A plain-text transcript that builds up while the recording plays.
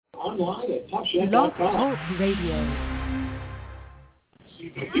online at TopShot.com. Blog Talk Radio.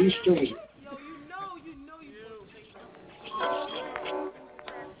 Eastern.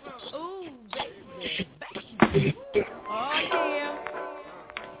 Ooh, baby. Oh, yeah.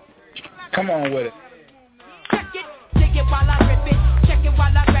 Come on with it. Check it, take it while I rip it. Check it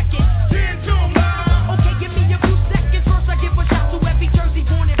while I wreck it. Okay, give me a few seconds. First I give a shout to every Jersey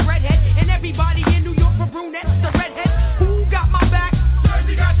born and redhead, and everybody in New York for brunettes, the redhead. Who got my back?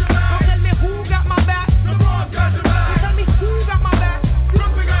 Jersey got your back. Don't tell me who got my back. The Bronx got your back. Don't tell me who got my back.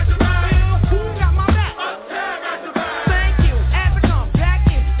 Brooklyn got your back. Who got my back? Uptown got your back. Thank you. As I come back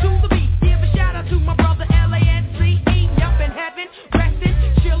in to the beat, give a shout out to my brother LANC, eating up in heaven, resting,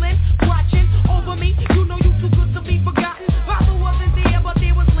 chilling, watching over me. You know you too good to be forgotten. Papa wasn't there, but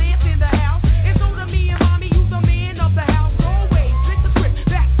there was lamps in the house. And so to me and mommy, you the man of the house. Always flip the script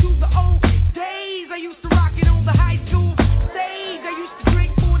back to the old days. I used to rock it on the high school stage. I used to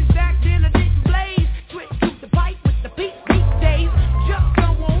drink 40s back then. I didn't blaze. Switch to the pipe with the beat days. Just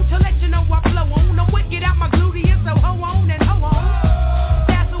go on to let you know I flow on. I'm wicked out my gluteus, so ho on and ho on.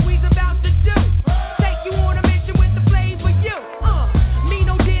 That's what we's about to do. Take you on a mission with the flavor you. Me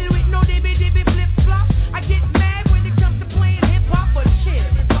no deal with no dibby dibby flip flop. I get mad when it comes to playing hip hop, but chill.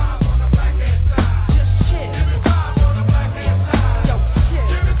 Just chill. Yo, chill.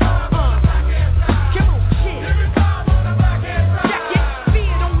 Come on, chill. Check it.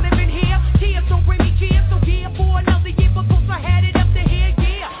 Fear don't live in here. Tears don't bring me cheers. So gear for another year because I had it up to here.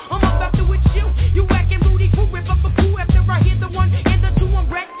 Yeah, I'm up after with you. You acting Rudy Poo, rip up a poo after I hit the one and the two.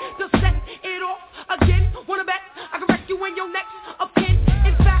 I'm wrecked to set it off again. Wanna bet I can wreck you in your next of kin.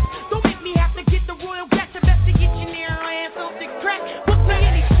 In fact, don't make me have to get the royal gat to best to get you near and something crack. Book me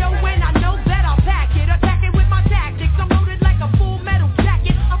any show when I know that I'll pack it. Attack it with my tactics. I'm loaded like a full metal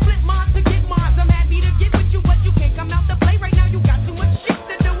jacket. I flip mine to get mine. I'm happy to get with you, but you can't come out to play right now. You got too much shit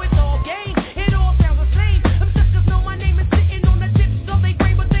to do. It's all game. It all sounds the same. Obsessors know my name is sitting on the tip, so they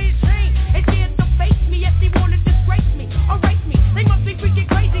pray, but they ashamed. They dare to face me if they wanna disgrace me or race me. They must be freaking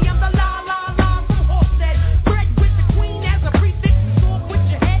crazy. I'm the la la la from Horsehead. Bred with the queen as a prefix. Sword with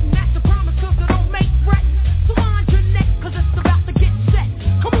your head, and that's a promise, cause it don't make threats. So mind your neck, cause it's about to get set.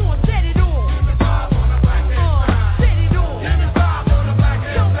 Come on, set it all. Set it all.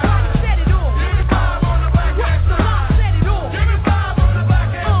 Somebody set it all. What's the line? Set it all. Set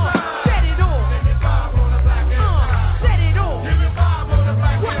it all. Set it all. Set it all.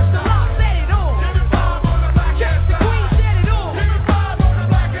 What's the line? Set it all. Just the queen set it all.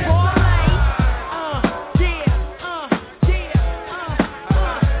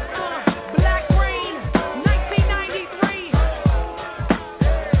 Black Rain, 1993.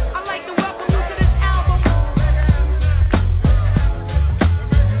 I'd like to welcome you to this album.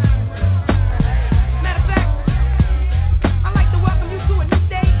 Matter of fact, I'd like to welcome you to a new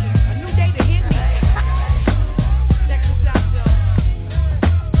day to hit me. Check this out, y'all.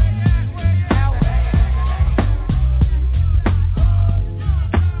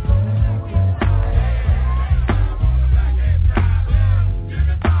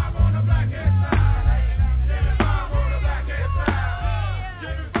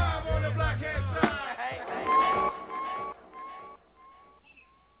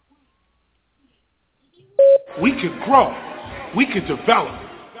 We could grow. We could develop.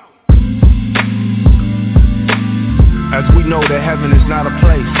 As we know that heaven is not a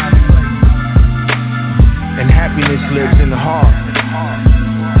place, and happiness lives in the heart.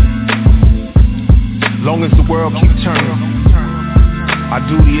 Long as the world keeps turning, our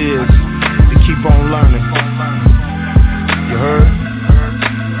duty is to keep on learning. You heard?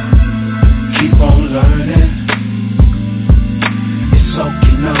 Keep on learning. It's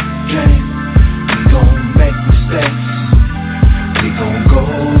soaking up game. We gon' make mistakes. We gon' go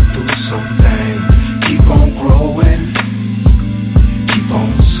through some things. Keep on growing. Keep on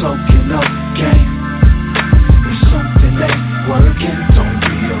soaking up game. If something ain't working, don't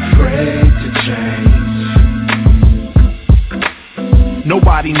be afraid to change.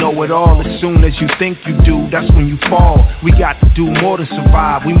 Nobody know it all. As soon as you think you do, that's when you fall. We got to do more to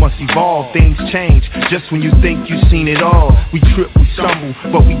survive. We must evolve. Things change just when you think you've seen it all. We trip, we stumble,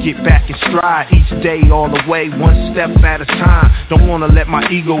 but we get back in stride. Each day all the way, one step at a time. Don't wanna let my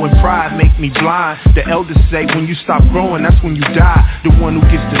ego and pride make me blind. The elders say when you stop growing, that's when you die. The one who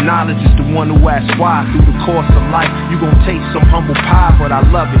gets the knowledge is the one who asks why. Through the course of life, you gon' taste some humble pie, but I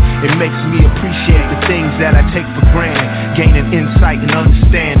love it. It makes me appreciate the things that I take for granted. Gaining insight and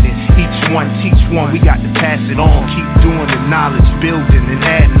understanding. Each one teach one, we got to pass it on. Keep doing the knowledge, building and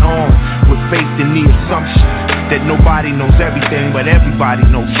adding on. With faith in the assumption that nobody knows everything, but everybody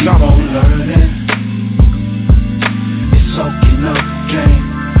knows something. Keep on learning. It's soaking up game.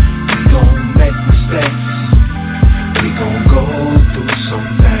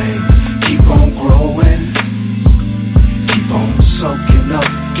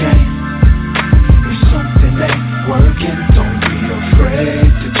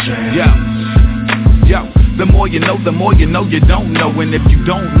 you know, the more you know you don't know. And if you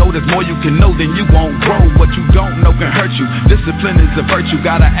don't know, there's more you can know, then you won't grow. What you don't know can hurt you. Discipline is a virtue.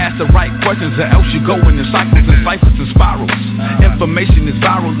 Gotta ask the right questions or else you go in cycles and cyphers and spirals. Information is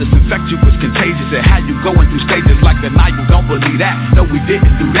viral, it's infectious, contagious. And how you going through stages like the night, you don't believe that. No, we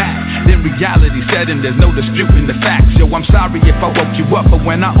didn't do that. Then reality set in, there's no disputing the facts. Yo, I'm sorry if I woke you up, but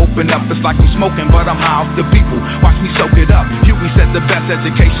when I open up, it's like I'm smoking, but I'm high off the people. Watch me soak it up. Huey said the best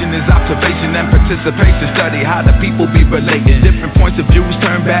education is observation and participation. Study how the people be relating. Different points of views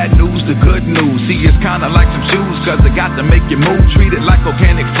turn bad news to good news. See, it's kinda like some shoes, cause they got to make you move. Treat it like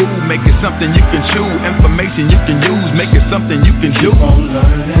organic food, make it something you can chew. Information you can use, make it something you can do. Keep on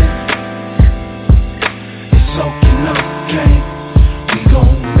learning. It's soaking up game. We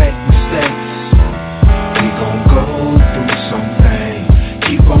gon' make mistakes. We gon' go through something.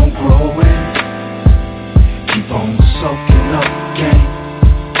 Keep on growing. Keep on soaking up game.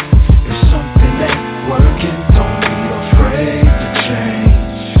 If something ain't working, don't be afraid to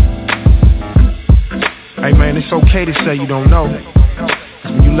change. Hey man, it's okay to say you don't know.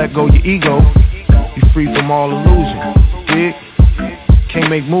 When you let go of your ego, you free from all illusion. Dig? Can't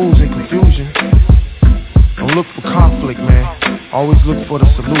make moves in confusion. Don't look for conflict, man. Always look for the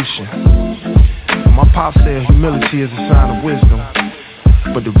solution. My pop said humility is a sign of wisdom.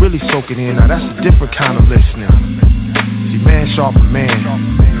 But to really soak it in, now that's a different kind of listening. See, man sharpen man.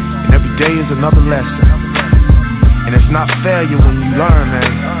 And every day is another lesson. And it's not failure when you learn,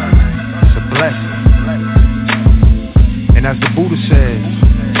 man. It's a blessing. And as the Buddha says,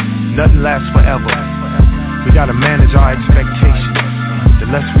 nothing lasts forever. We gotta manage our expectations. The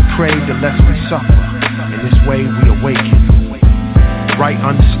less we crave, the less we suffer. In this way we awaken. Right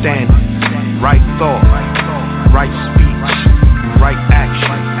understanding, right thought, right speech, right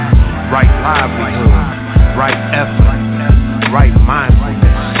action, right livelihood, right effort, right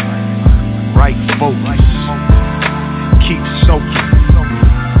mindfulness, right focus. Keep soaking.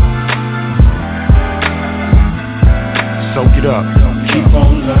 Soak it up. Keep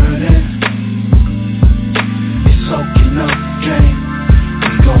on learning. It's soaking up game. We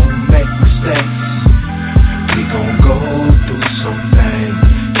gon' make mistakes. We gon' go through something.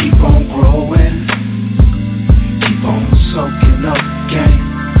 Keep on growing. Keep on soaking up game.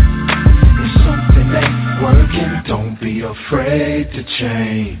 If something ain't working, don't be afraid to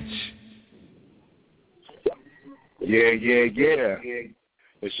change. Yeah.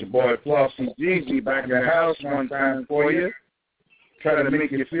 It's your boy Flossy Jeezy back in the house one time for you. Try to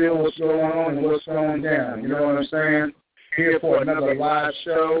make you feel what's going on and what's going down. You know what I'm saying? Here for another live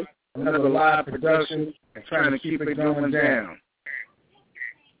show, another live production, and trying to keep it going down.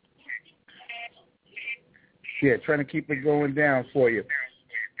 Yeah, trying to keep it going down for you.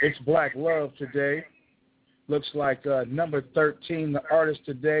 It's Black Love today. Looks like number 13, the artist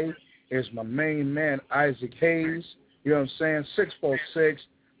today, is my main man, Isaac Hayes. You know what I'm saying?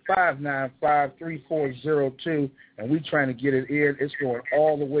 646-595-3402, and we trying to get it in. It's going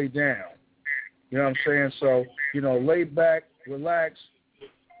all the way down. You know what I'm saying? So, you know, lay back, relax,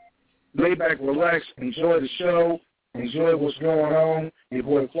 enjoy the show, enjoy what's going on. Your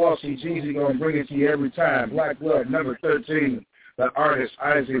boy Flossy Jeezy going to bring it to you every time. Black Love, number 13, the artist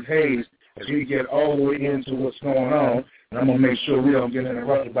Isaac Hayes, as we get all the way into what's going on. And I'm going to make sure we don't get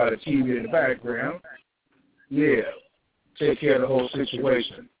interrupted by the TV in the background. Yeah. Take care of the whole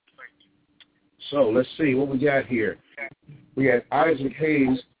situation. So let's see what we got here. We got Isaac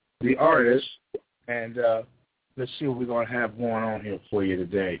Hayes, the artist, and let's see what we're going to have going on here for you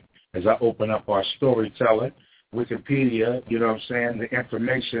today. As I open up our storyteller, Wikipedia, you know what I'm saying, the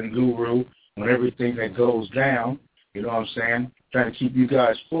information guru on everything that goes down, you know what I'm saying, trying to keep you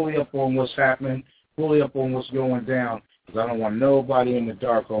guys fully up on what's happening, fully up on what's going down, because I don't want nobody in the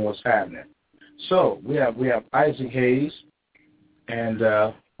dark on what's happening. So we have Isaac Hayes, and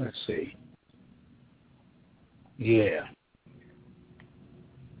let's see. Yeah.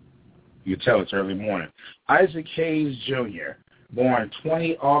 You tell it's early morning. Isaac Hayes Jr., born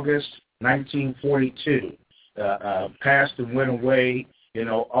 20 August 1942, passed and went away, you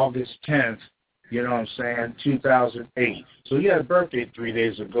know, August 10th, you know what I'm saying, 2008. So he had a birthday 3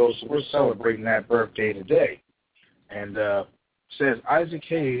 days ago, so we're celebrating that birthday today. And says Isaac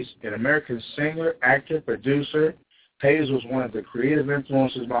Hayes, an American singer, actor, producer. Hayes was one of the creative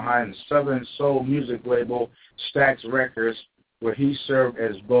influences behind the Southern Soul music label Stax Records, where he served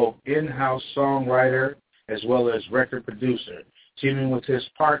as both in-house songwriter as well as record producer, teaming with his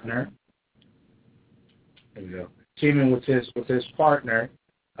partner.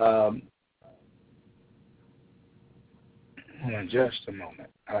 Hold on just a moment.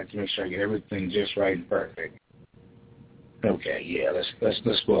 I like to make sure I get everything just right and perfect. Okay, yeah, let's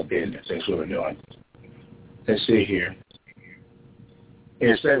go up there and that's what we're doing. let's see here.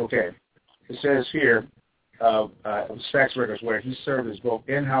 It says here, Stax Records, where he served as both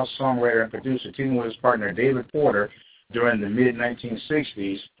in-house songwriter and producer, teaming with his partner David Porter during the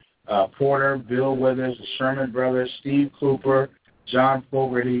mid-1960s. Porter, Bill Withers, the Sherman Brothers, Steve Cooper, John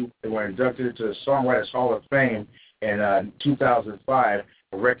Fogerty, they were inducted into the Songwriters Hall of Fame in 2005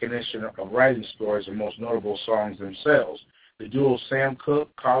 for recognition of writing stories and most notable songs themselves. The duo Sam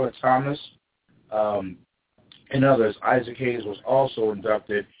Cooke, Carla Thomas, and others, Isaac Hayes was also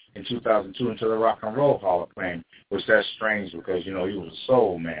inducted in 2002 into the Rock and Roll Hall of Fame, which that's strange because, he was a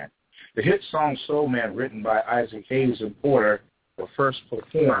soul man. The hit song Soul Man, written by Isaac Hayes and Porter, were first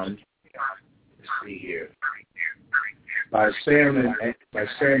performed, let's see here, by Sam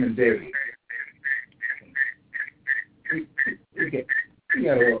and David. We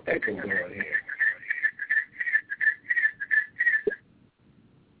got a little echo going here.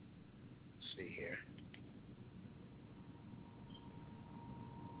 Let's see here.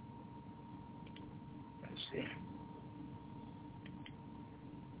 Let's see.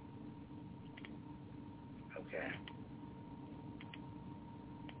 Okay.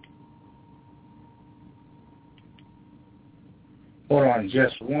 Hold on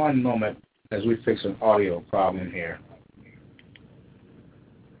just one moment as we fix an audio problem here.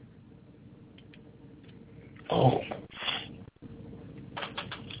 Oh.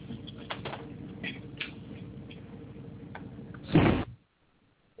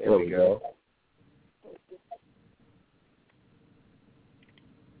 There we go.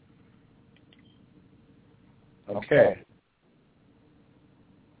 Okay.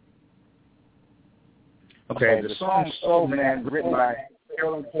 Okay, the song Soul Man, written by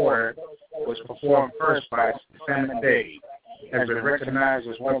Carolyn Porter, was performed first by Sam and Dave, has been recognized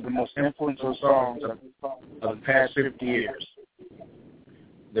as one of the most influential songs of the past 50 years.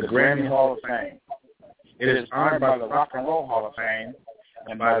 The Grammy Hall of Fame. It is honored by the Rock and Roll Hall of Fame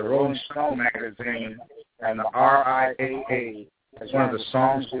and by the Rolling Stone magazine and the RIAA as one of the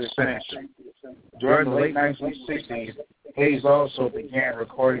songs of the century. During the late 1960s, Hayes also began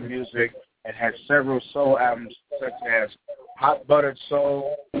recording music and had several soul albums such as Hot Buttered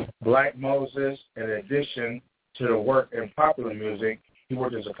Soul, Black Moses. In addition to the work in popular music, he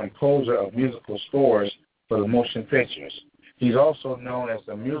worked as a composer of musical scores for the motion pictures. He's also known as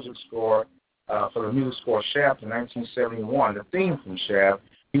the music score for the music score Shaft in 1971, the theme from Shaft.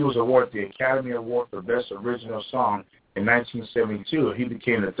 He was awarded the Academy Award for Best Original Song in 1972. He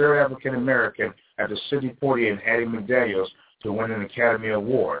became the third African-American after Sidney Poitier and Hattie McDaniels to win an Academy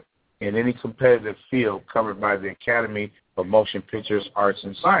Award in any competitive field covered by the Academy of Motion Pictures, Arts,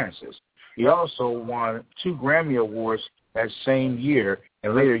 and Sciences. He also won 2 Grammy Awards that same year,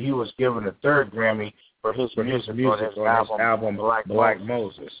 and later he was given a third Grammy for his music on his album Black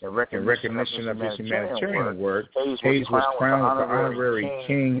Moses. In recognition of his humanitarian work, Hayes was crowned with the honorary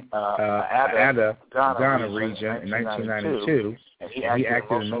King Ada Ghana region in 1992. He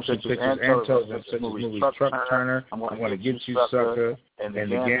acted in motion pictures and television such as movies Truck Turner, I Want to Get You Sucker, and the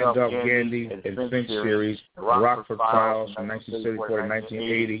Gandalf Gandhi and Finch series, Rockford Files from 1974 to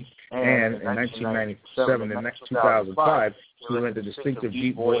 1980, and in 1997 and 2005, he lent a distinctive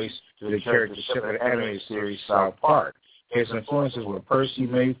deep voice to the character of the animated series South Park. His influences were Percy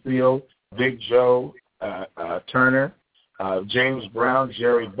Mayfield, Big Joe Turner, James Brown,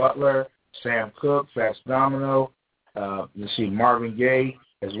 Jerry Butler, Sam Cooke, Fats Domino, Marvin Gaye,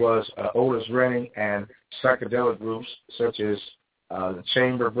 as well as Otis Redding and psychedelic groups such as the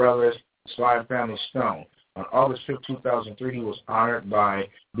Chamber Brothers, Sly Family Stone. On August 5, 2003, he was honored by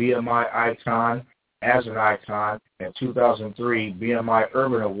BMI Icon as an icon, and 2003 BMI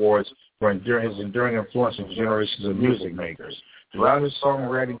Urban Awards for his enduring influence on generations of music makers. Throughout his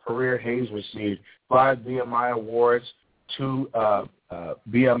songwriting career, Hayes received 5 BMI Awards, 2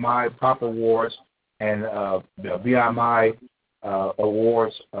 BMI Pop Awards, and the BMI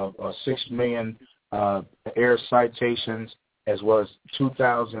Awards of 6 million air citations, as well as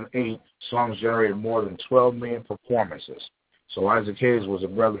 2008 songs generated more than 12 million performances. So Isaac Hayes was a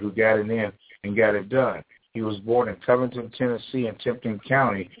brother who got it in and got it done. He was born in Covington, Tennessee, in Tipton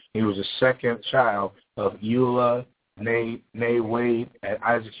County. He was the second child of Eula Nay Wade and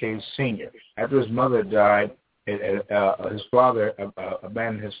Isaac Hayes Sr. After his mother died, his father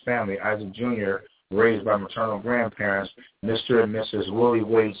abandoned his family. Isaac Jr., raised by maternal grandparents, Mr. and Mrs. Willie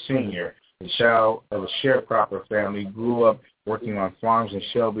Wade Sr., the child of a sharecropper family, grew up working on farms in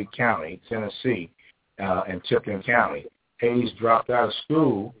Shelby County, Tennessee, and Tipton County. Hayes dropped out of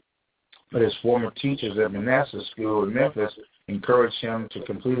school, but his former teachers at Manassas School in Memphis encouraged him to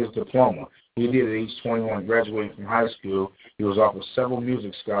complete his diploma. He did at age 21, graduating from high school. He was offered several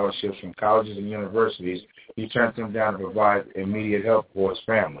music scholarships from colleges and universities. He turned them down to provide immediate help for his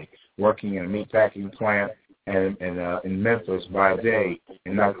family, working in a meatpacking plant and in Memphis by day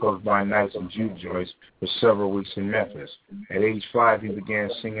and nightclubs by night and juke joints for several weeks in Memphis. At age 5, he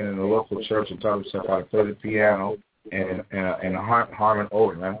began singing in the local church and taught himself how to play the piano and a harmon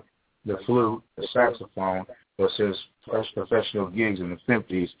organ, the flute, the saxophone. Was his first professional gigs in the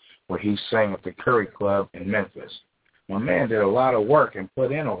 50s, where he sang at the Curry Club in Memphis. My man did a lot of work and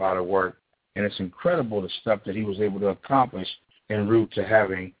put in a lot of work, and it's incredible the stuff that he was able to accomplish en route to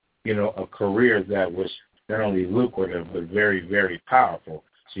having, a career that was not only lucrative but very, very powerful.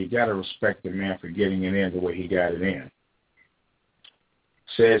 So you got to respect the man for getting it in the way he got it in.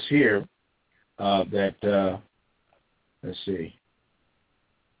 Says here that, let's see,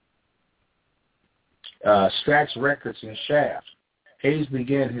 Stax Records and Shaft. Hayes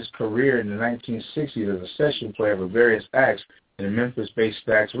began his career in the 1960s as a session player for various acts in the Memphis-based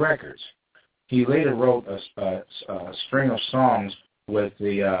Stax Records. He later wrote a string of songs with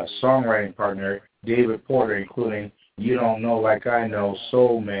the songwriting partner David Porter, including You Don't Know Like I Know,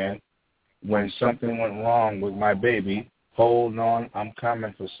 Soul Man, When Something Went Wrong with My Baby, Hold On, I'm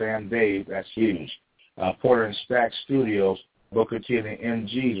Coming for Sam Dave. That's huge. Porter and Stax Studios, Booker T and the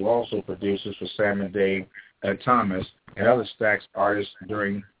MGs were also producers for Sam and Dave Thomas and other Stax artists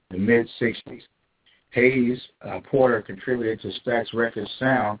during the mid-'60s. Hayes Porter contributed to Stax Records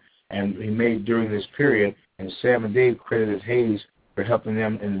sound, and he made during this period, and Sam and Dave credited Hayes for helping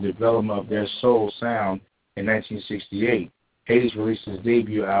them in the development of their soul sound in 1968. Hayes released his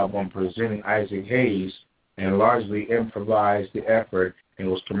debut album, Presenting Isaac Hayes, and largely improvised the effort and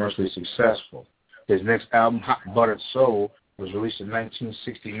was commercially successful. His next album, Hot Buttered Soul, was released in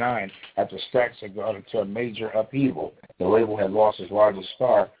 1969 after Stax had gone into a major upheaval. The label had lost its largest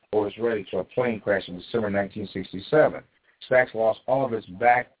star or was ready to a plane crash in December 1967. Stax lost all of its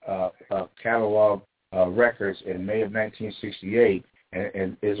back catalog records in May of 1968,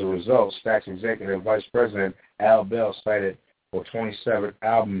 and as a result, Stax Executive Vice President Al Bell cited for 27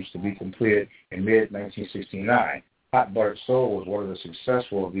 albums to be completed in mid-1969. Hot Buttered Soul was one of the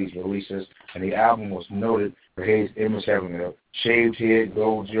successful of these releases, and the album was noted for Hayes' image having a shaved head,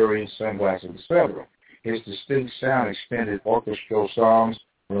 gold jewelry, sunglasses, etc. His distinct sound extended orchestral songs,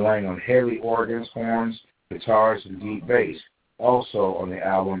 relying on heavy organs, horns, guitars, and deep bass. Also on the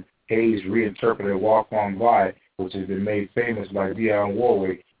album, Hayes reinterpreted Walk On By, which has been made famous by Dionne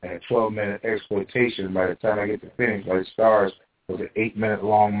Warwick, and a 12-minute exploitation By the Time I Get to Finish by the Stars was an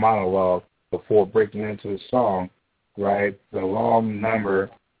 8-minute-long monologue before breaking into the song, right? The long number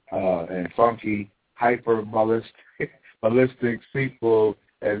and funky, hyper-ballistic, sequel,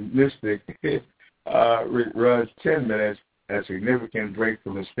 and mystic runs 10 minutes, and a significant break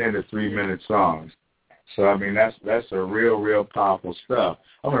from the standard 3-minute songs. So, I mean, that's a real powerful stuff.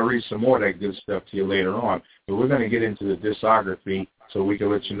 I'm going to read some more of that good stuff to you later on, but we're going to get into the discography so we can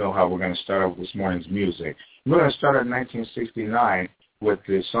let you know how we're going to start off this morning's music. We're going to start in 1969 with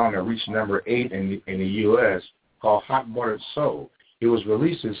the song that reached number 8 in the U.S., called Hot Buttered Soul. It was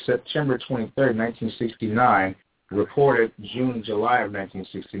released in September 23, 1969, recorded June and July of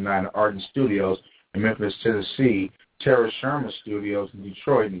 1969 at Arden Studios in Memphis, Tennessee, Terra Sherman Studios in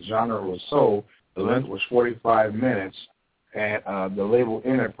Detroit. The genre was soul. The length was 45 minutes, and the label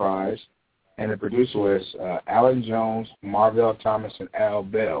Enterprise, and the producer was Alan Jones, Marvell Thomas, and Al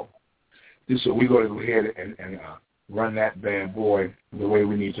Bell. So we're going to go ahead and run that bad boy the way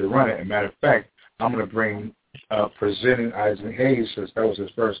we need to run it. As a matter of fact, I'm going to bring Presenting Isaac Hayes, since that was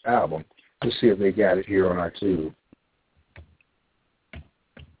his first album. Let's see if they got it here on our tube.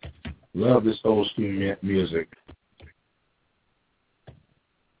 Love this old school music.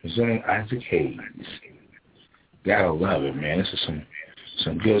 Presenting Isaac Hayes. Gotta love it, man. This is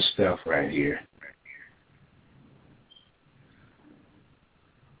some good stuff right here.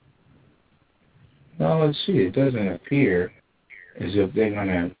 Well, let's see. It doesn't appear as if they're going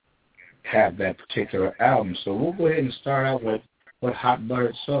to have that particular album. So we'll go ahead and start out with Hot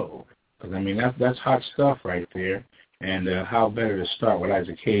Buttered Soul. Because, I mean, that's hot stuff right there. And how better to start with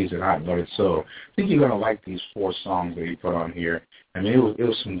Isaac Hayes and Hot Buttered Soul. I think you're going to like these 4 songs that he put on here. I mean, it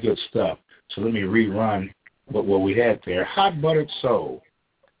was some good stuff. So let me rerun what we had there. Hot Buttered Soul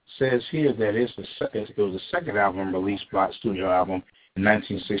says here that it was the second album released by studio album in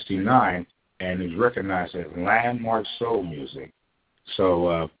 1969, and is recognized as landmark soul music.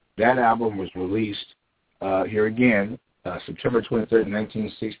 So that album was released here again, September 23rd,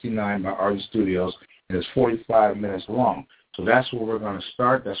 1969 by Arden Studios, and it's 45 minutes long. So that's where we're going to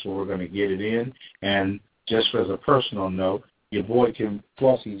start. That's where we're going to get it in. And just as a personal note, your boy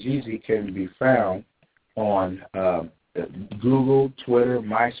Flossy Jeezy can be found on Google, Twitter,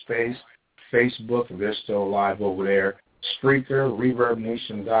 MySpace, Facebook. They're still live over there. Spreaker,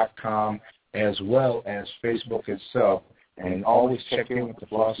 ReverbNation.com, as well as Facebook itself. And always check in with the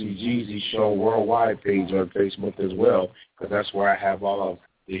Flossy Jeezy Show Worldwide page on Facebook as well, because that's where I have all of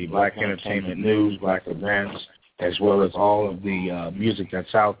the black entertainment news, black events, as well as all of the music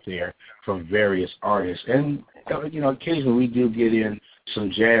that's out there from various artists. And, occasionally we do get in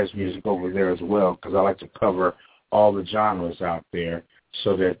some jazz music over there as well, because I like to cover all the genres out there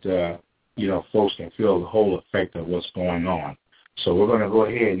so that, folks can feel the whole effect of what's going on. So we're going to go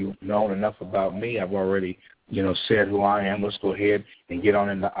ahead. You've known enough about me. I've already, said who I am. Let's go ahead and get on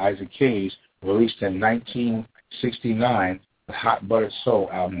into Isaac Hayes, released in 1969, the Hot Buttered Soul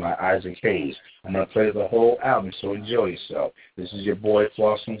album by Isaac Hayes. I'm going to play the whole album, so enjoy yourself. This is your boy,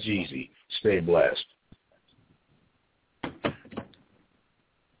 Flossy Jeezy. Stay blessed.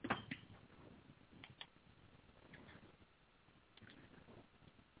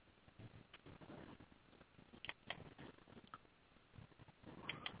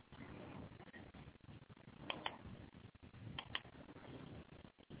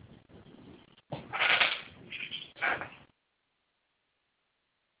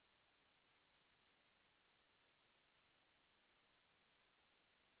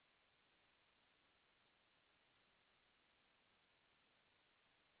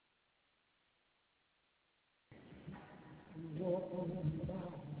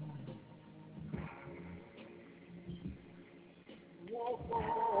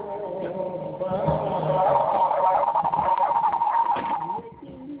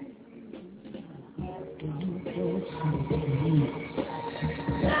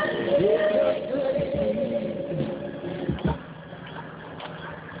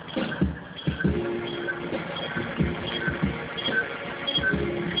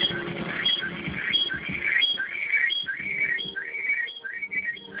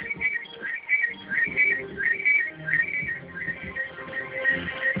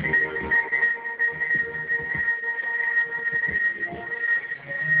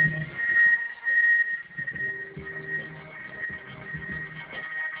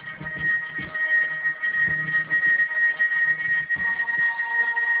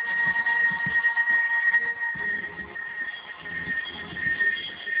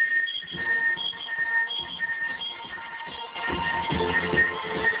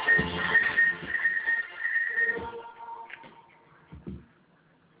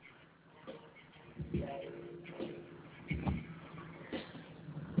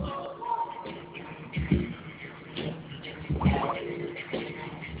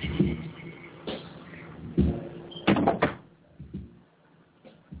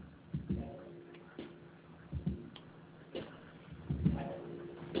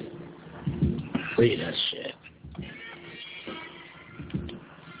 See that shit.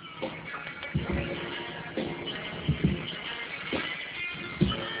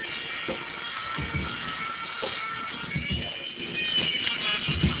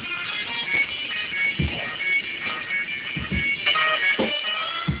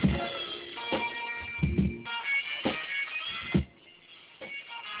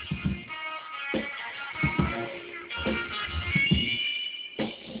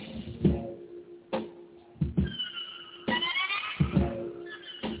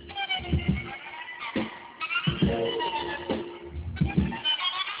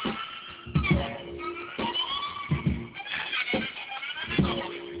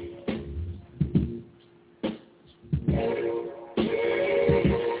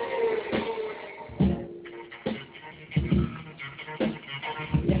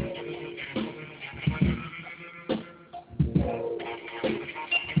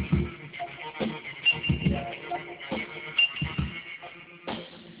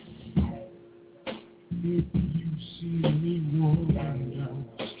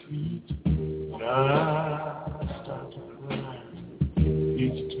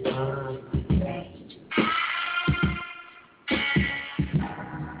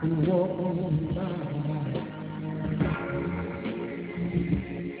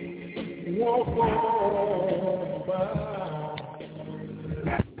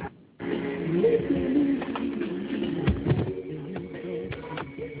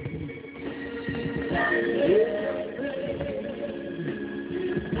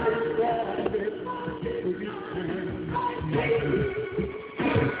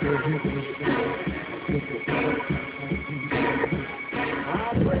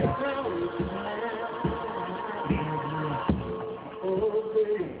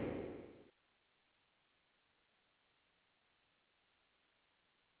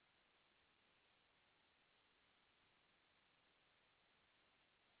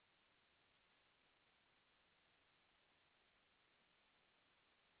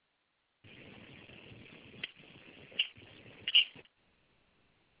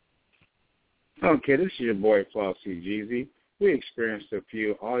 Okay, this is your boy Flossie Jeezy. We experienced a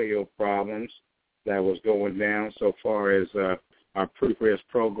few audio problems that was going down so far as our previous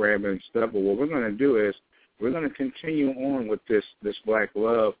program and stuff. But what we're going to do is we're going to continue on with this Black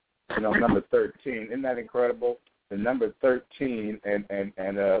Love, number 13. Isn't that incredible? The number 13, and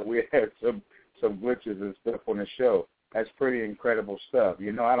we had some glitches and stuff on the show. That's pretty incredible stuff.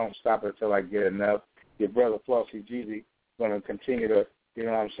 I don't stop until I get enough. Your brother Flossie Jeezy going to continue to,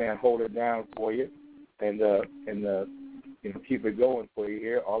 hold it down for you and keep it going for you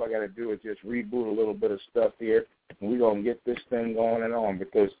here. All I got to do is just reboot a little bit of stuff here, and we're going to get this thing going and on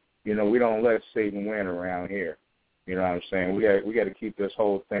because, we don't let Satan win around here. You know what I'm saying? We got to keep this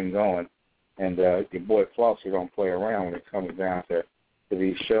whole thing going. And your boy Flossie don't play around when it comes down to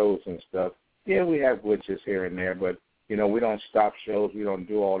these shows and stuff. Yeah, we have glitches here and there, but, we don't stop shows. We don't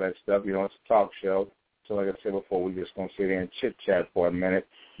do all that stuff. It's a talk show. So like I said before, we're just going to sit here and chit-chat for a minute.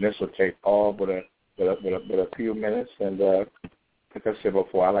 And this will take all but a few minutes. And like I said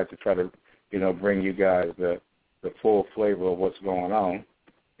before, I like to try to, bring you guys the full flavor of what's going on.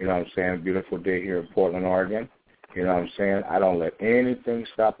 You know what I'm saying? Beautiful day here in Portland, Oregon. You know what I'm saying? I don't let anything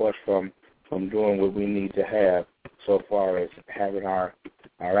stop us from doing what we need to have so far as having our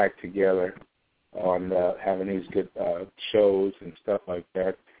act together on having these good shows and stuff like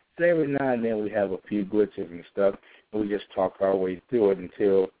that. So every now and then we have a few glitches and stuff, and we just talk our way through it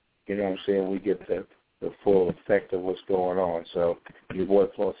until, we get the full effect of what's going on. So your boy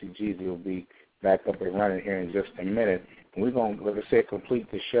Flossie Jeezy will be back up and running here in just a minute. And we're going to, like I said, complete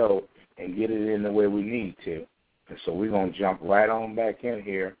the show and get it in the way we need to. And so we're going to jump right on back in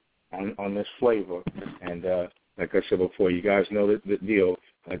here on this flavor. And like I said before, you guys know the deal.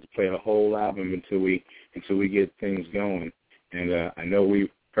 I like to play a whole album until we get things going. And I know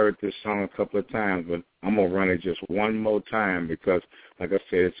we've heard this song a couple of times, but I'm going to run it just one more time because, like I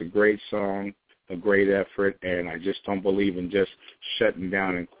said, it's a great song, a great effort, and I just don't believe in just shutting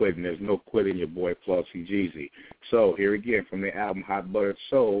down and quitting. There's no quitting your boy Flossie Jeezy. So here again from the album Hot Buttered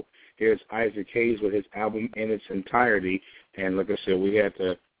Soul, here's Isaac Hayes with his album in its entirety. And like I said, we had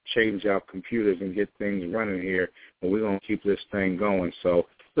to change our computers and get things running here, but we're going to keep this thing going. So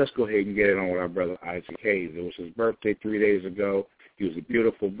let's go ahead and get it on with our brother Isaac Hayes. It was his birthday 3 days ago. He was a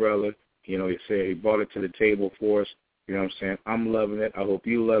beautiful brother. He said he brought it to the table for us. You know what I'm saying? I'm loving it. I hope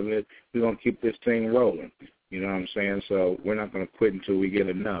you loving it. We're going to keep this thing rolling. You know what I'm saying? So we're not going to quit until we get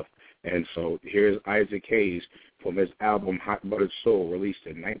enough. And so here's Isaac Hayes from his album Hot Buttered Soul, released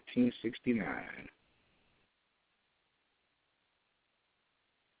in 1969.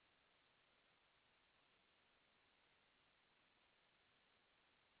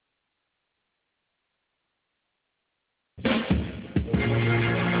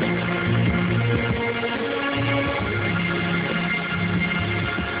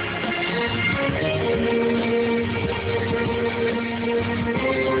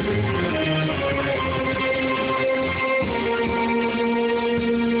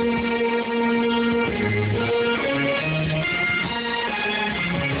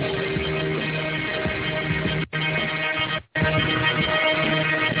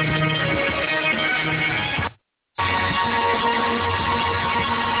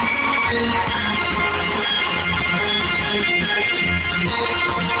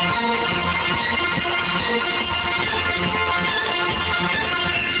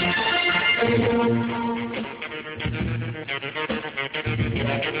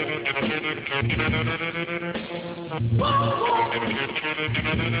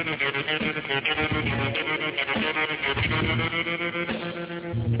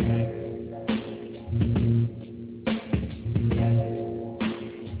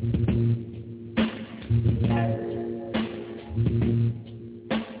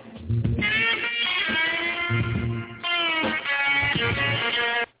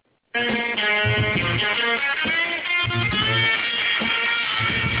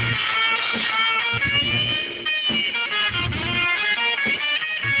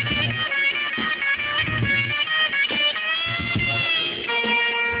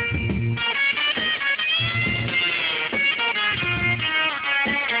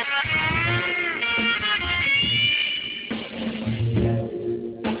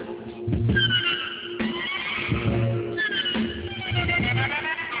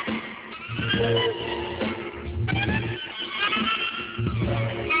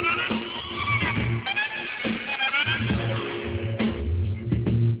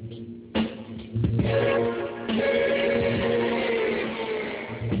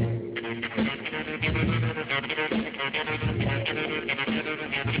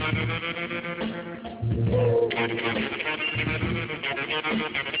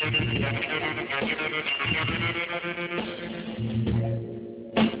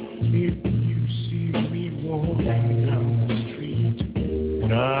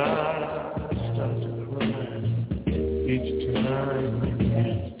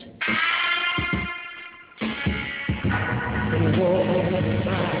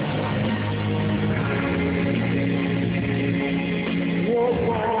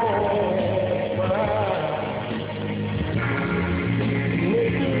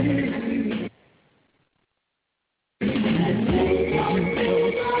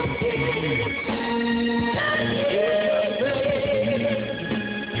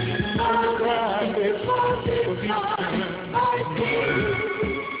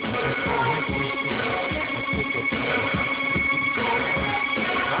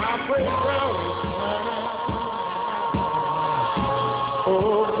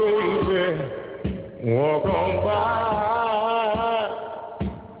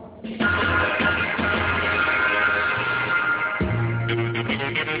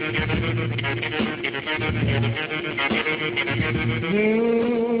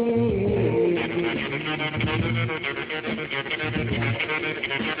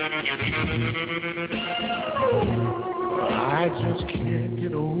 I just can't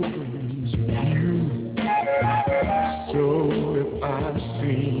get over losing you. So if I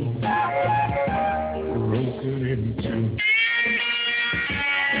seem broken into,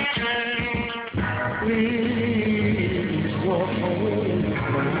 please walk on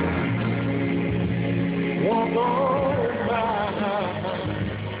by. Walk on by.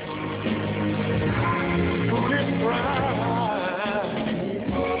 Quit crying.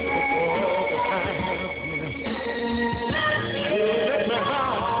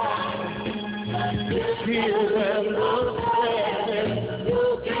 Tears and the sadness you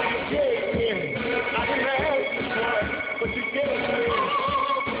gave me. I didn't ask you for it, but you gave me.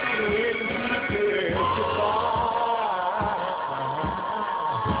 When you said goodbye,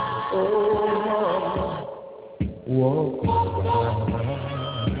 oh, mama, walk by.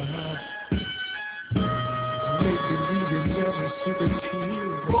 Make believe you never see the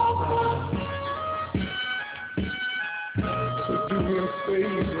tears. So do me a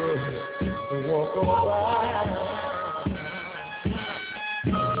favor. Walk on by,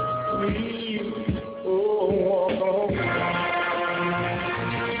 please, oh, walk on by.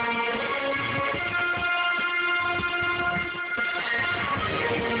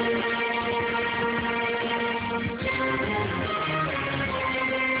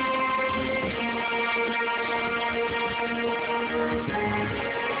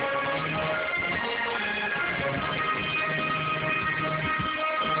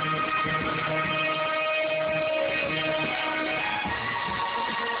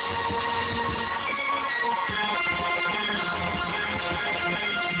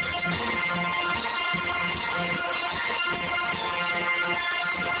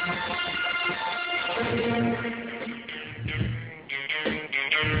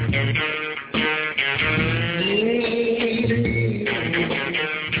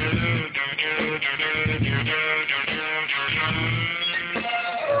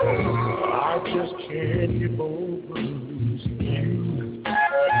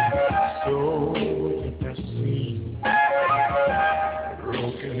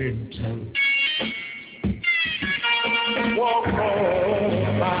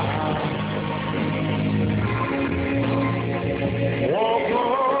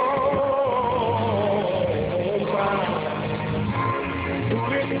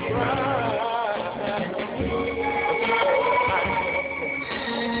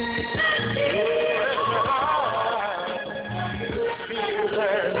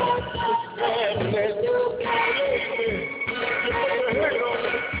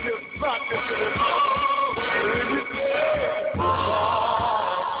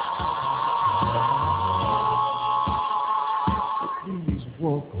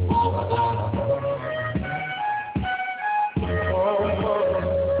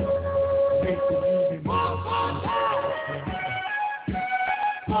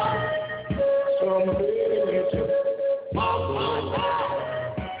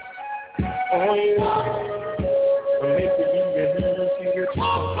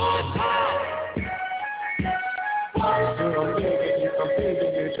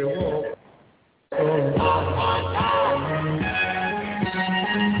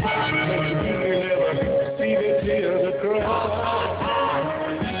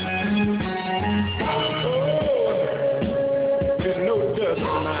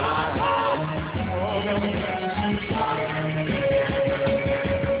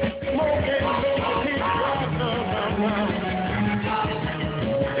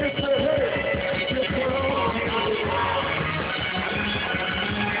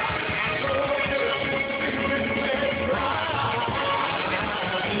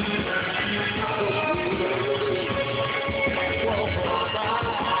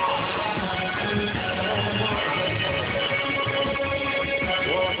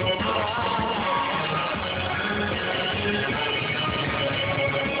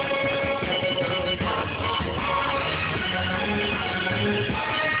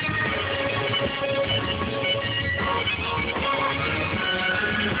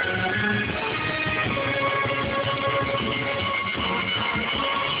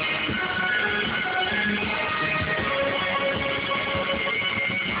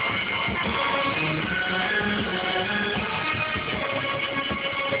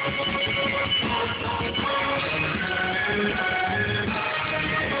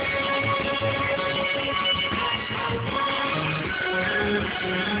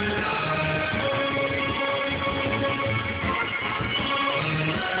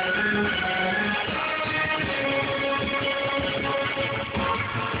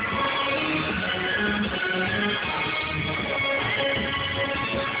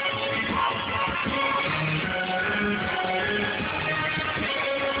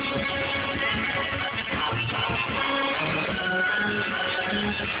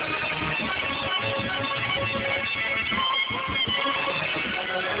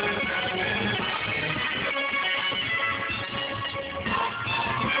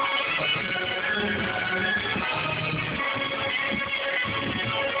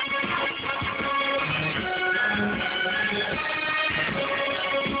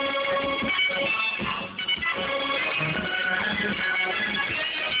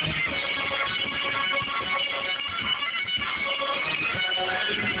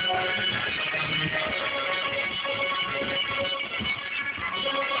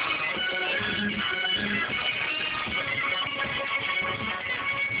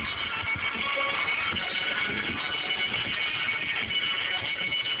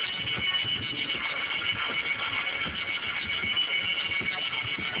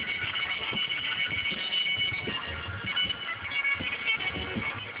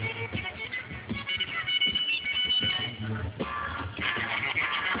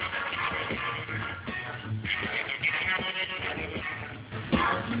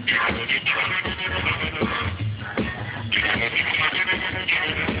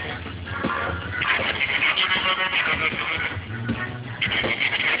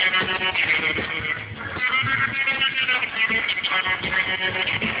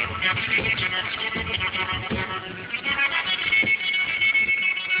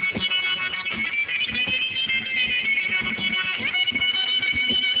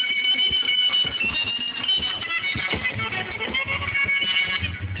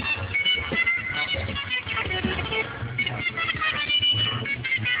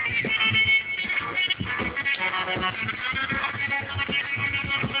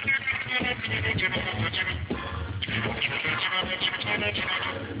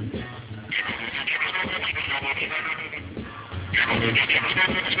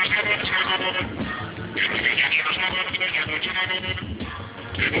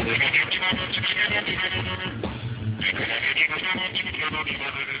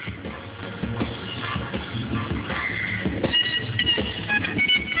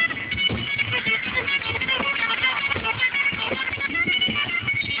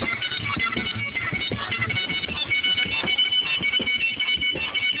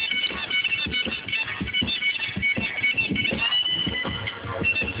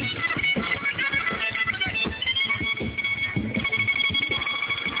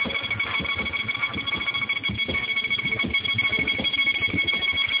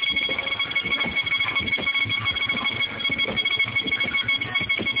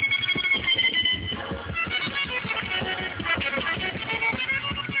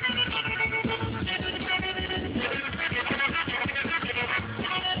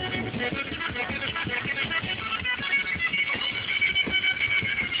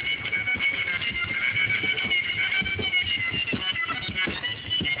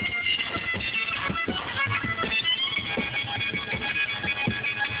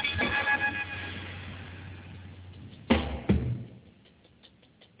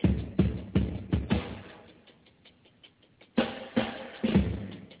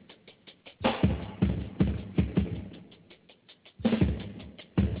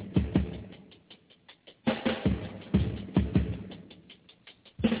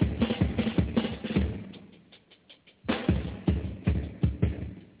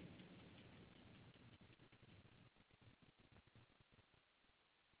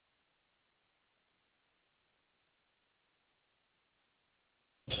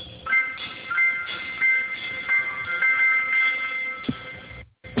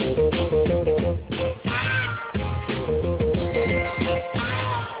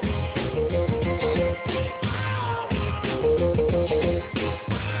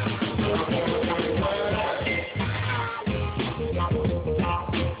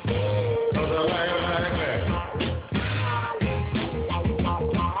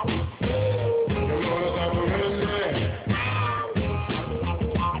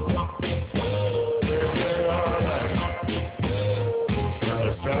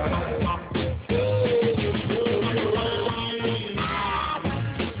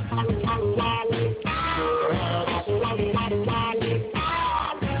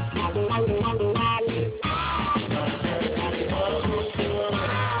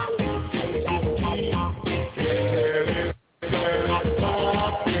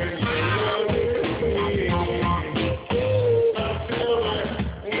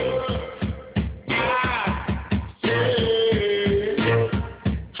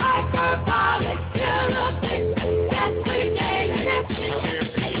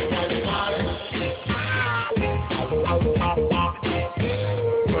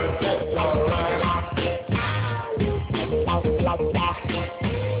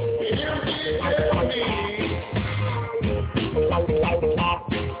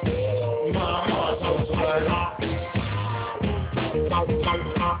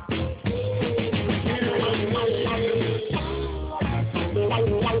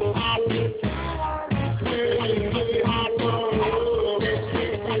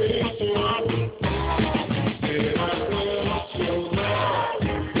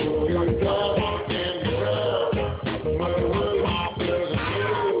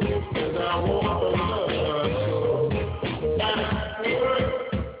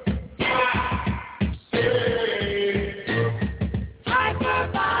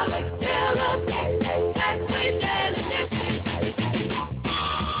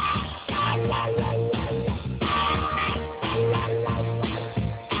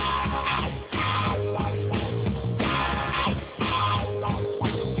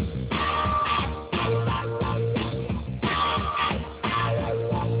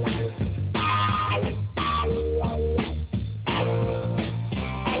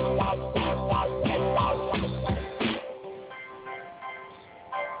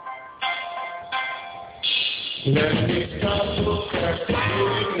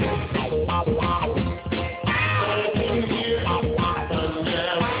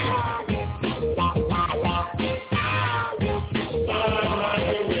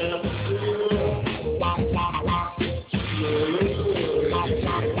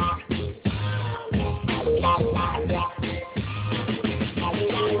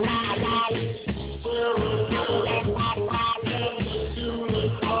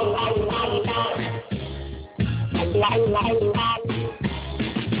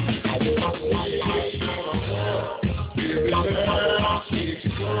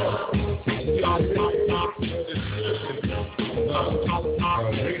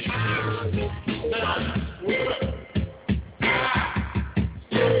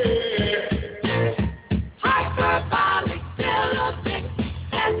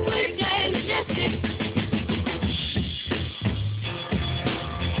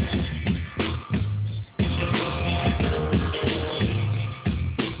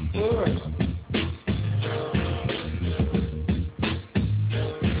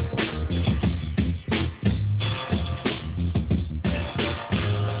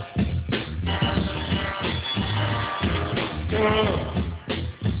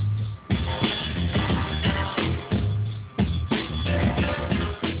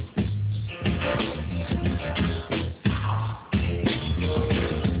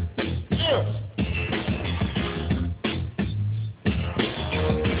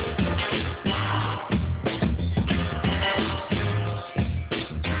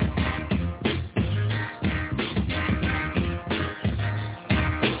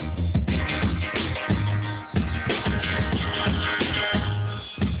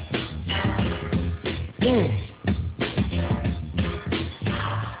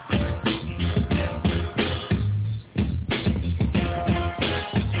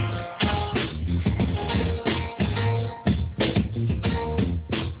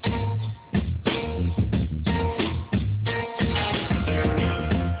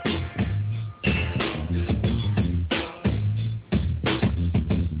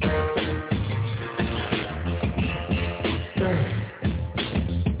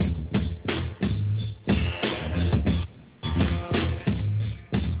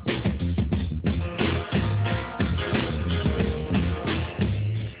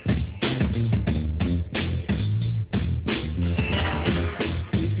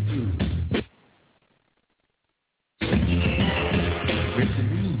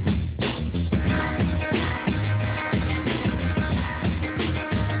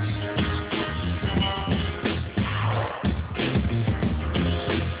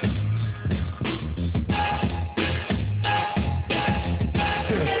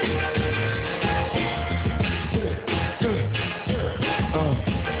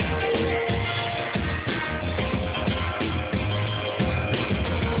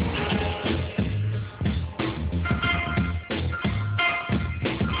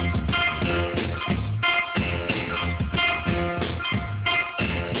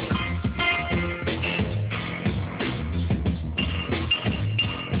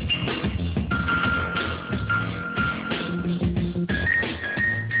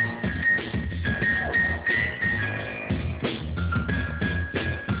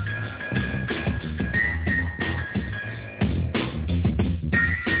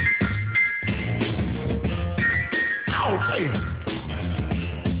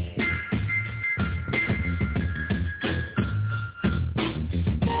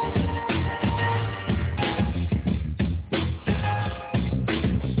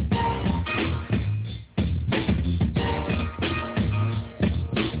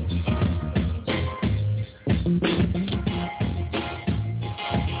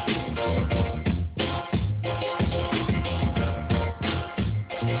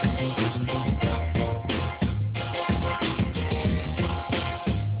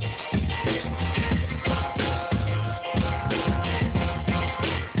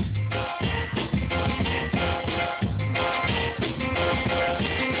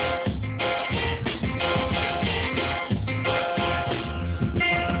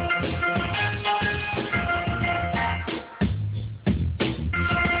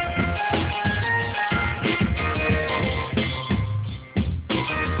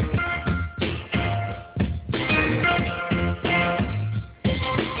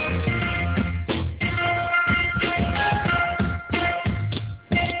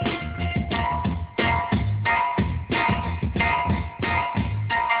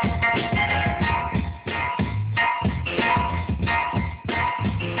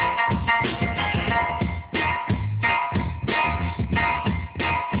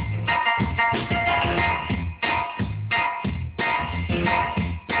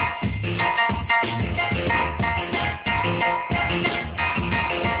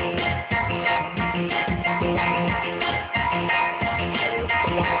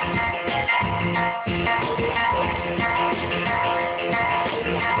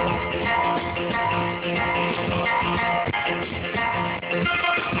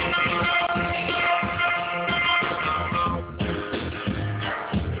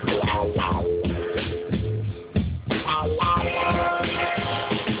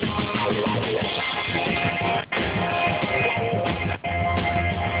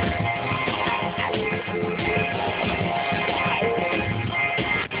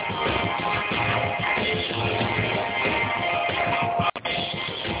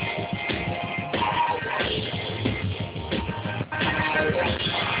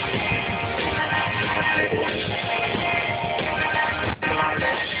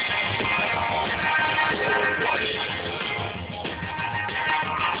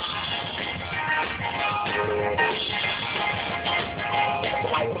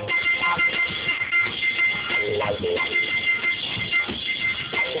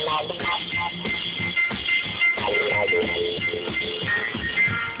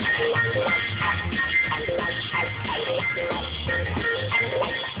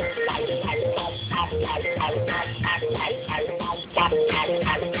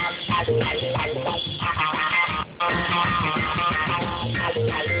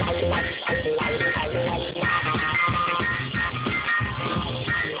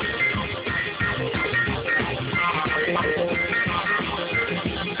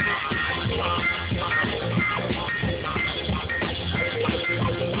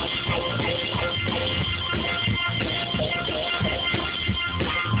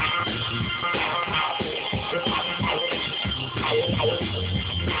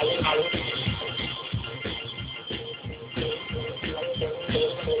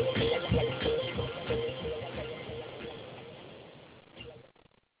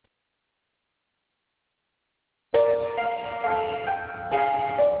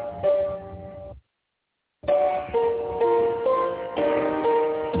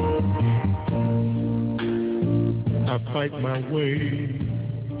 Fight my way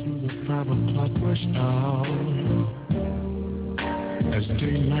through the 5 o'clock rush hour as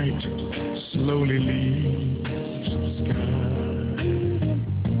daylight slowly leaves the sky.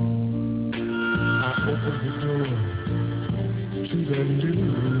 I open the door to that little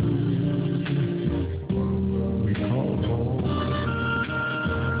room we call home.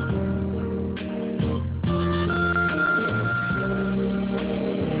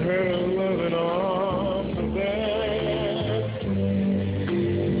 Her loving arms are there.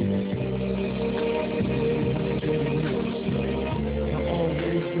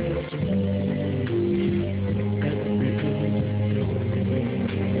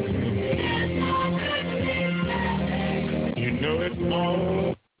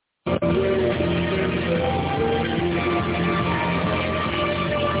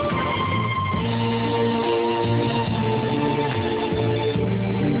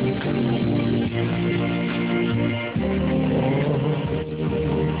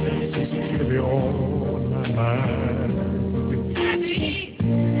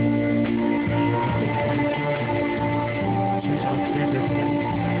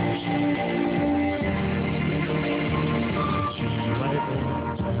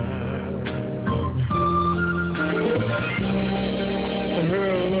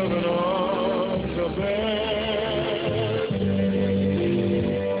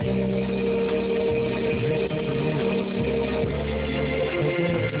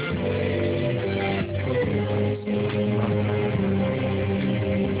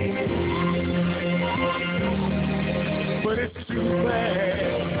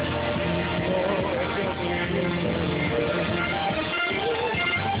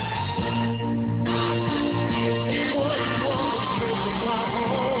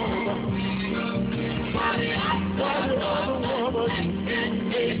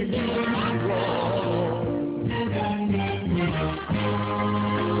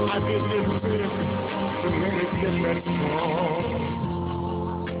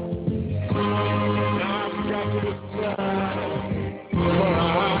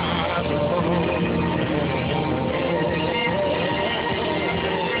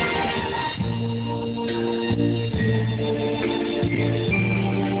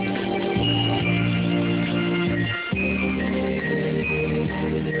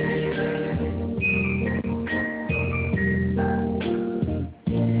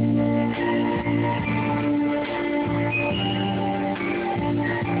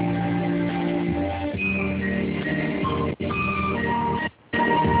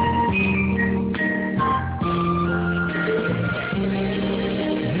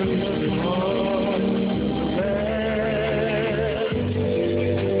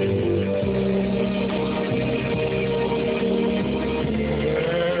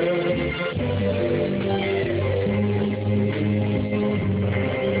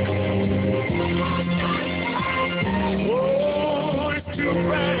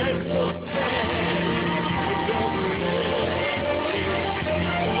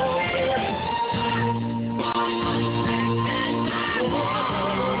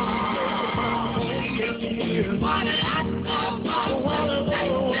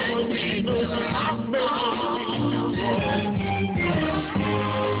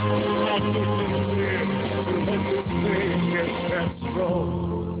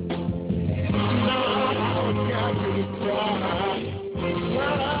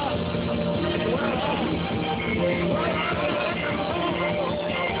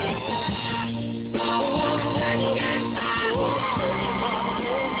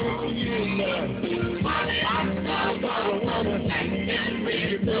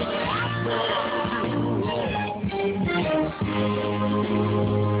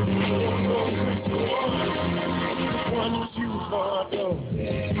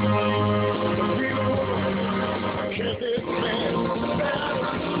 Can't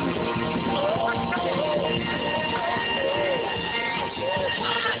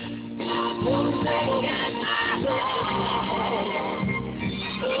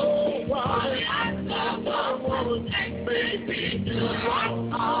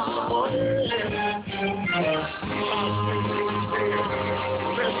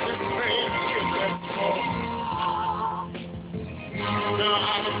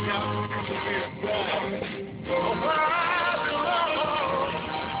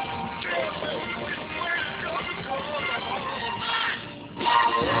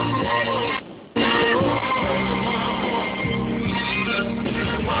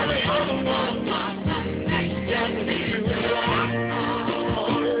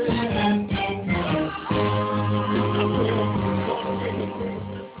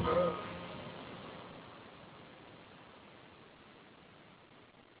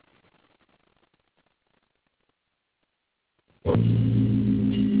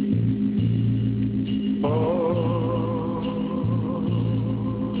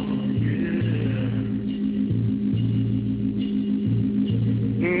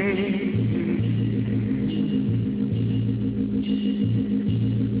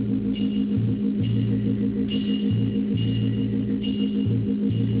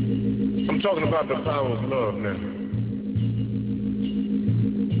I'm talking about the power of love now.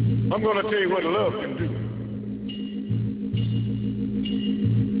 I'm going to tell you what love can do.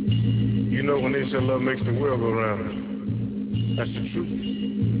 You know, when they say love makes the world go round, that's the truth.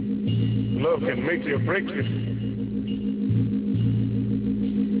 Love can make you or break you.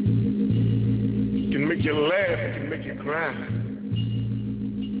 It can make you laugh. It can make you cry.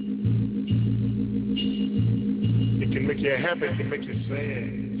 It can make you happy. It can make you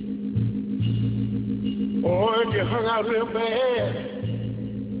sad. Or if you hung out real bad.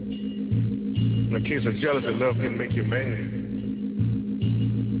 In the case of jealousy, love can make you mad.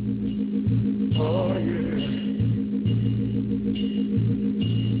 Oh, yeah.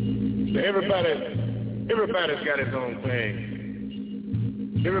 Everybody's got his own thing.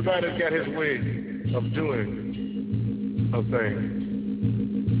 Everybody's got his way of doing a thing.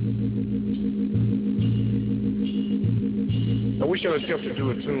 I wish I would attempt to do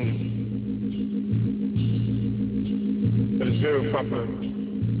a tune that is very popular.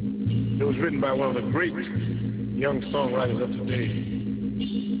 It was written by one of the great young songwriters of today.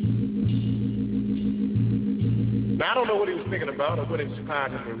 Now, I don't know what he was thinking about or what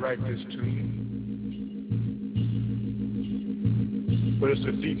inspired him to write this tune. But it's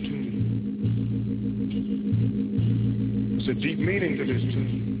a deep tune. It's a deep meaning to this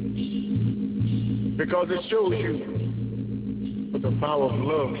tune. Because it shows you what the power of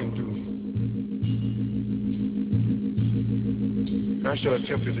love can do. I shall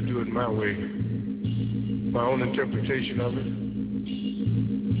attempt to do it my way, my own interpretation of it.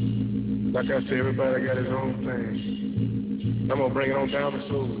 Like I say, everybody got his own thing. I'm going to bring it on down to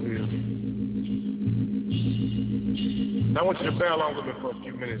Soulsville. Now I want you to bear along with me for a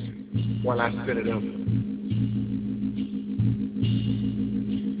few minutes while I set it up.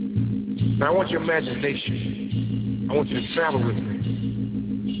 Now I want your imagination. I want you to travel with me.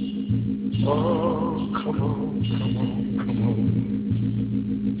 Oh, come on, come on, come on.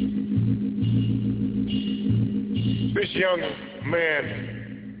 This young man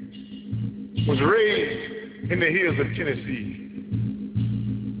was raised in the hills of Tennessee.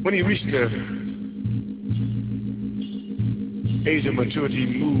 When he reached the age of maturity, he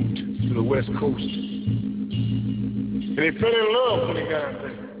moved to the West Coast. And he fell in love when he got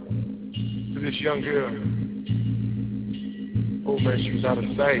there with this young girl. Oh man, she was out of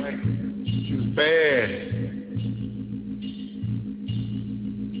sight. She was bad.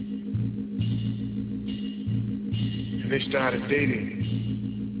 And they started dating.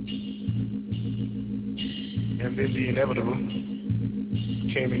 And then the inevitable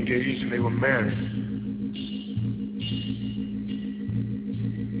became engaged and they were married.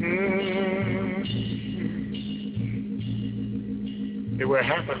 They were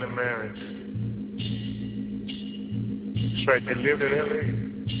happily married. That's right, they lived in L.A.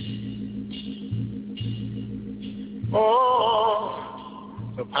 Oh,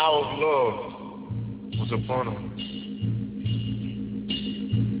 the power of love was upon them.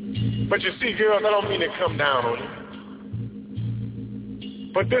 But you see, girls, I don't mean to come down on you.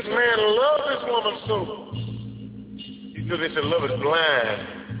 But this man loved this woman so. You know, they said love is blind.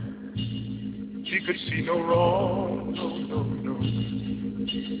 She could see no wrong, no.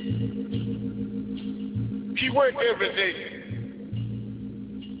 He worked every day.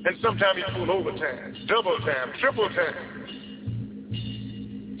 And sometimes he pulled overtime, double time, triple time.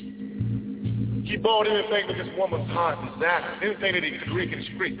 He bought anything that this woman's heart desired, anything that he could rig and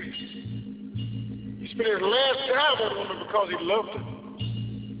scrape. He spent his last time on a woman because he loved her.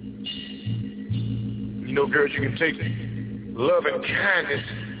 You know, girls, you can take love and kindness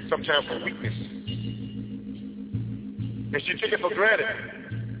sometimes for weakness. And she took it for granted.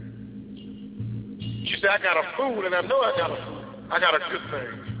 She said, I got a fool, and I know I got a fool. I got a good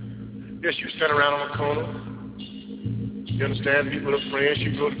thing. Yes, she would stand around on the corner. You understand? Meet with her friends.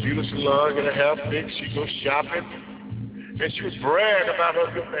 She'd go to the beauty salon, get her hair fixed. She'd go shopping. And she would brag about her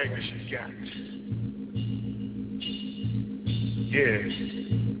good thing that she got. Yes.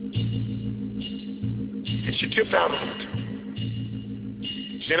 And she tipped out on it.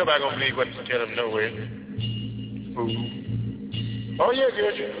 She ain't nobody gonna believe what to tell him nowhere. Fool. Oh, yeah,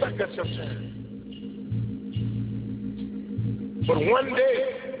 girl, you like that sometimes. But one day,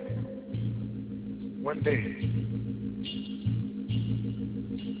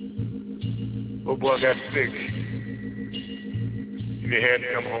 old boy got sick. And he had to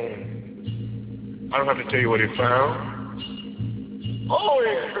come home. I don't have to tell you what he found. Oh,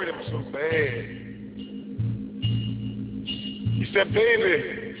 it hurt him so bad. He said, baby,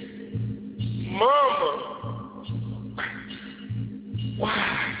 mama, why?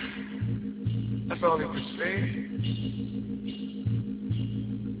 That's all he could say.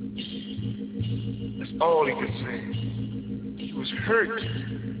 all he could say. He was hurt.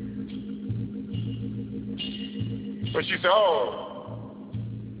 But she said, oh,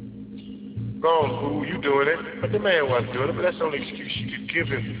 go on, fool, you doing it. But the man wasn't doing it, but that's the only excuse she could give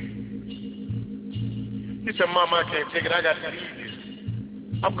him. He said, Mama, I can't take it. I got to leave you.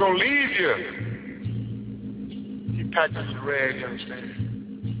 I'm going to leave you. He packed up the rag, you understand?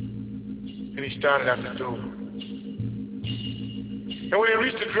 And he started out the door. And when he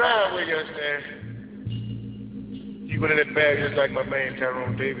reached the driveway, you understand, he went in that bag just like my man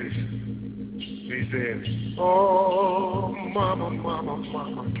Tyrone Davis. He said, oh, mama, mama,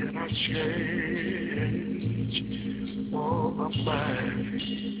 mama, can I change? Oh, my mind.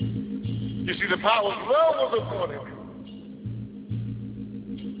 You see, the power of love was upon him.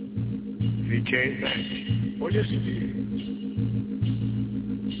 He came back. Oh, yes, he did.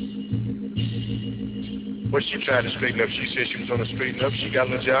 Well, she tried to straighten up. She said she was going to straighten up. She got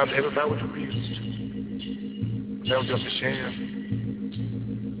on the job and everybody was abused. That was just a sham.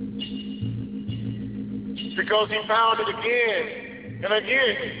 Because he found it again and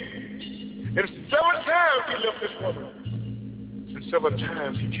again. And several times he left this woman. And several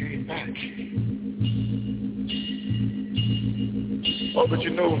times he came back. Oh, but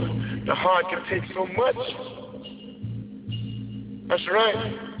you know, the heart can take so much. That's right.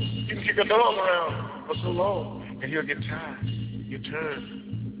 You can kick a dog around for so long, and he'll get tired. You turn.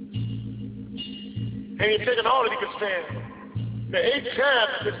 And he's taking all that he could stand. The 8th time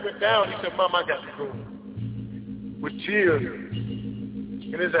this went down, he said, Mom, I got to go. With tears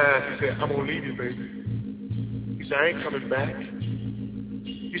in his eyes, he said, I'm going to leave you, baby. He said, I ain't coming back.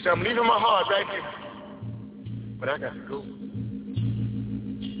 He said, I'm leaving my heart right here. But I got to go.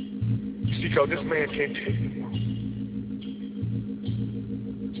 You see, because this man can't take it anymore.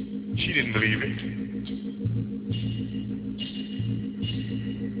 She didn't believe it.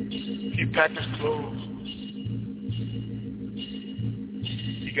 He packed his clothes.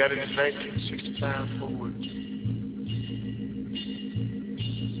 He got in his 1965 Ford.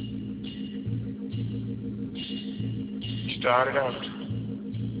 Started out.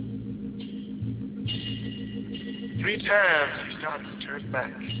 3 times he started to turn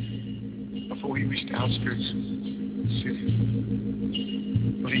back before he reached the outskirts of the city.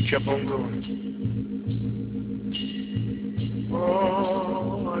 But he kept on going. Oh,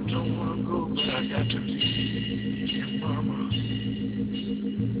 I don't want to go, but I got to leave you, Mama.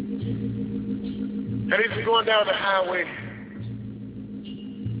 And he was going down the highway.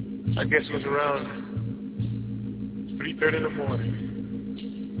 I guess it was around 3:30 in the morning.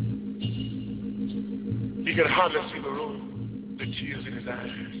 He could hardly see the road, the tears in his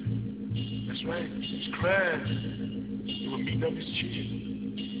eyes. That's right, he was crying. He was beating up his chin.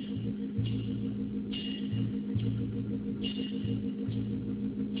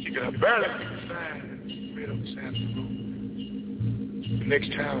 He could barely see the sign right on the side of the road. The next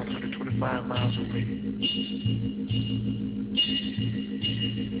town, 125 miles away.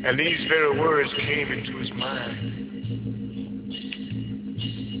 And these very words came into his mind.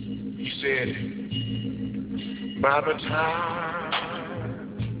 He said, by the time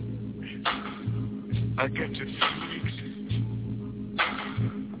I get to Phoenix,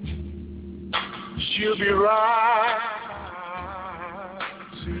 she'll be rising.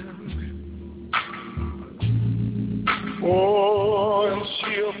 Oh, and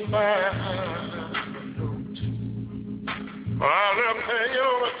she'll find a note while I'm hanging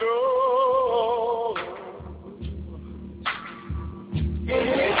on the door.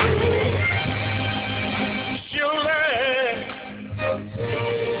 She'll land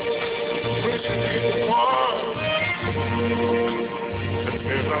when she gets the farm. And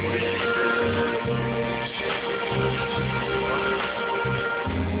then I'm leaving.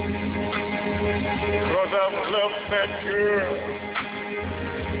 Cause I've loved that girl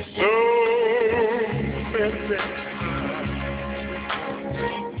so many times.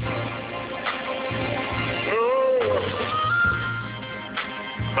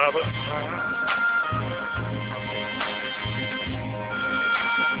 By the time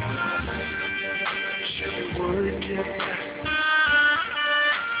she'll be working,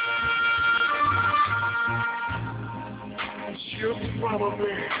 she'll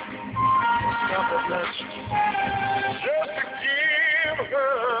probably stop at lunch just to give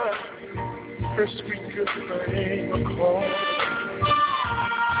her sweet good name a call.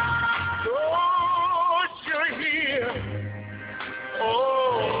 Oh, she'll hear. Oh,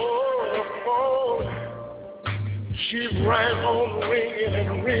 she's right on ringing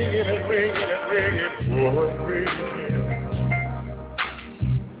and ringing and ringing and ringing. Oh, ringing.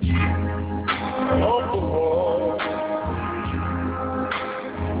 Oh,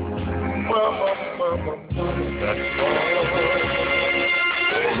 mama, mama,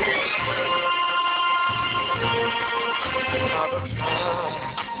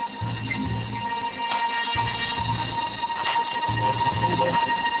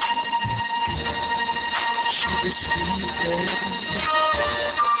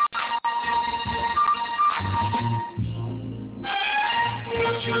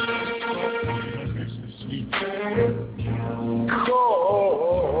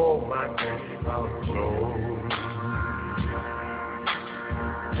 Call my name out loud.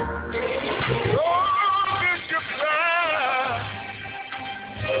 Oh, did you cry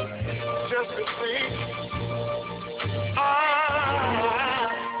just to see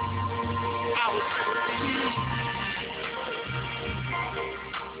I was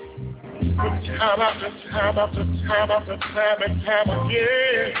time after time after time after time and time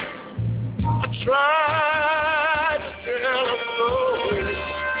again, I tried to tell her so.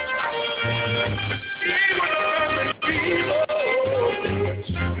 She would not let me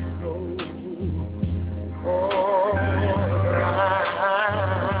go. Oh,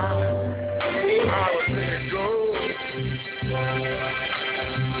 I was letting go.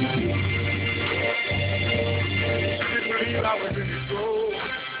 She didn't believe I was letting go.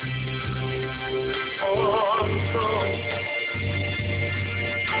 Oh, no.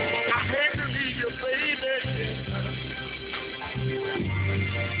 I hate to leave you, baby.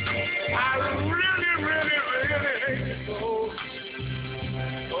 I really, really, really hate to go.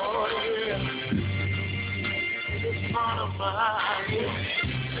 Oh, yeah. It's part of my life.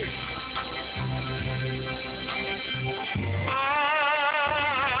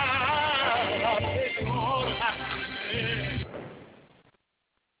 I'll take all I can.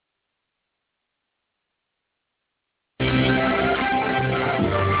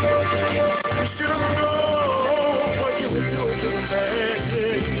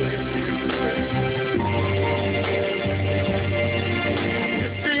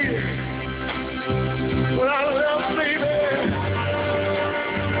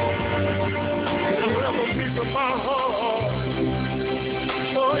 My heart,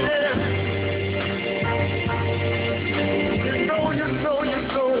 oh yeah. You know you're just waiting.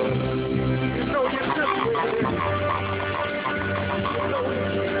 You know you're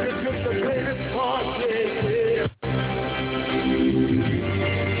just the greatest part, yeah.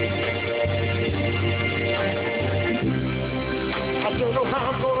 I don't know how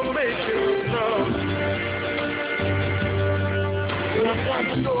I'm gonna make it, no. But I've got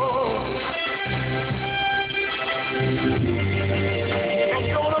to go. I'm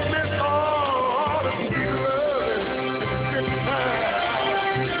gonna miss all the sweet love and good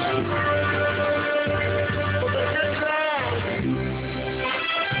times. For the good times.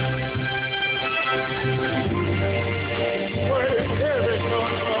 Where the heavy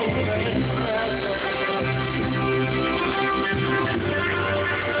comes from the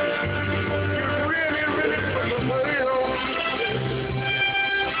you really, really put the weight on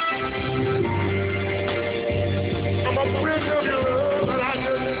I'm a prince of your love, and I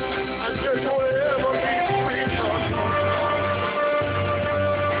just don't ever be free from you.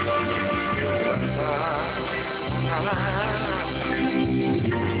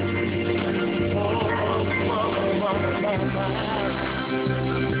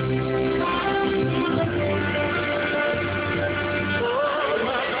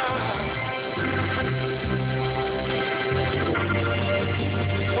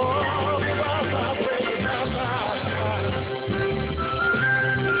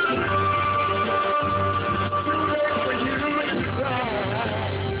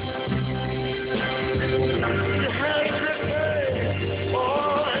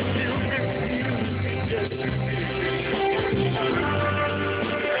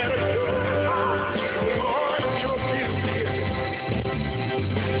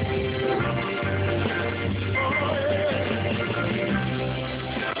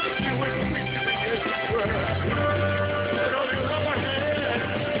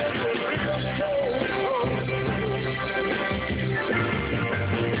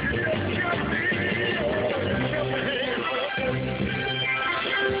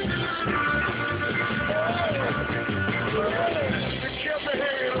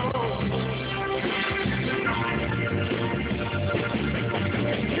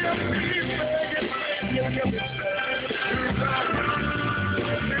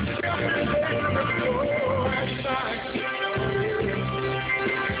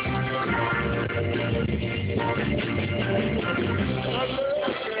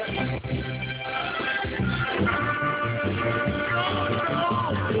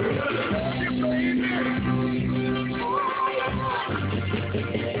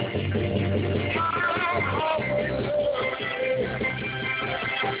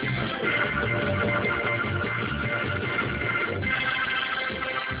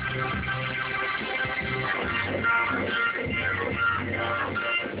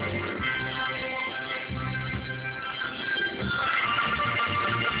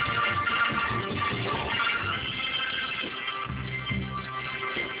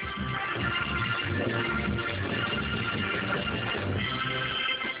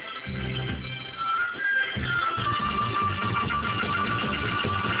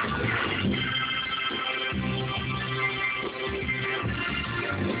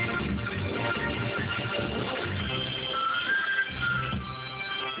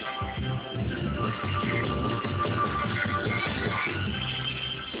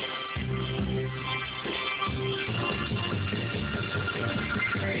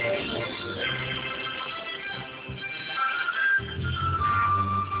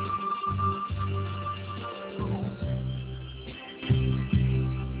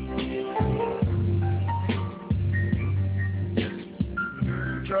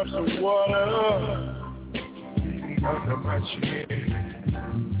 drops of water under my chin.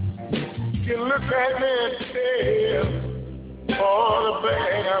 You look at me and say, oh, the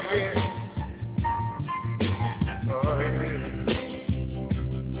bag I'm in. Oh, yeah.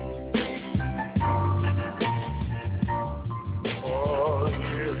 Oh,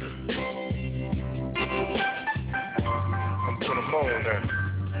 yeah. I'm putting them on now.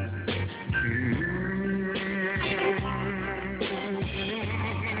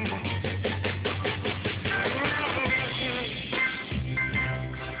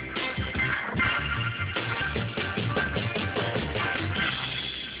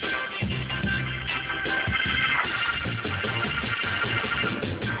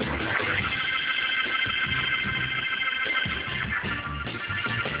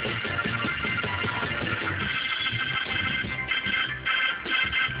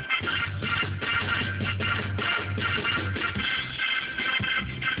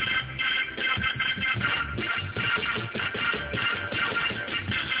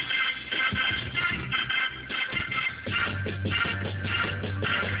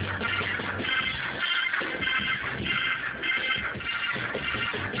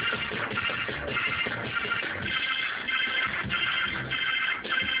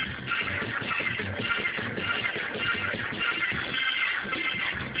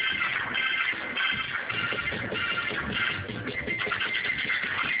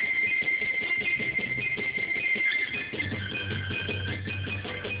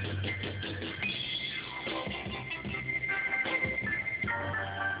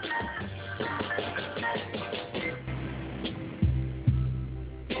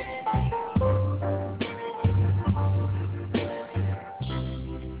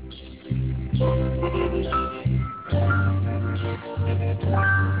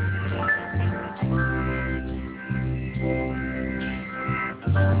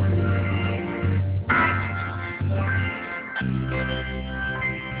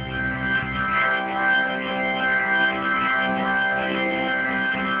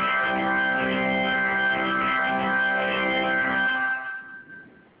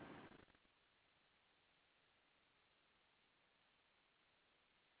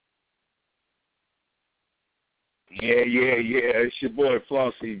 Yeah. It's your boy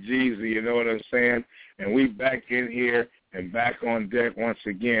Flossie Jeezy, you know what I'm saying? And we back in here and back on deck once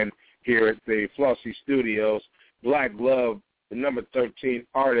again here at the Flossie Studios. Black Love, the number 13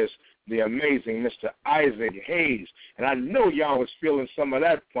 artist, the amazing Mr. Isaac Hayes. And I know y'all was feeling some of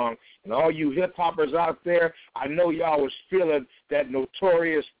that funk. And all you hip-hoppers out there, I know y'all was feeling that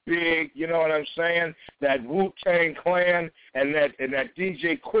Notorious Big, you know what I'm saying, that Wu-Tang Clan and that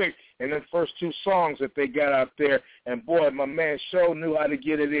DJ Quick and the first two songs that they got out there. And, boy, my man Show knew how to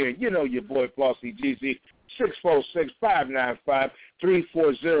get it in. You know your boy Flossie Jeezy, 646-595-3402.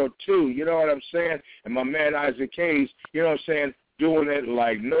 You know what I'm saying? And my man Isaac Hayes, you know what I'm saying, doing it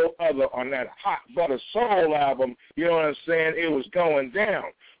like no other on that Hot Butter Soul album. You know what I'm saying? It was going down.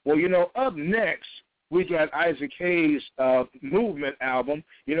 Well, you know, up next, we got Isaac Hayes' Movement album,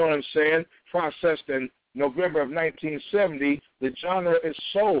 you know what I'm saying, processed in November of 1970. The genre is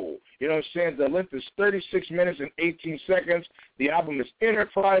soul. You know what I'm saying? The length is 36 minutes and 18 seconds. The album is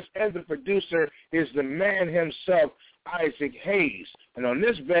Enterprise, and the producer is the man himself, Isaac Hayes. And on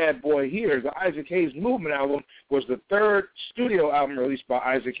this bad boy here, the Isaac Hayes Movement album was the third studio album released by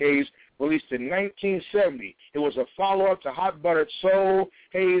Isaac Hayes, released in 1970. It was a follow-up to Hot Buttered Soul,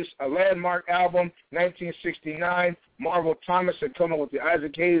 Hayes, a landmark album, 1969. Marvel Thomas had come up with the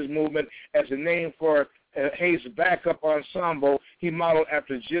Isaac Hayes Movement as a name for Hayes' backup ensemble. He modeled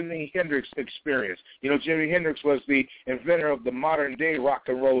after Jimi Hendrix Experience. You know, Jimi Hendrix was the inventor of the modern-day rock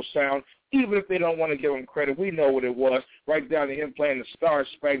and roll sound. Even if they don't want to give him credit, we know what it was, right down to him playing the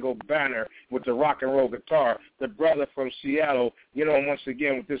Star-Spangled Banner with the rock and roll guitar, the brother from Seattle, you know, once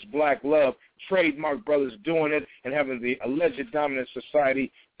again with this Black Love, Trademark Brothers doing it and having the alleged dominant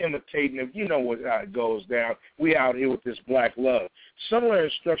society imitating it. You know how it goes down. We out here with this Black Love. Similar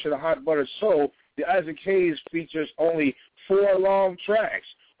in structure to Hot Buttered Soul, the Isaac Hayes features only 4 long tracks,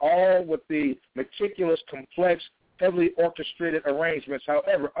 all with the meticulous, complex, heavily orchestrated arrangements.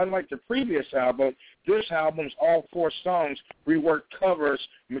 However, unlike the previous album, this album's all 4 songs reworked covers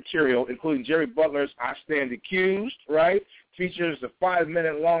material, including Jerry Butler's I Stand Accused, right? Features the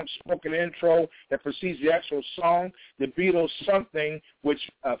 5-minute-long spoken intro that precedes the actual song. The Beatles' Something, which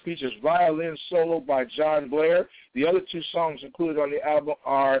features violin solo by John Blair. The other 2 songs included on the album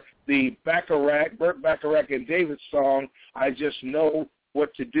are the Burt Bacharach and David song, I Just Know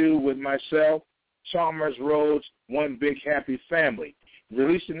What to Do with Myself, Chalmers Road's One Big Happy Family.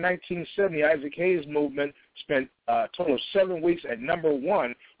 Released in 1970, Isaac Hayes' movement spent a total of 7 weeks at number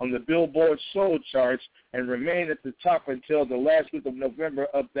 1 on the Billboard Soul charts and remained at the top until the last week of November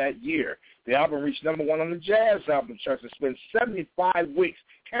of that year. The album reached number 1 on the jazz album charts and spent 75 weeks.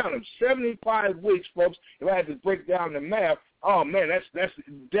 Count them, 75 weeks, folks. If I had to break down the math, oh, man, that's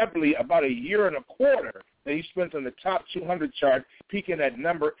definitely about a year and a quarter that he spent on the top 200 chart, peaking at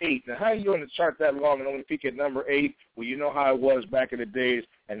number 8. Now, how are you on the chart that long and only peak at number 8? Well, you know how it was back in the days,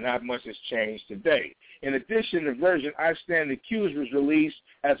 and not much has changed today. In addition, the version I Stand Accused was released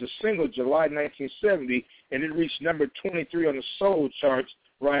as a single July 1970, and it reached number 23 on the soul charts,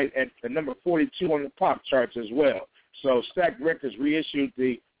 right, at number 42 on the pop charts as well. So Stax Records reissued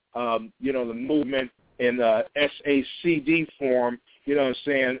the movement in SACD form, you know what I'm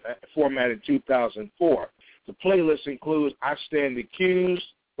saying, format in 2004. The playlist includes I Stand Accused,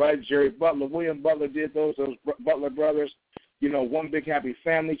 right, Jerry Butler, William Butler did those Butler brothers, you know, One Big Happy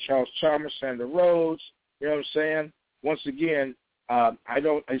Family, Charles Chalmers, Sandra Rhodes, you know what I'm saying? Once again, I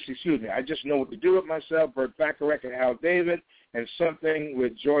just know what to do with myself, Burt Bacharach and Al David, and something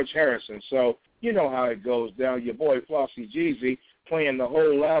with George Harrison. So you know how it goes down. Your boy Flossie Jeezy playing the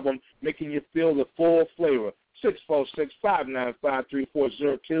whole album, making you feel the full flavor.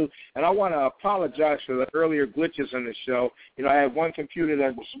 646-595-3402. And I want to apologize for the earlier glitches in the show. You know, I had one computer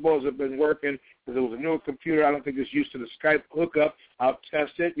that was supposed to have been working because it was a newer computer. I don't think it's used to the Skype hookup. I'll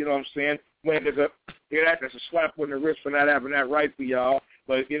test it, you know what I'm saying? When there's that's a slap on the wrist for not having that right for y'all.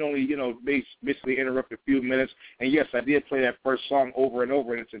 But it only, basically interrupt a few minutes. And, yes, I did play that first song over and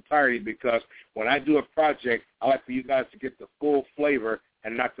over in its entirety because when I do a project, I like for you guys to get the full flavor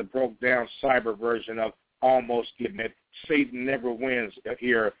and not the broke-down cyber version of almost getting it. Satan never wins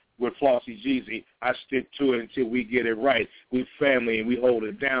here with Flossie Jeezy. I stick to it until we get it right. We family and we hold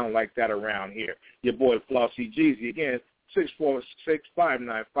it down like that around here. Your boy Flossie Jeezy, again,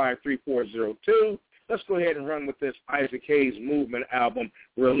 646-595-3402. Let's go ahead and run with this Isaac Hayes Movement album,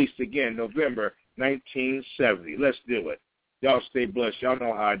 released again November 1970. Let's do it. Y'all stay blessed. Y'all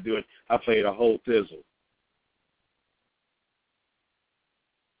know how I do it. I play the whole thizzle.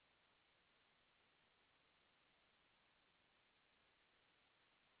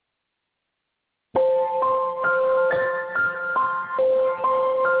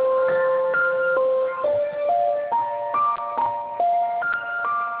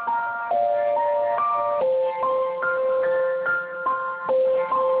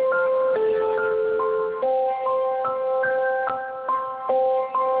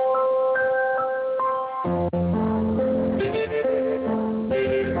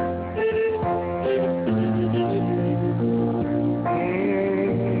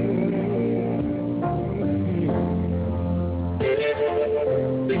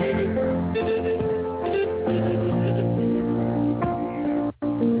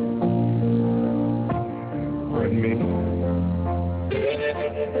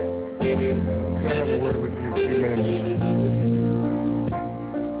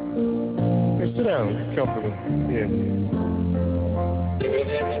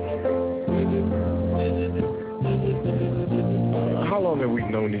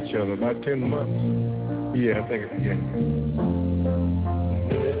 About 10 months. Yeah, I think it's,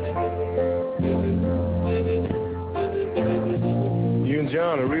 You and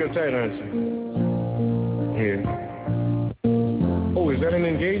John are real tight, aren't you? Yeah. Oh, is that an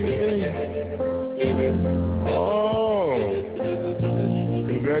engagement ring? Oh.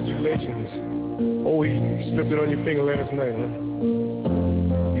 Congratulations. Oh, he slipped it on your finger last night, huh?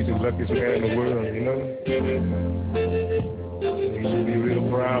 He's the luckiest man in the world, you know? You should be real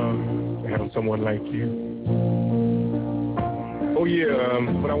proud to have someone like you. Oh, yeah,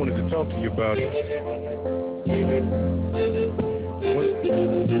 what I wanted to talk to you about.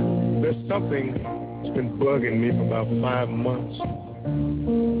 There's something that's been bugging me for about 5 months.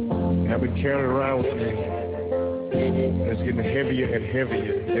 And I've been carrying it around with me. And it's getting heavier and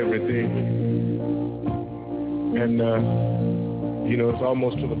heavier every day. And, it's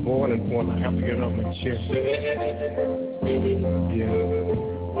almost to the boiling point. I have to get it off my chest. Yeah.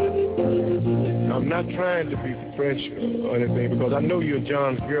 I'm not trying to be fresh or anything because I know you're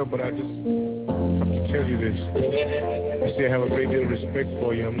John's girl, but I just have to tell you this. I still have a great deal of respect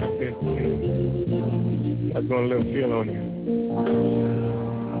for you. I'm not been, I'm going to let it feel on you.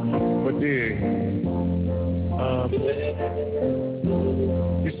 But dear,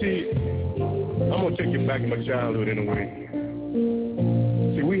 you see, I'm going to take you back to my childhood in a way.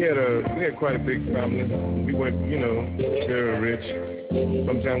 See, we had quite a big family. We weren't, very rich.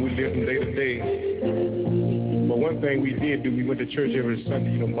 Sometimes we lived from day to day. But one thing we did do, we went to church every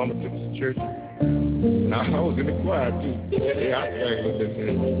Sunday. Mama took us to church. Now, I was in the choir, too. Yeah, I sang with this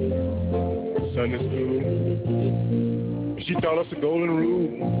in Sunday school. She taught us the golden rule,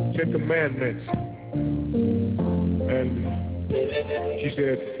 10 commandments. And she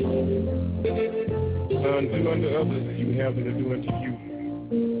said, son, do unto others as you have them to do unto you.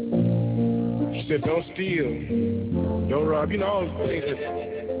 She said, don't steal, don't rob. You know, all the things that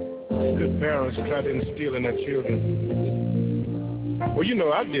good parents try to instill in their children. Well, you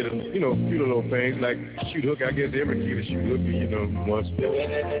know, I did, a few little things, like shoot hook. I guess every kid will shoot hook, once.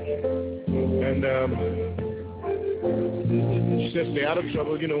 And she said, stay out of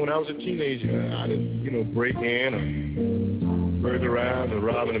trouble. When I was a teenager, I didn't, break in or burglar around or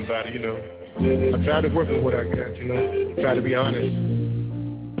rob anybody, I tried to work with what I got, try to be honest.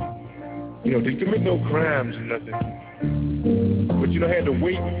 Didn't commit no crimes or nothing. But, I had to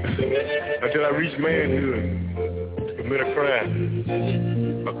wait until I reached manhood to commit a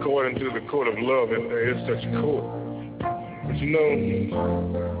crime, according to the court of love, if there is such a court. But,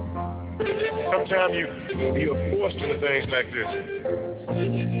 sometimes you're forced into things like this.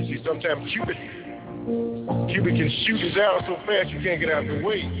 See, sometimes Cupid can shoot his arrow so fast you can't get out of the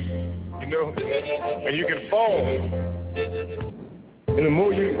way, and you can fall. And the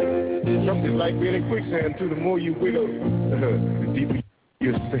more something like being in quicksand too, the more you wiggle, the deeper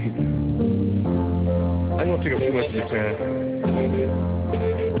you're safe. I'm going to take up too much of your time.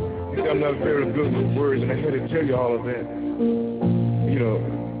 I'm not very good with words, and I had to tell you all of that,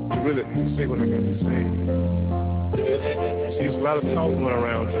 to really say what I got to say. See, there's a lot of talk going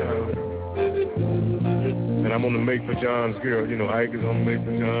around town. And I'm on the Make for John's Girl. Ike is on the Make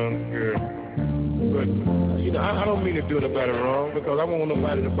for John's Girl. But, I don't mean to do nobody wrong, because I won't want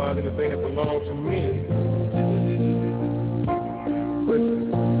nobody to bother anything that belongs to me. But,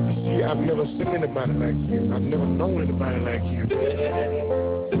 see, I've never seen anybody like you. I've never known anybody like you.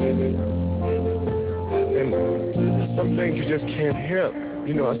 And some things you just can't help.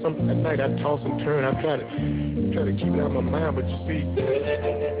 At night I toss and turn. I try to keep it out of my mind, but you see,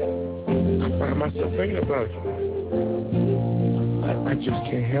 I find myself thinking about you. I just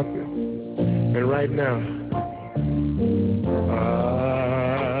can't help it. And right now,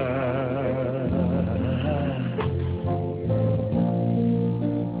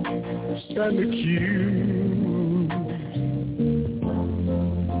 stand accused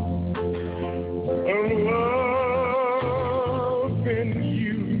of loving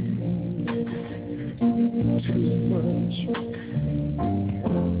you too much.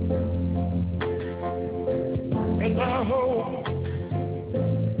 And I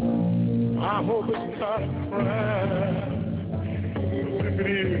hope it's not a crime. If it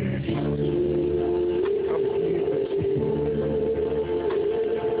is,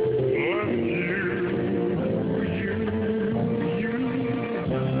 I'm here to love you.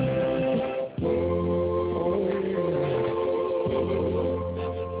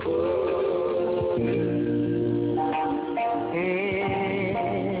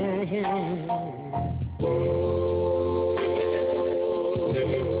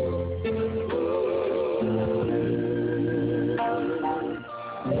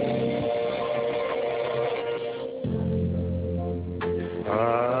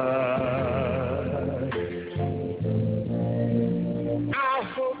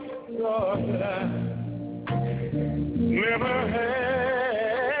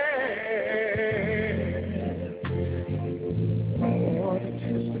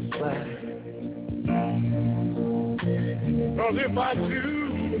 If I do,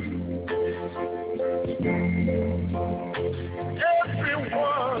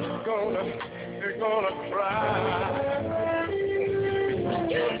 everyone's gonna cry.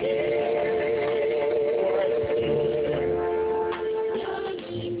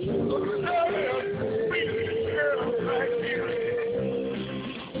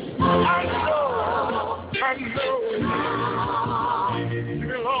 I know you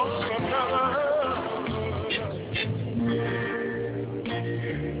belong to another.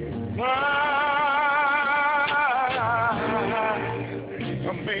 I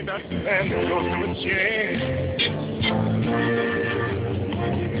may not stand close to a chance.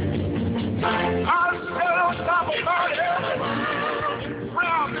 I'll stand on top of my head,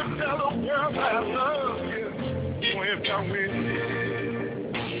 proud to tell the world I love you. When I'm with you,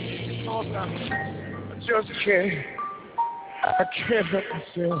 oh, no, I just can't. I can't help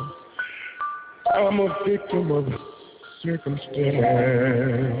myself. I'm a victim of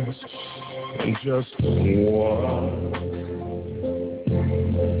circumstance. And just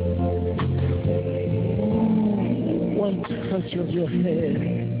one touch of your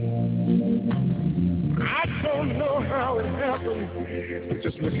hand I don't know how it happened, but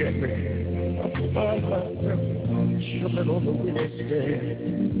just look at me. I find myself tripping on the witness stand.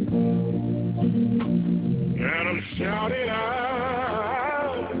 And I'm shouting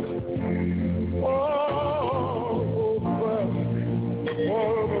out, all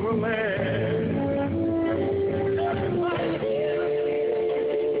over the land.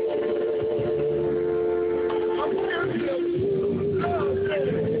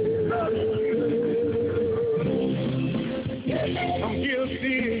 I'm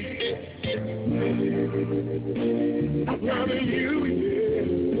guilty of loving you, yeah.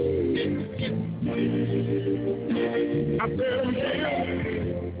 I said I'm guilty,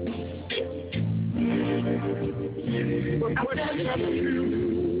 but what you got to do?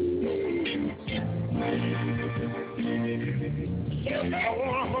 I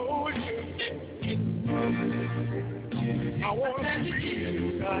wanna hold you, I wanna be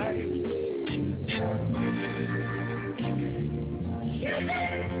inside.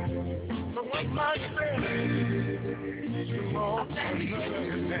 But what my friend is more than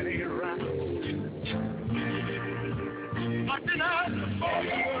that ain't right. I denied the fall in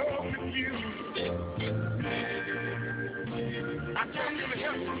love with you. I can't even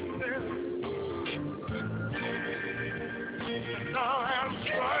help myself. And now I'm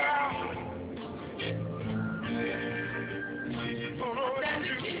proud. Don't know what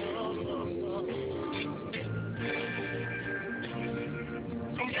to do.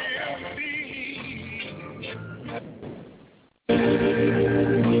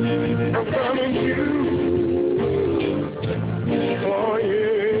 I'm coming to you. Oh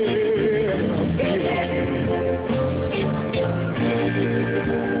yeah.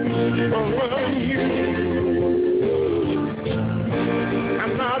 I'm coming to you.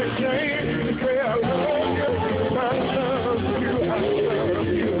 I'm not ashamed to say I love you. I love you. I love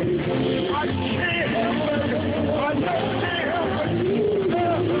you. I can't help it. I just can't help it.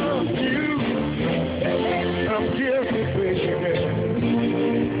 Love you. I'm guilty, baby.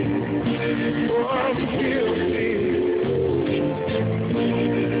 Oh, I'm guilty.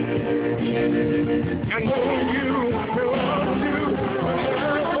 I know you belong to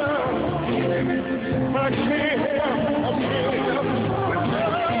I can't help.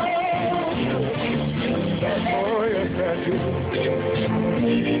 Oh, yes, I do.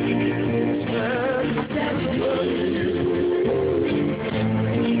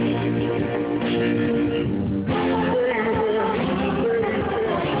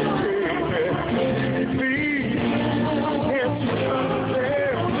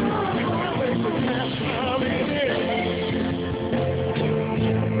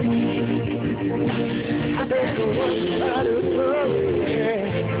 I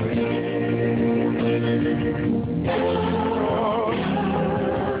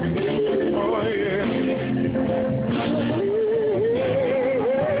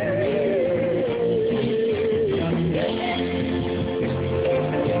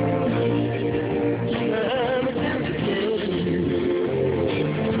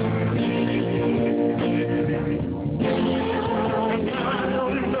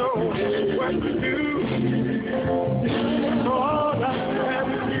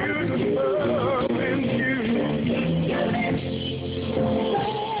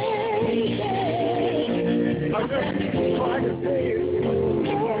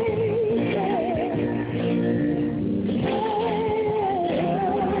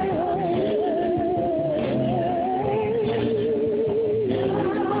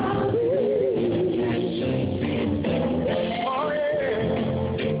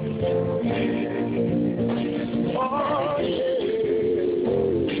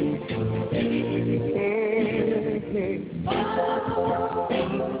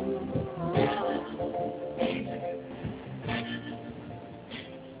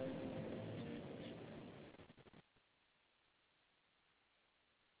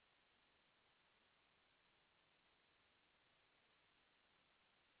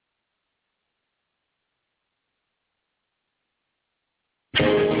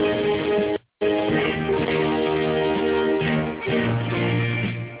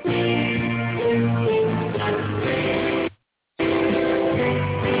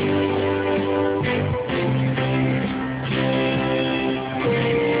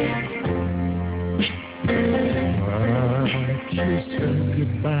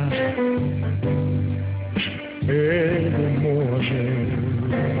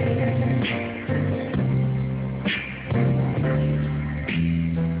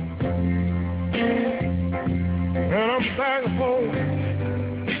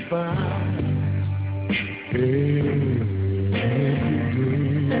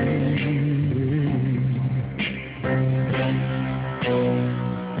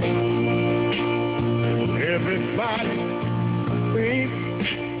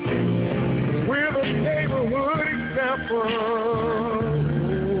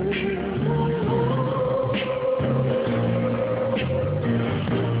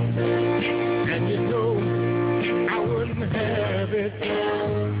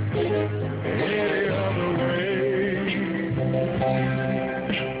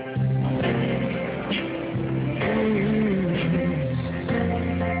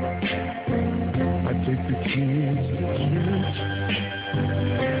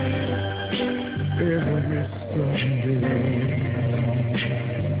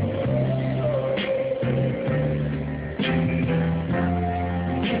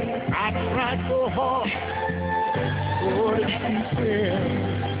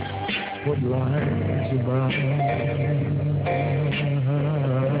what life's about.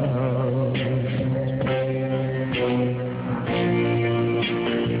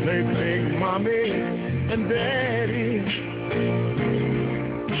 They think mommy and daddy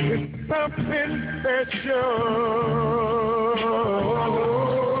is something special.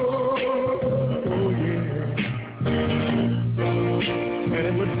 Oh yeah, and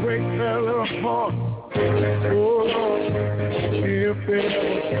it would break their little heart. Oh, if they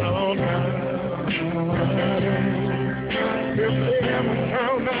ever found out, if they ever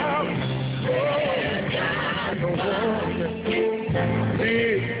found out, oh, the world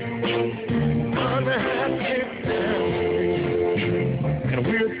is unhappy family, and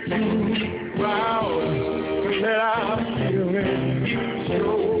we're too proud to let our feelings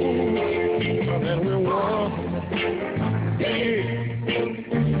show that we're one big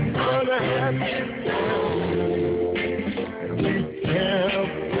unhappy family. We can't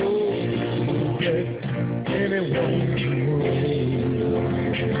forget anyone to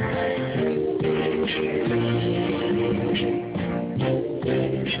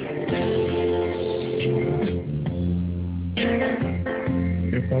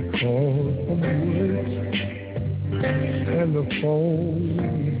if I call from the woods and the phone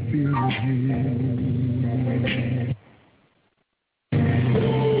is busy,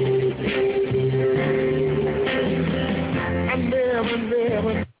 I never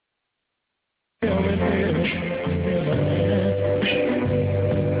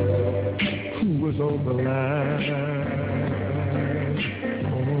who was on the line.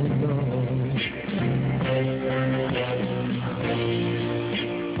 Oh no.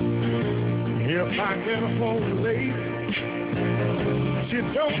 If I get home late, she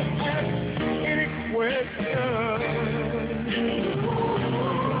don't ask any questions.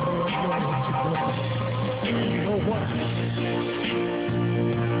 You know what?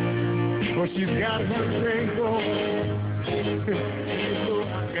 Well, she's got her thing going.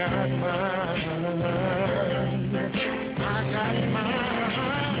 I got mine. I got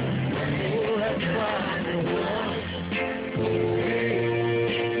mine. Oh, that's why you want.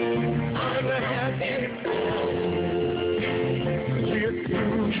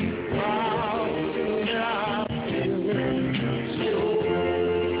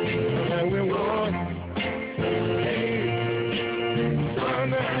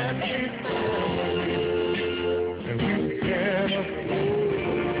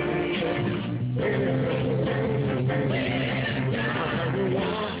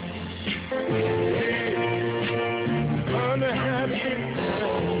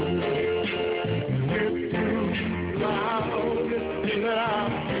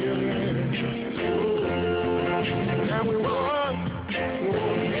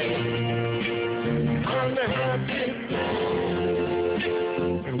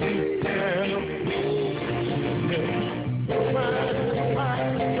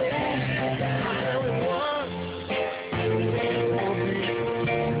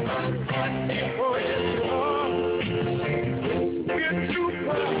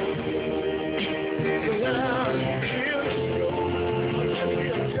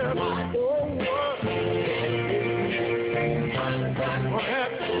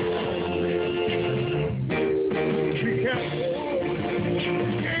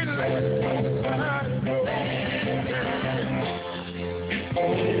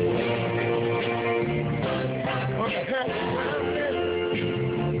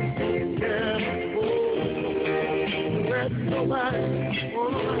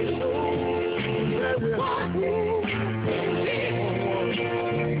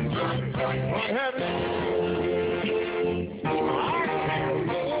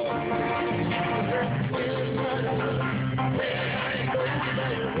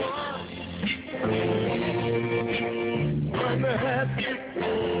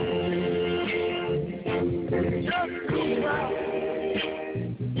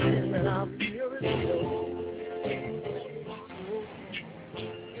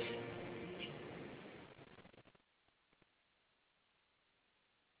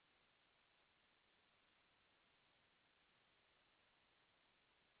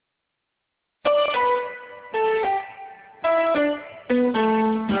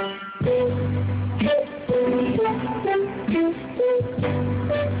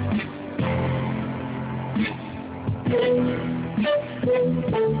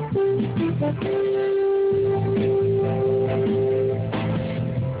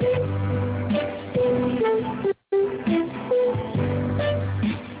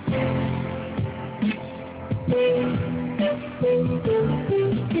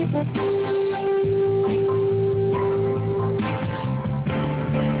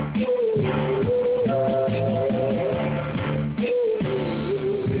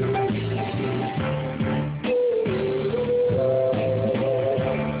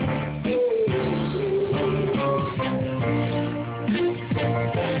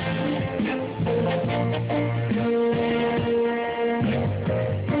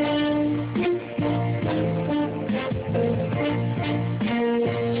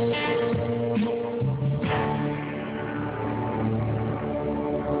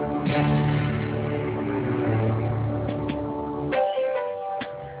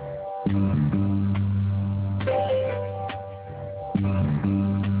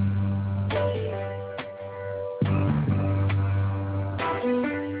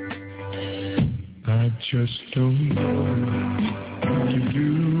 just don't know what to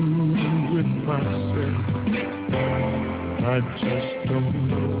do with myself. I just don't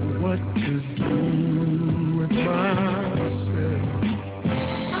know what to do with myself.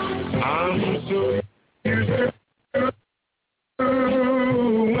 I'm so used to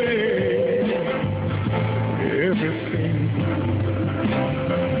everything.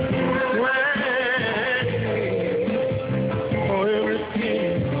 Oh,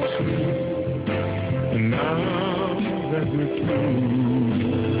 everything true. And now that we're through,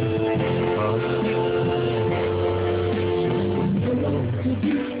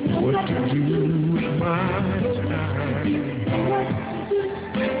 what to do with my time.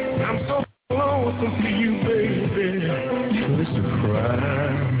 I'm so lonesome for you, baby. It's a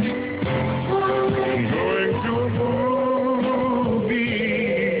crime. I'm going to a movie.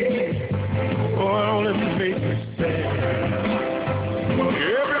 Oh, I only make me sad.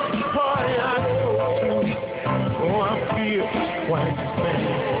 Every party I go to, oh, I feel quite bad.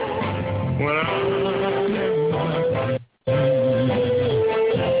 When I'm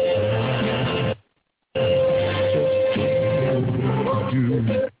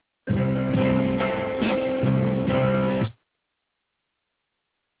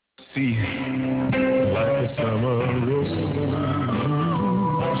see, like a summer rose,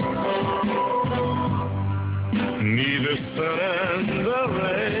 need the sun and the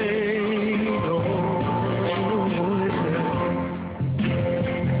rain. Oh,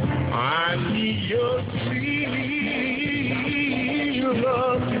 I need your sweet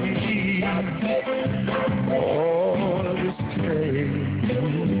love to ease all of this pain.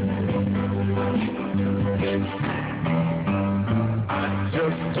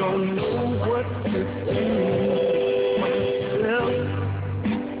 Just don't know what to do myself.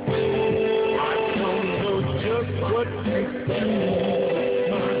 I don't know just what to do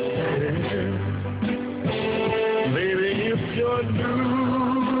myself. Baby, if your new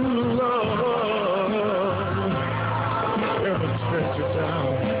love ever stretches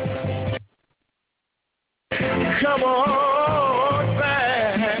out, come on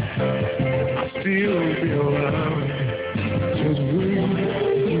back. I'll still be around. Just wait.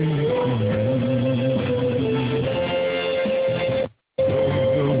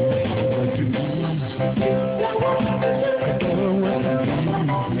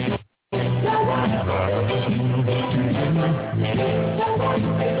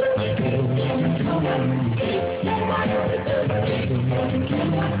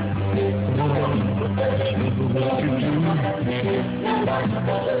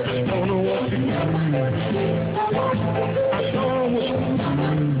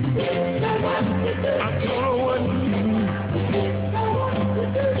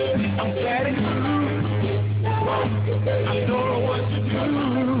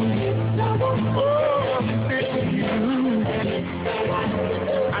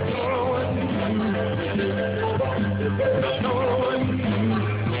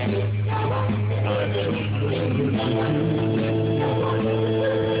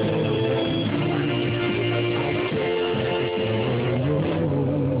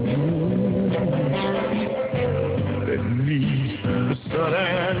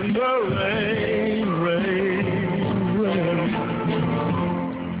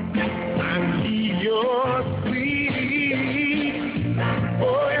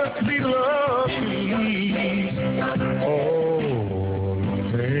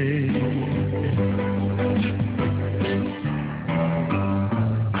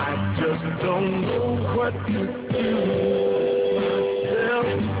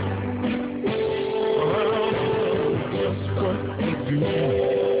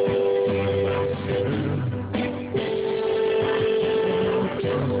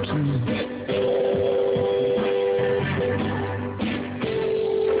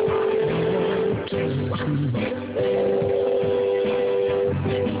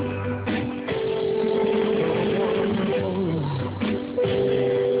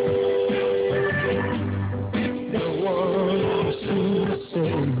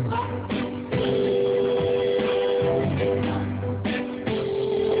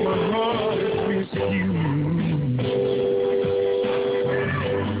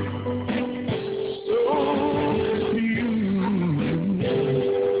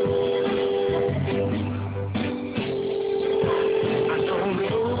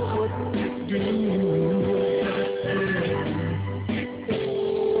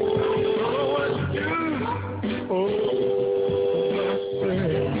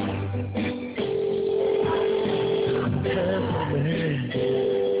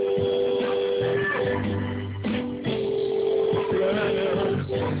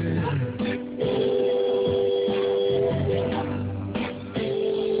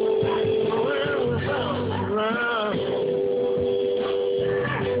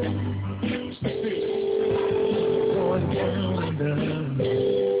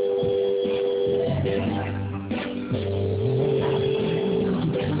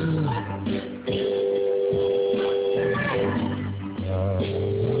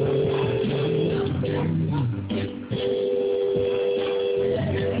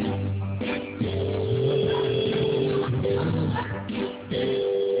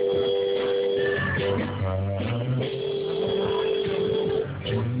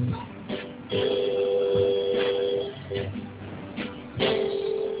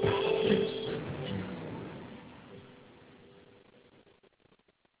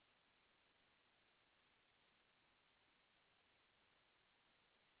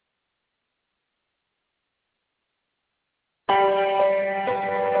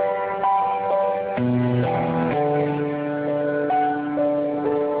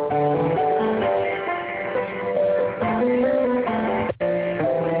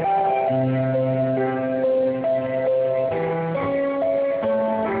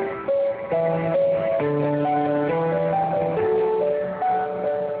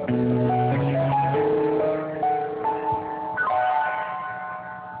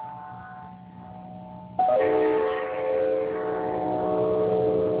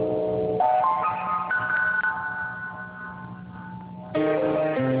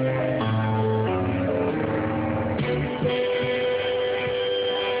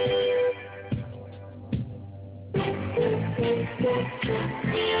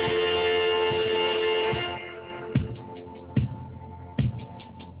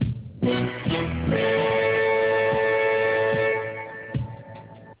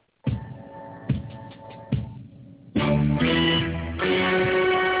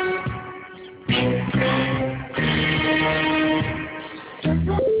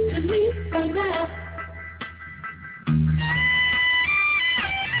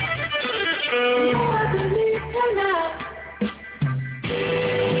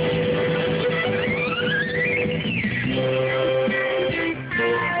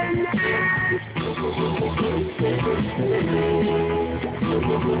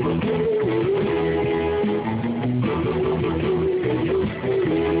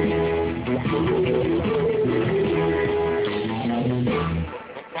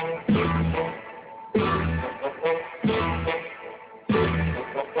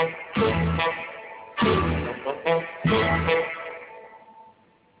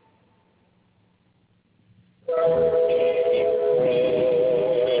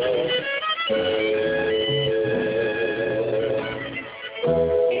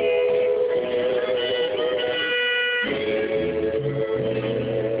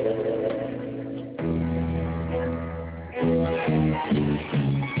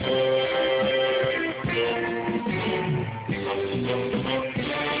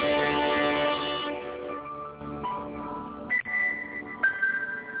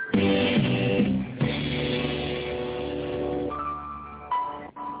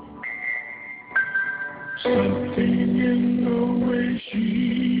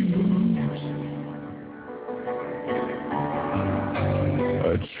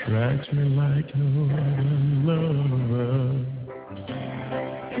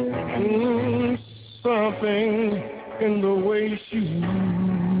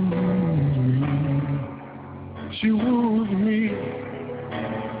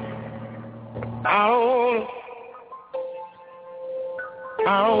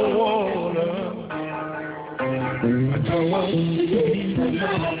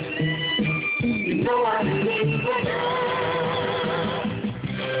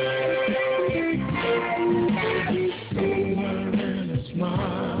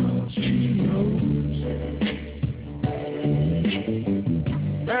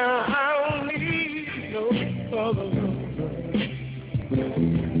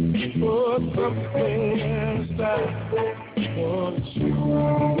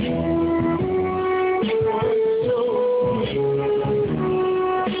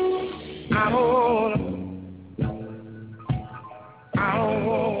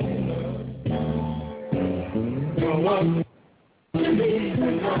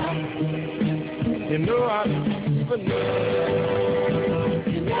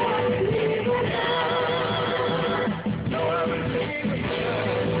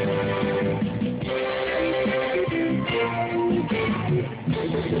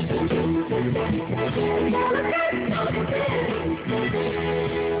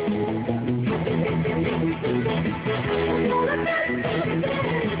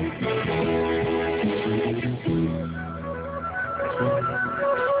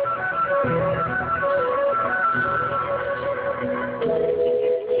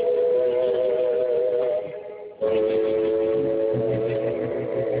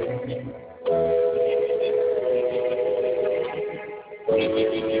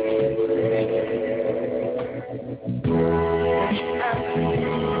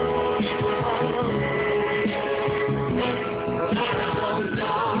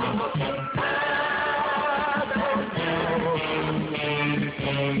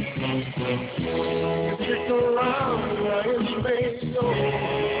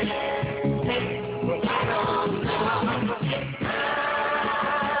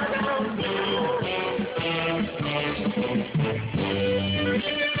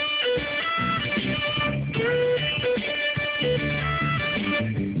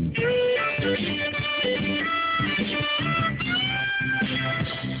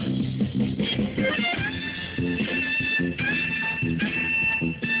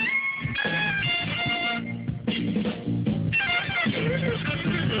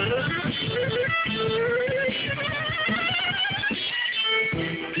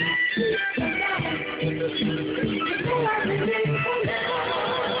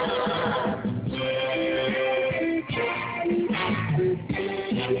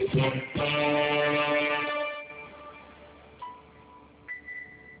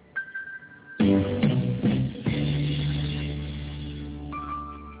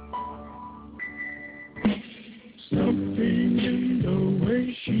 something in the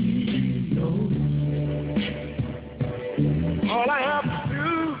way she knows. All I have to do,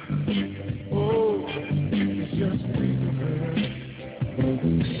 is just think of her.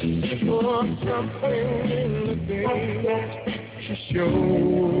 For something in the things she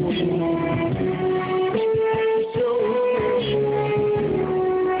shows.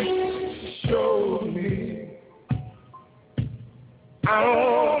 Show me. I don't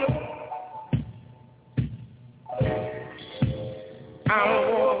want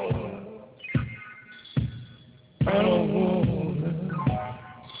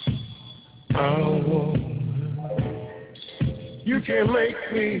You can't make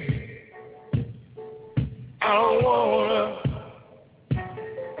me. I don't wanna.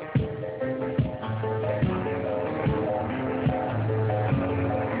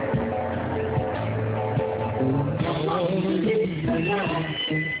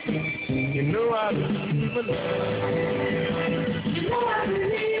 You know I believe in love. You know I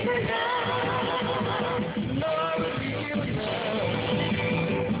believe in love. You know I believe in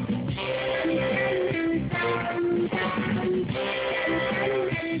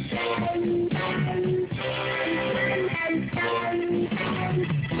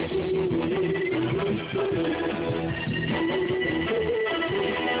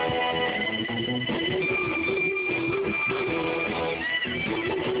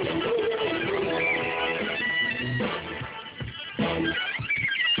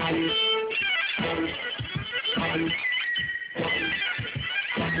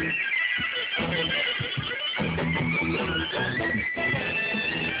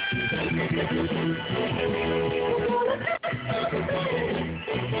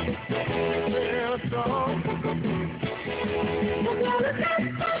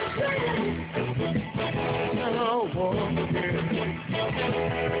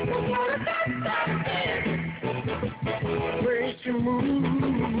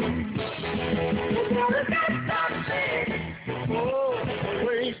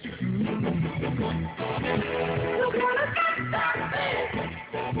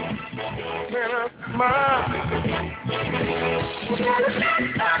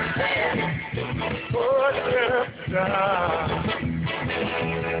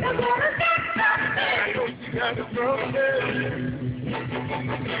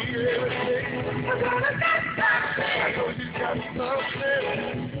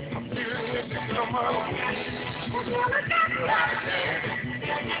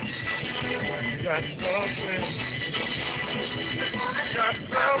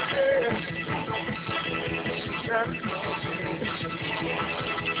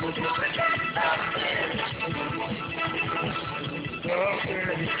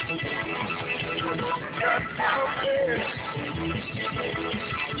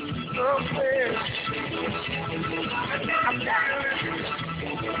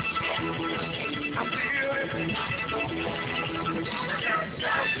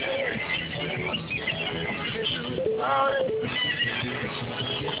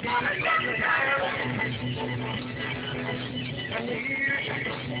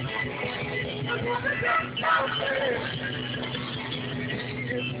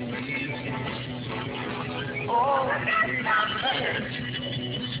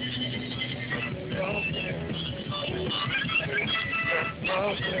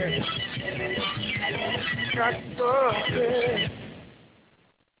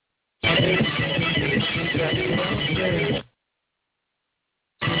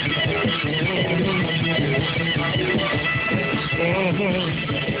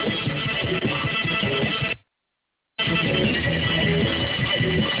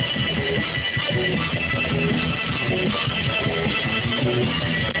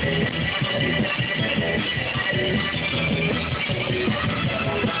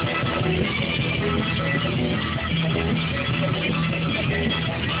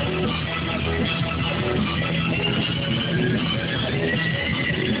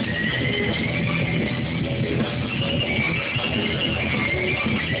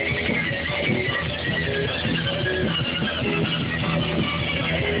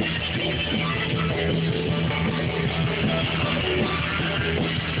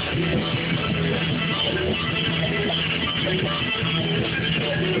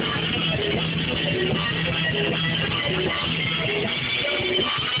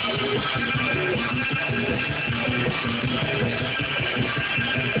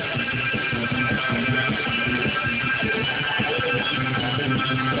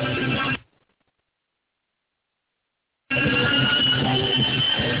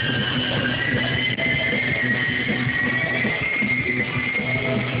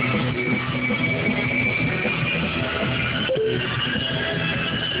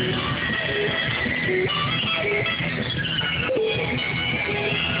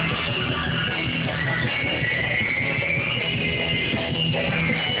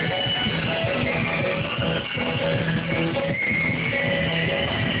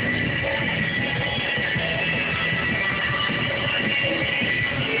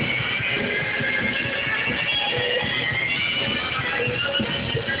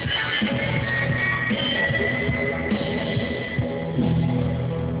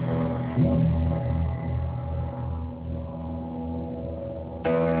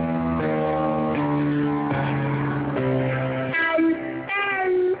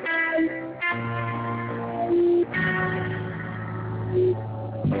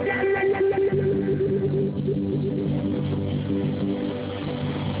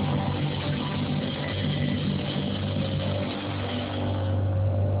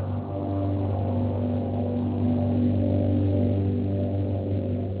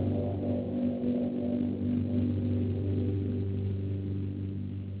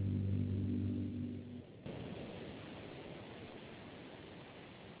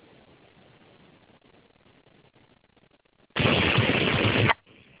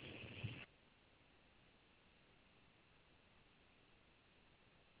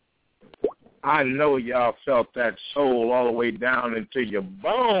I know y'all felt that soul all the way down into your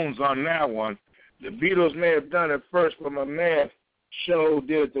bones on that one. The Beatles may have done it first, but my man Show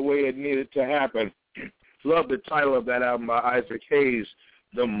did it the way it needed to happen. Love the title of that album by Isaac Hayes,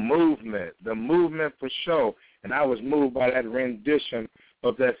 The Movement for Show. And I was moved by that rendition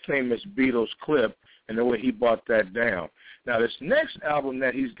of that famous Beatles clip and the way he brought that down. Now, this next album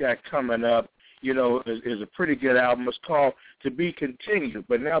that he's got coming up, you know, is a pretty good album. It's called To Be Continued.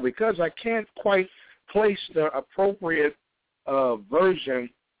 But now, because I can't quite place the appropriate version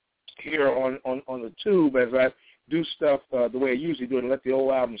here on the tube as I do stuff the way I usually do it and let the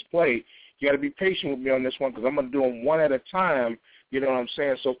old albums play, you got to be patient with me on this one because I'm going to do them one at a time, you know what I'm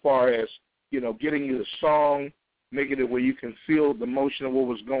saying, so far as, you know, getting you the song, making it where you can feel the motion of what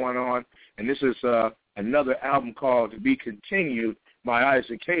was going on. And this is another album called To Be Continued by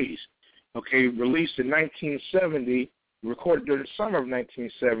Isaac Hayes. Okay, released in 1970, recorded during the summer of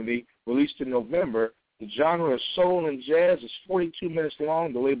 1970, released in November. The genre is soul and jazz. It's 42 minutes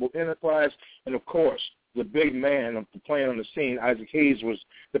long, the label Enterprise, and, of course, the big man of the playing on the scene, Isaac Hayes, was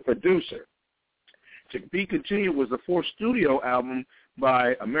the producer. To Be Continued was the fourth studio album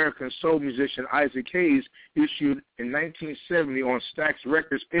by American soul musician Isaac Hayes, issued in 1970 on Stax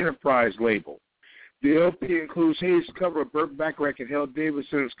Records Enterprise label. The LP includes Hayes' cover of Burt Bacharach and Hal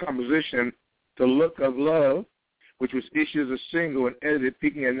Davidson's composition, The Look of Love, which was issued as a single and edited,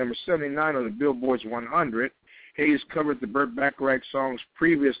 peaking at number 79 on the Billboard's 100. Hayes covered the Burt Bacharach song's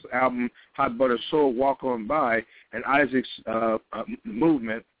previous album, Hot Butter Soul, Walk On By, and Isaac's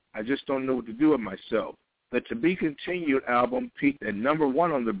movement, I Just Don't Know What to Do With Myself. The To Be Continued album peaked at number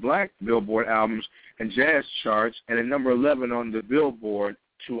 1 on the Black Billboard albums and jazz charts and at number 11 on the Billboard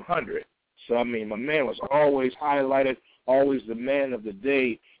 200. So, I mean, my man was always highlighted, always the man of the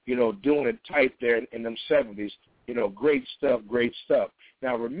day, you know, doing it tight there in them 70s. You know, great stuff, great stuff.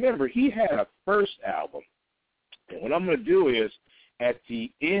 Now, remember, he had a first album. And what I'm going to do is, at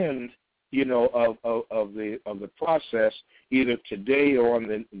the end, you know, of the process, either today or on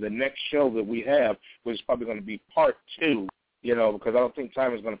the next show that we have, which is probably going to be part 2, you know, because I don't think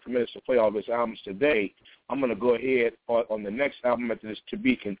time is going to permit us to play all of his albums today. I'm going to go ahead on the next album after this To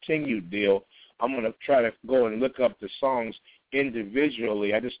Be Continued deal. I'm going to try to go and look up the songs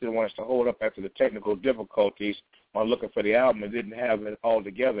individually. I just didn't want us to hold up after the technical difficulties on looking for the album and didn't have it all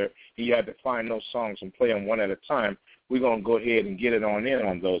together. You had to find those songs and play them one at a time. We're going to go ahead and get it on in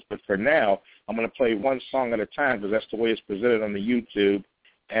on those. But for now, I'm going to play one song at a time because that's the way it's presented on the YouTube.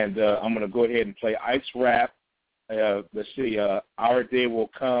 And I'm going to go ahead and play Ike's Rap. Let's see, Our Day Will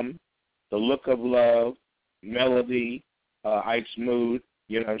Come, The Look of Love, Melody, Ike's Mood,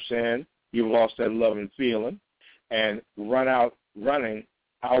 you know what I'm saying? You've Lost That Love and Feeling, and Running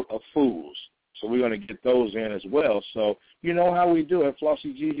Out of Fools. So we're going to get those in as well. So you know how we do it.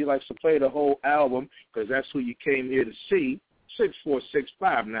 Flossie G, he likes to play the whole album because that's who you came here to see.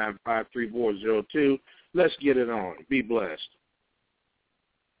 646-595-3402. Let's get it on. Be blessed.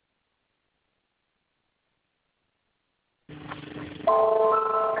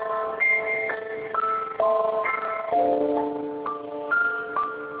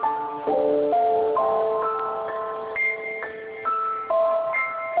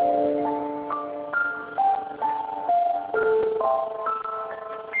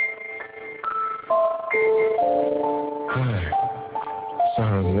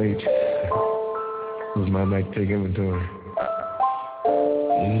 Sorry I'm late. It was my night to take inventory.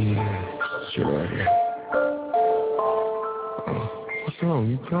 Sure. What's wrong?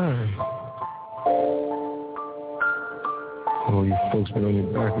 You crying? Oh, you folks been on your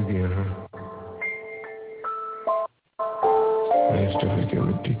back again, huh? Man, stuff is getting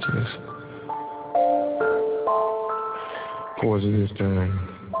ridiculous. Pause it this time.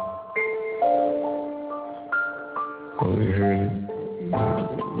 Oh, they heard it.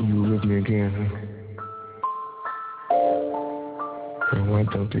 You were with me again, huh? And why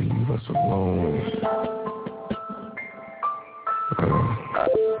don't they leave us alone?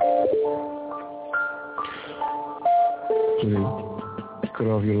 So they cut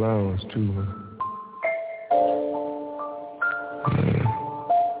off your allowance, too, huh?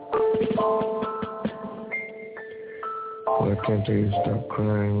 Well, I can't tell you to stop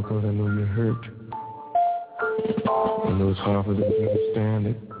crying because I know you're hurt. I know it's hard for them to understand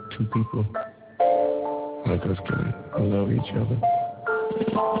that two people like us can love each other.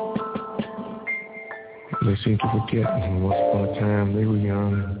 They seem to forget once upon a time they were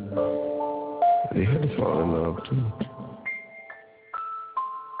young and they had to fall in love too.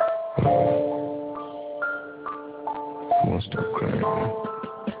 I won't stop crying.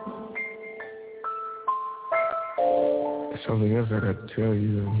 There's something else I got to tell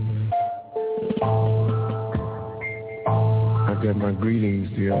you. I got my greetings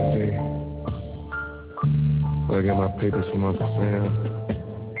the other day. I got my papers from Uncle Sam.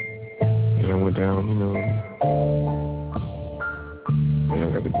 And I went down, and I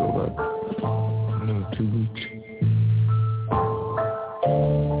got to go about, 2 weeks.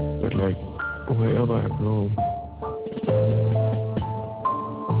 But like, wherever I go,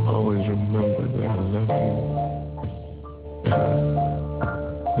 always remember that I love you.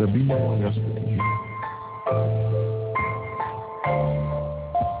 There'll be no one else but you.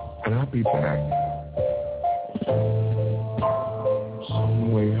 And I'll be back.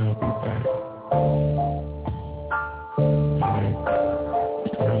 Some way I'll be back.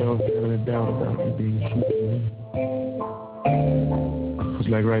 I don't have any doubt about you being true to me. It's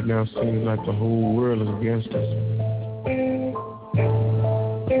like right now it seems like the whole world is against us.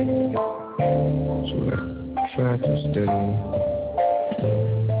 So I try to steady,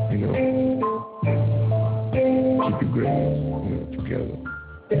 keep you great, together.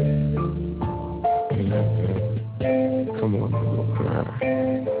 And come on, don't cry.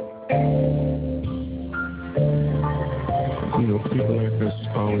 People like us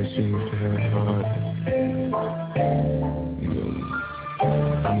always seem to have it hard.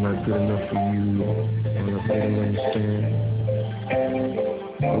 I'm not good enough for you, and they don't understand.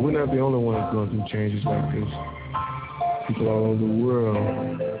 But we're not the only ones going through changes like this. People all over the world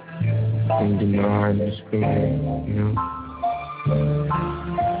being denied and discriminated,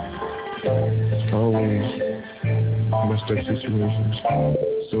 It's always messed up situations,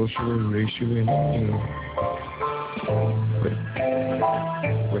 socially, racially, But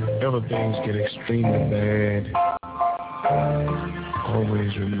whenever things get extremely bad,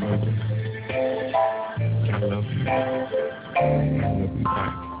 always remember I love you. I love you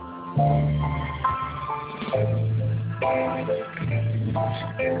back.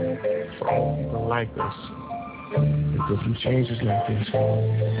 For all people like us, that go through changes like this,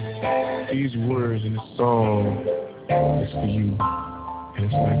 these words in the song is for you, and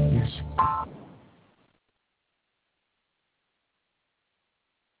it's like this.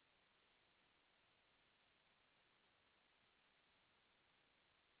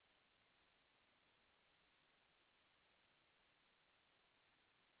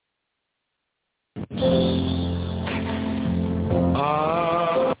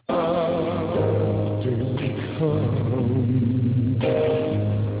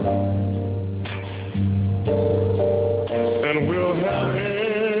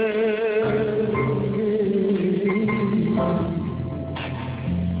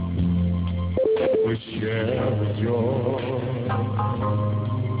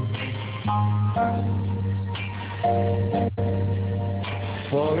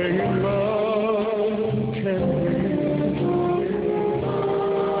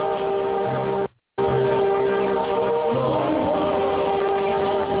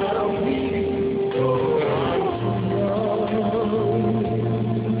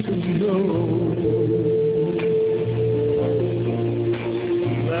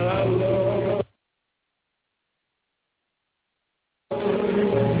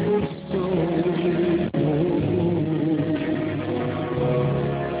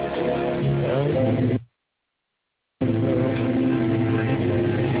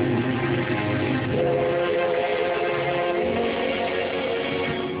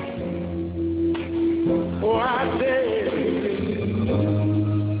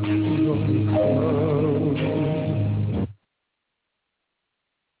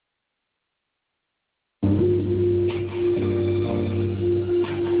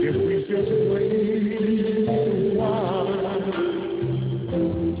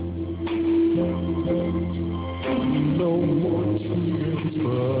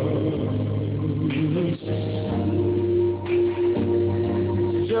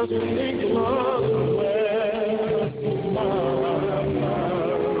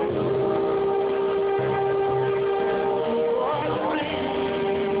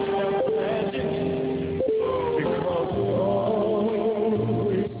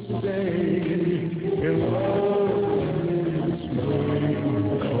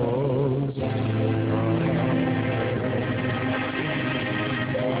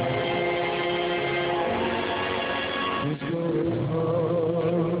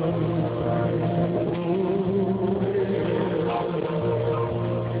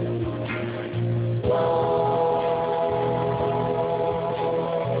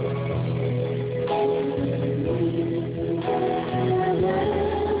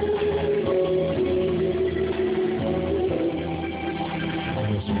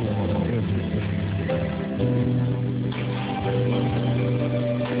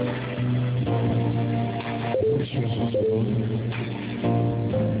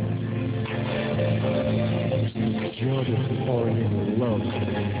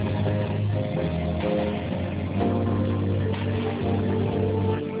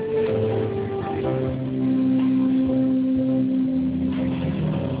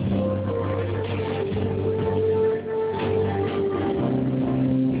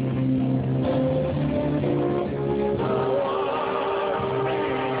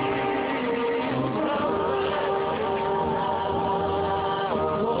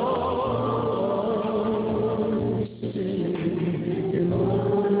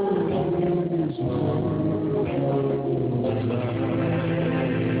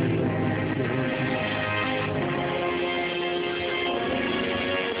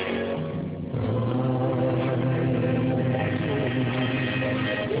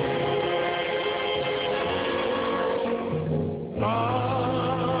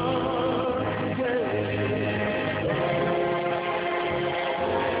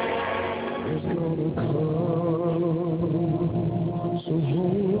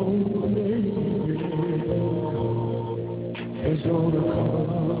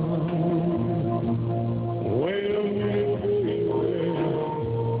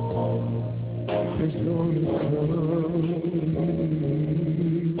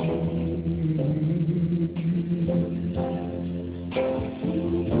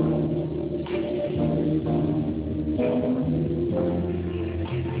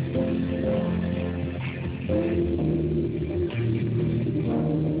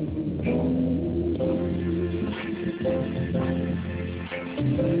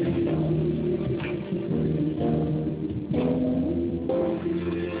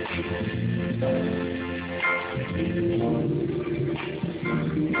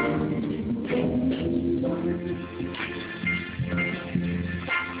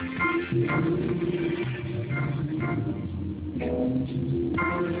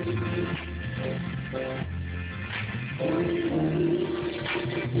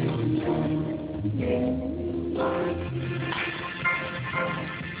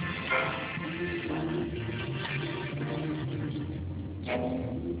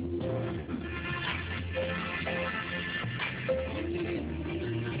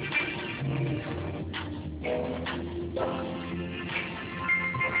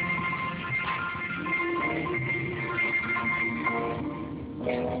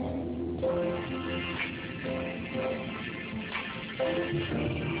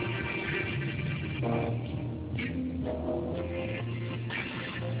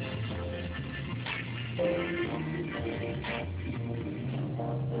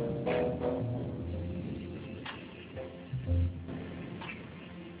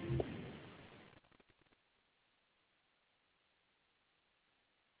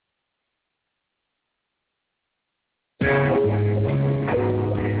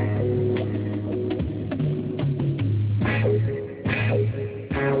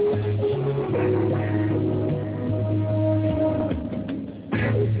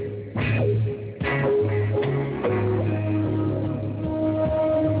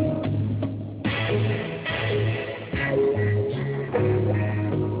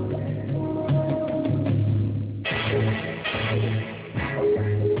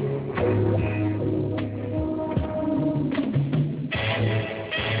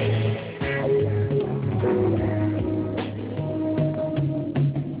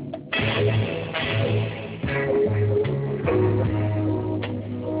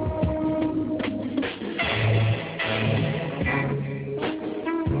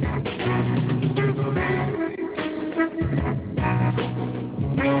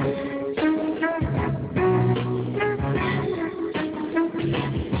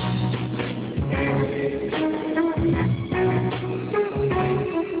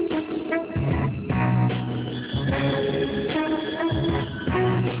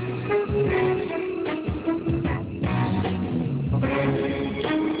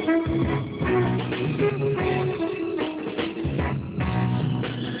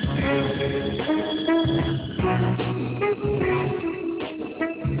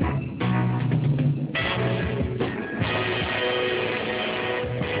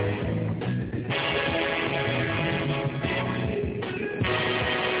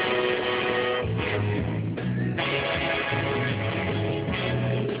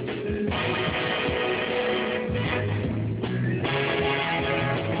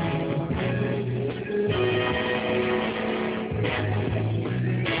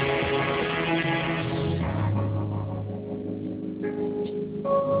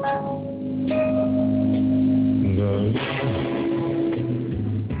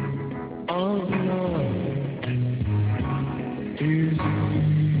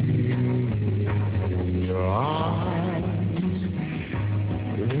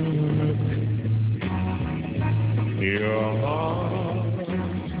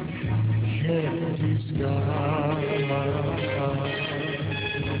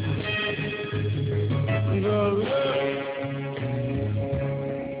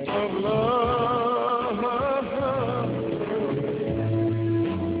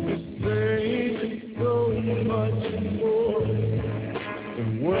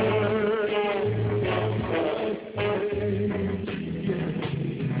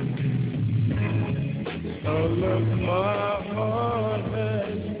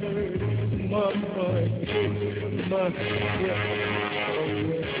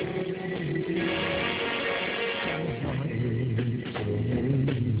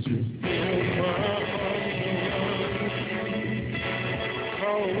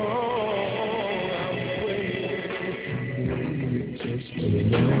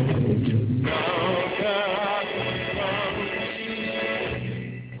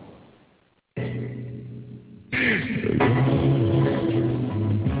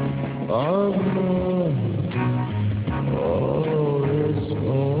 Oh,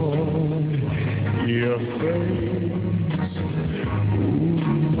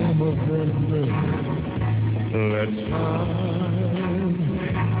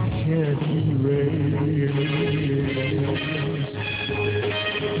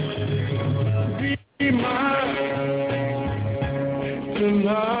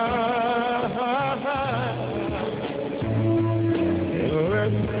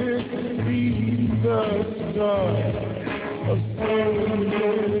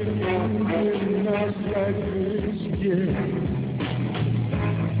 like this, yeah.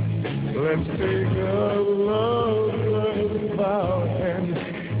 Let's take a love vow and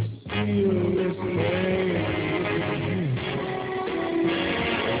seal this way.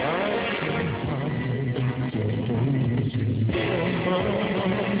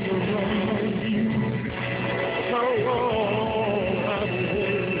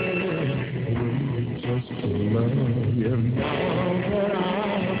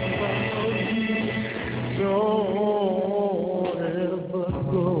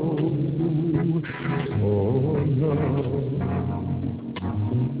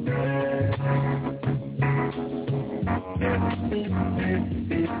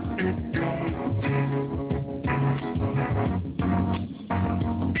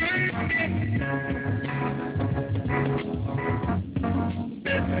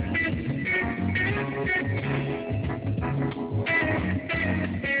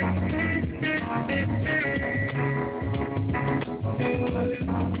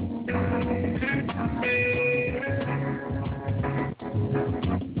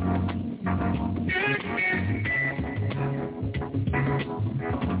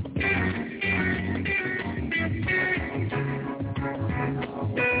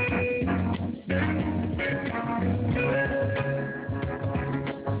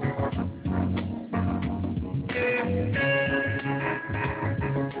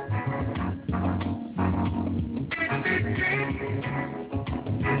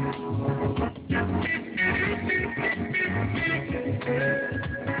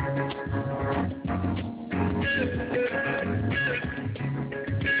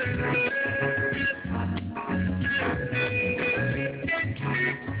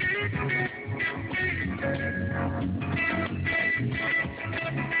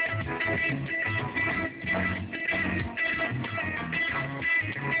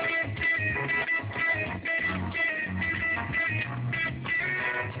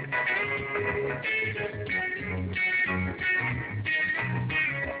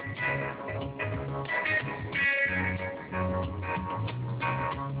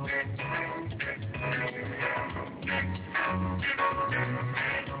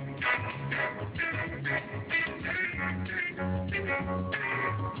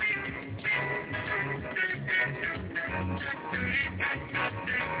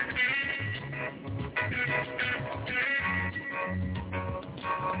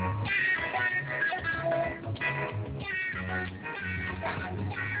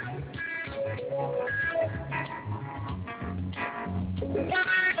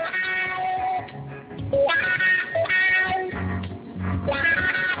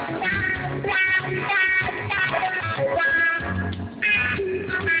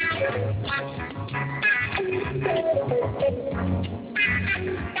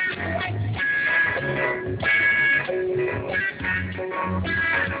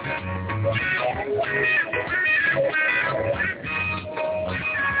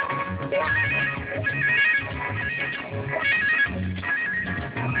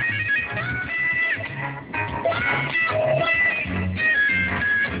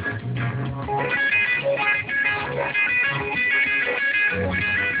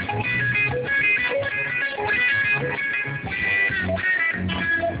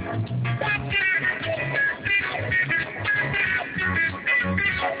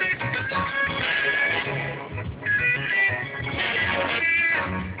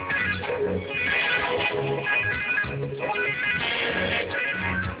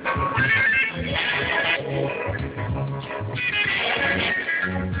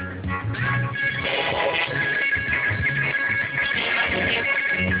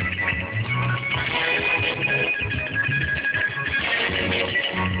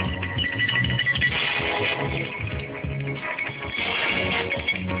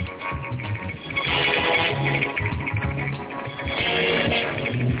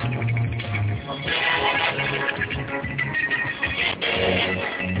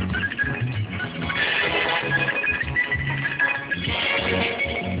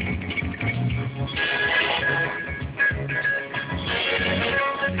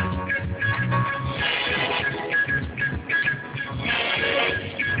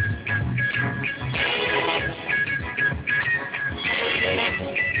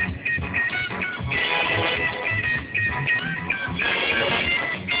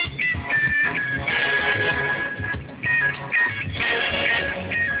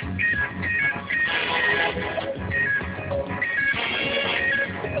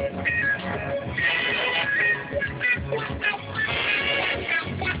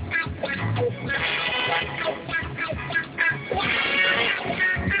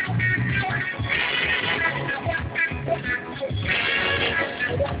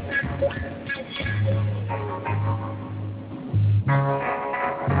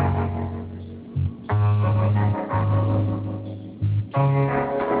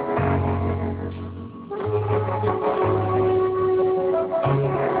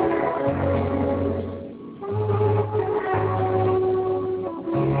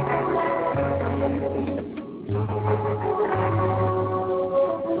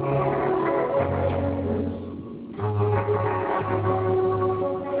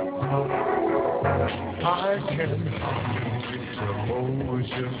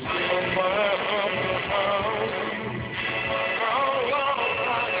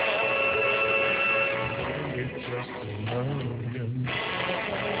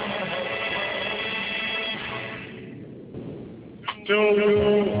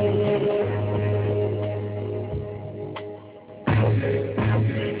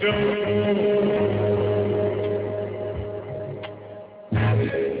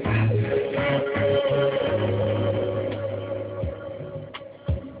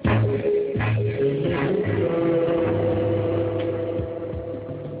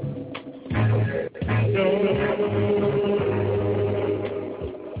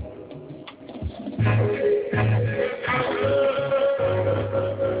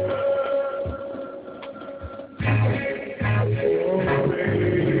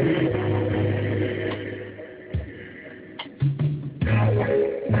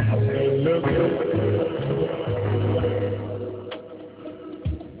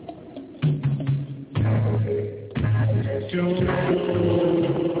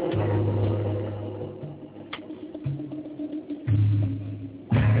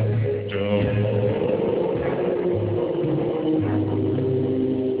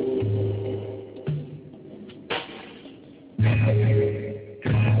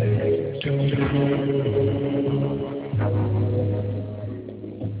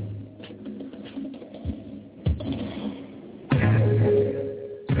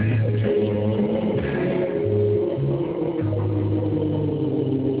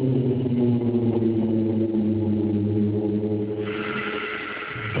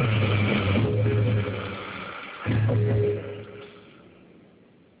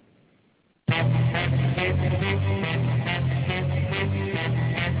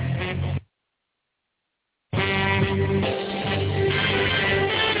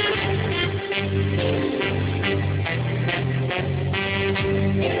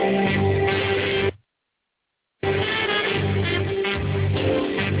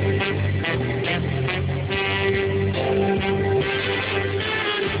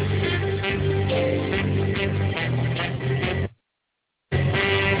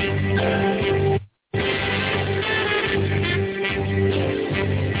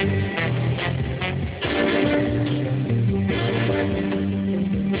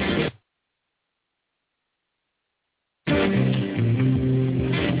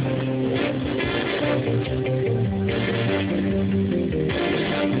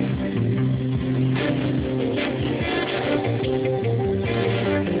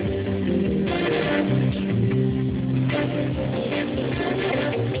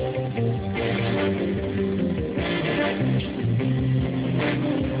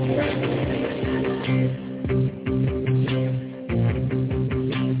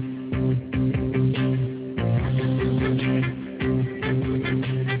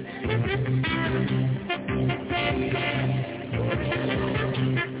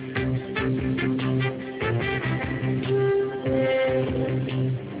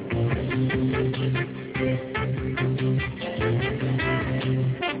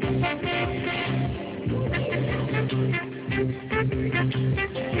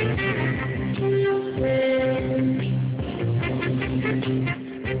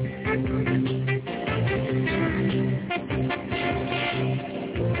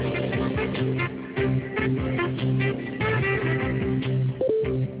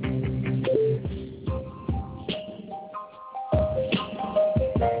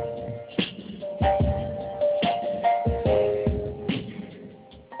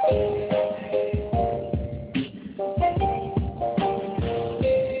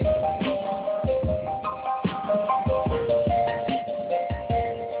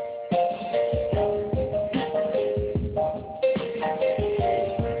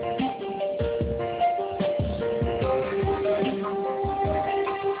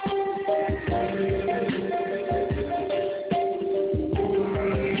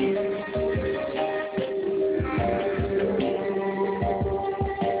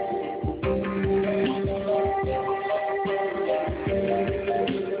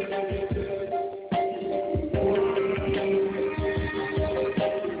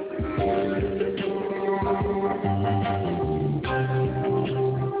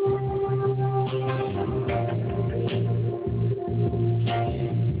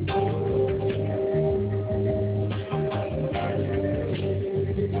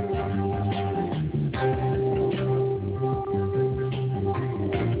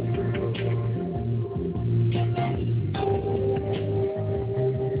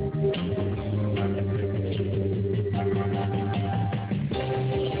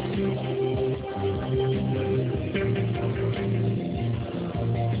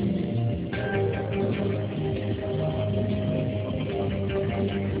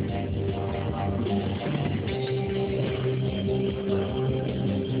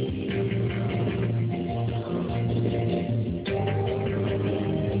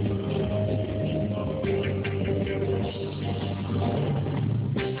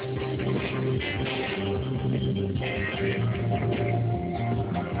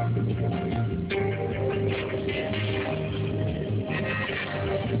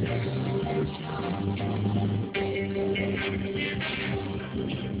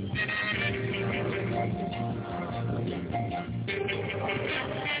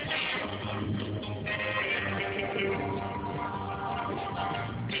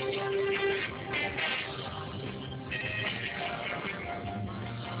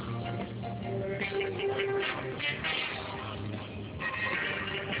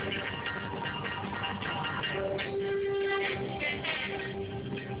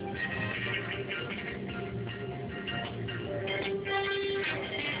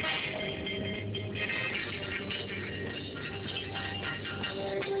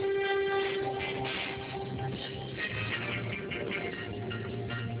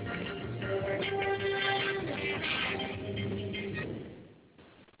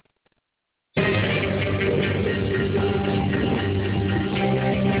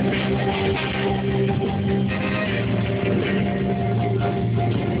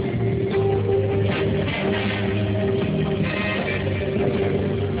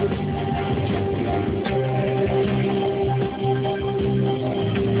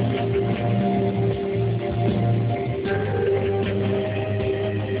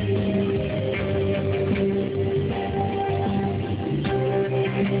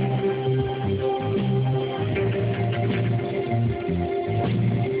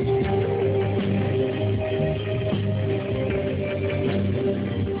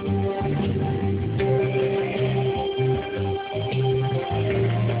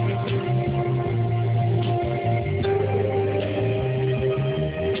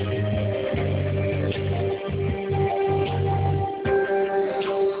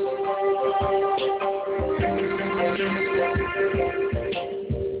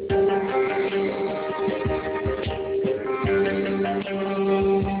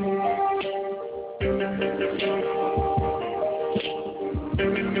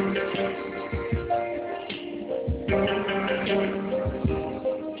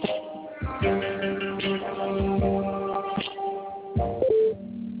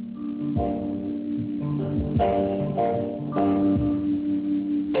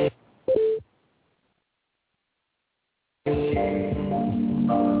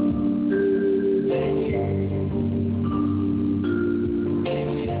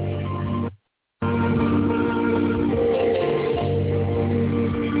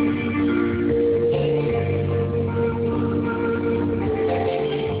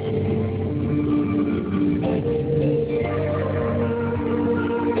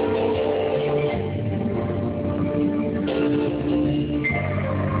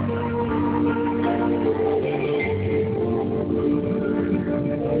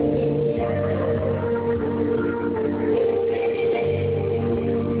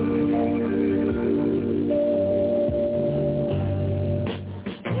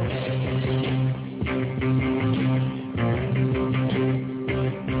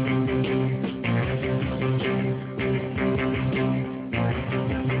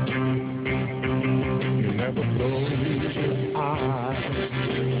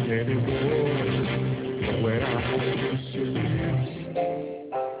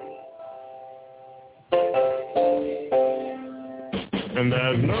 And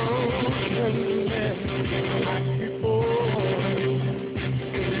there's no like before.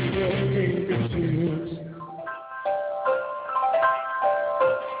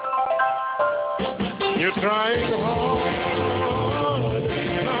 You're trying hard,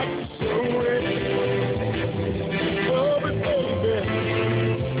 not so ready. Oh, but baby,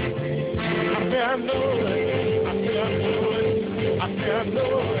 I know it.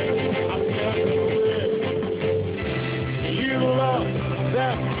 You love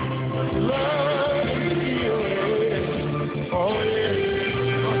that love feeling. Oh yeah,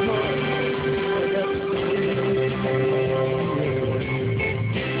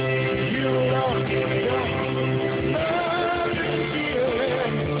 you love that love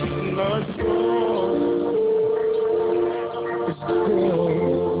feeling. Let's go.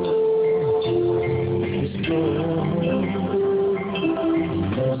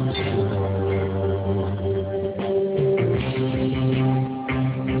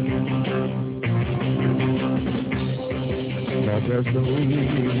 There's no look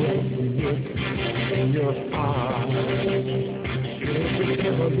in your eyes. There's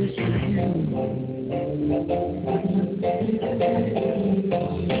never be you.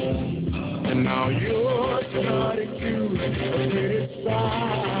 And now you're starting to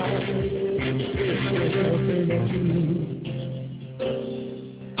criticize.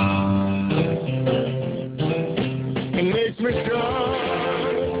 It makes me strong,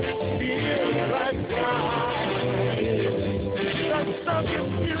 feel like something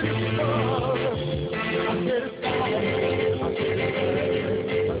beautiful. I get it down.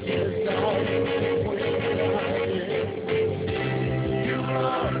 You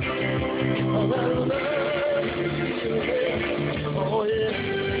are that love. Oh yeah.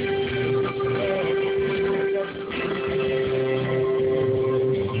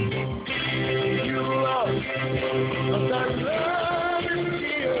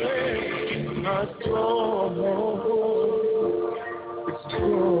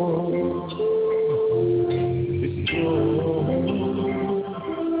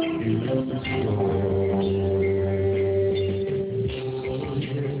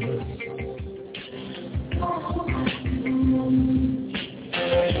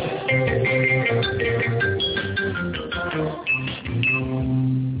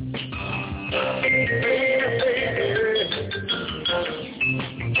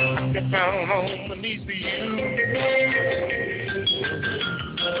 Down on my knees for you.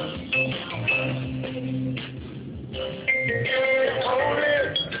 Only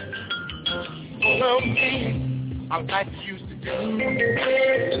love me like you used to do.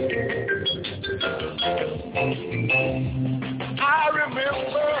 I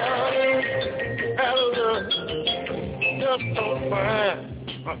remember that love just so fine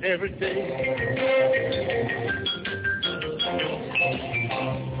every day.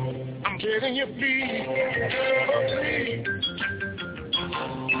 Begging you, please, oh please,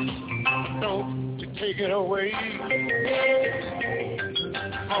 don't you take it away.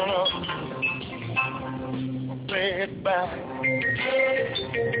 I'll bring it back.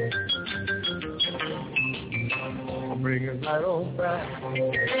 I'll bring it right on back.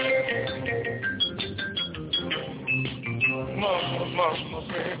 Mama,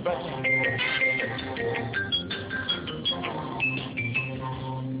 bring it back.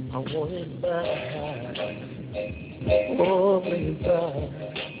 I want it back. Oh, bring it back.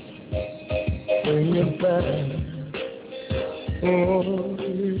 Bring it back. Oh,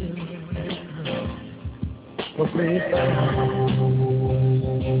 yeah. I'll bring it back.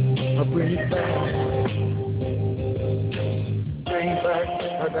 I'll bring it back. Bring it back.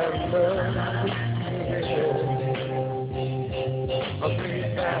 I got love. I'll bring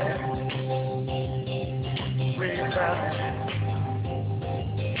it back. Bring it back.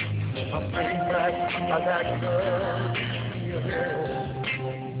 I'll bring back, I got love, bring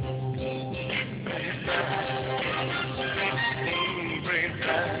it back,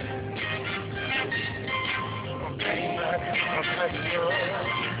 I'll bring back, I got love,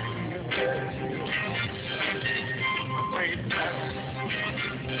 bring it back,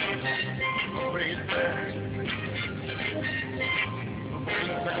 bring it back, bring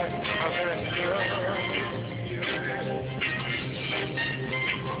it back, I got love.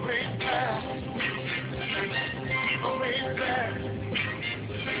 Bring back, bring back,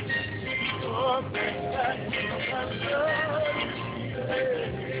 oh, bring back, my love.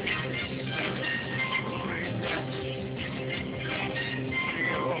 Bring back,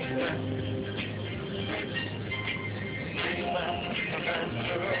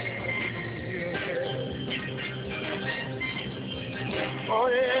 oh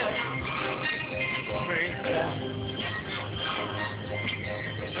yeah, bring back.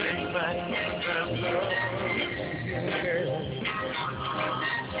 Bring back my love, yeah.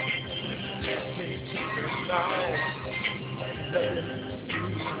 Let me keep it down, let it be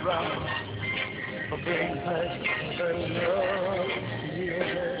right. Bring back my love, yeah.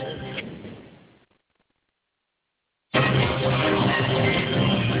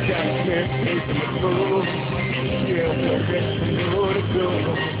 Got me in the mood, yeah, we're ready to go.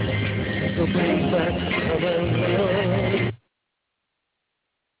 So bring back my love.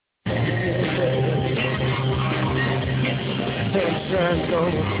 Sunshine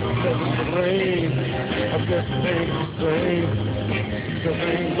gonna let it rain. I'm just thinking the same. So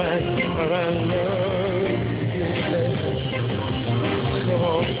bring back what I love. Come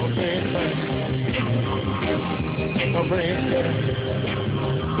on, I'll bring it back. I'll bring it back.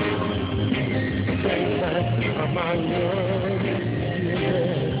 Bring back my love.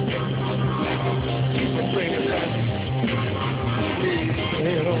 I'll bring it back. Bring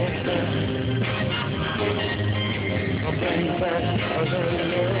it on back. I'll bring back other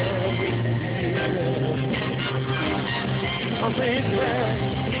love. I'll bring it back.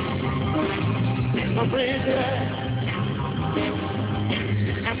 I'll bring it back.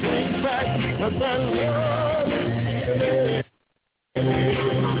 I'll bring back other love.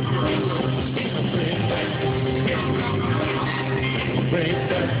 I'll bring it back. I'll bring it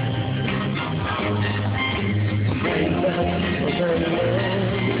back. I'll bring back other love.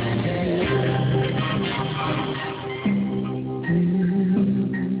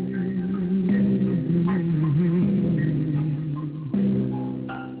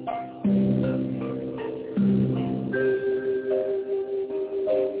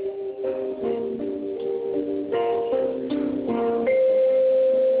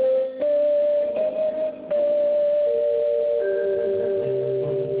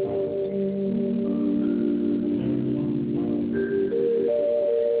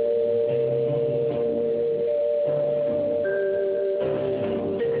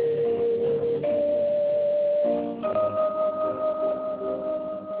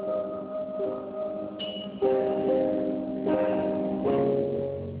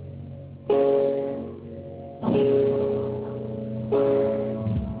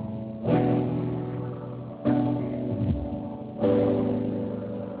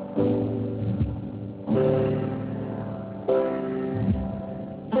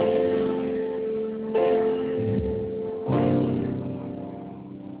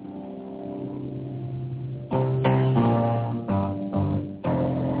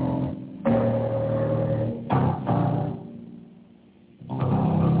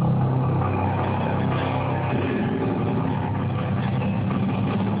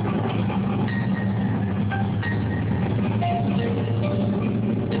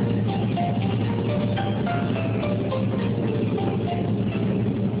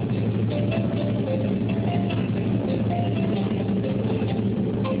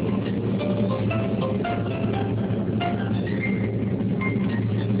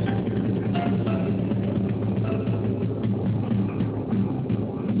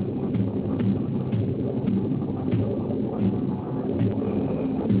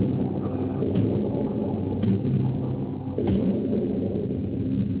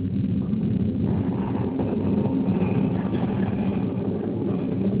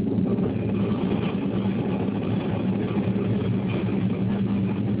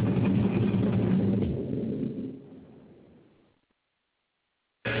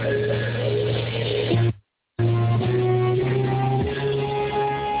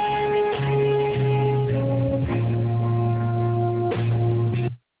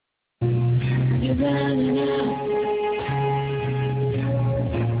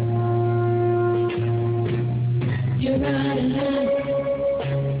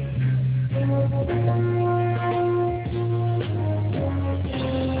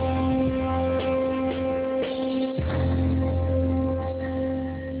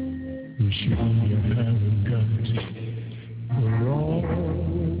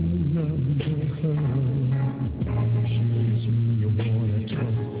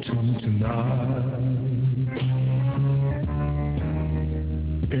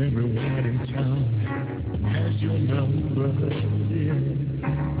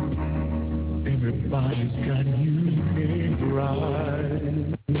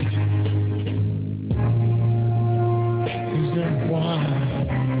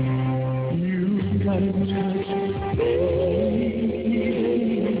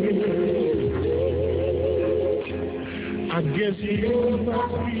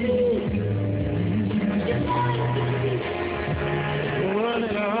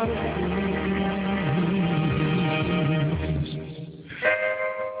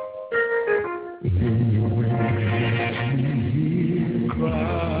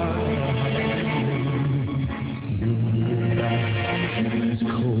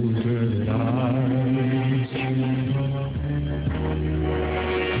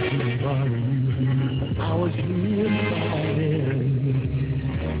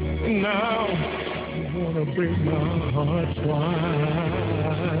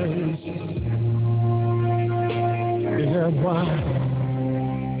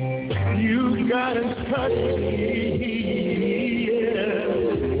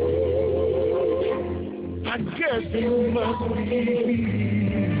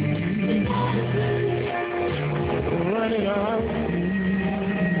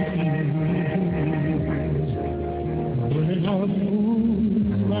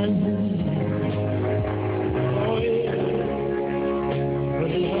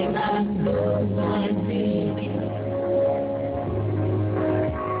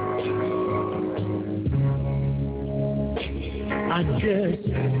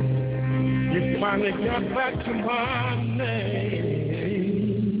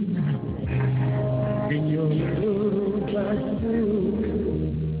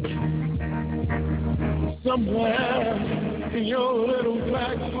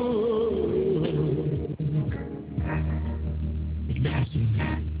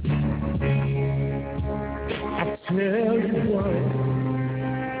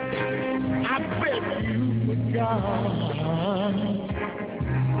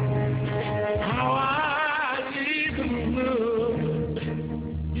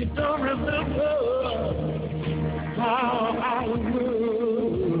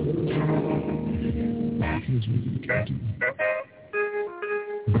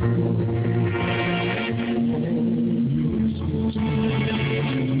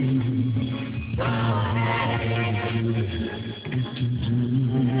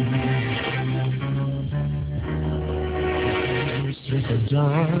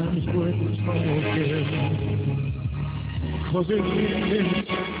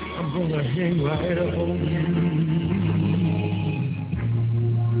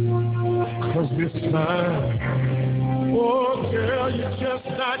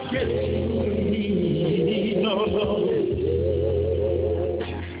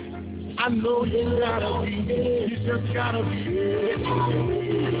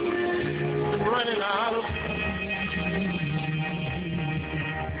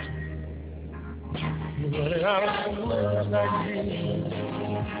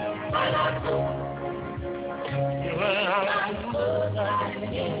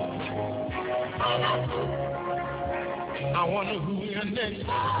 I wonder who you're next.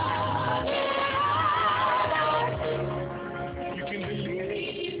 You can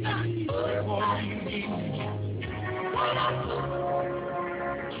believe what you need.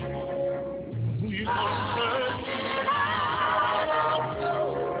 Who you gonna serve?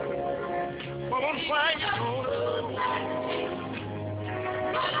 What on fire you gonna?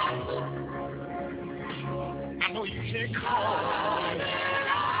 I know you can't call.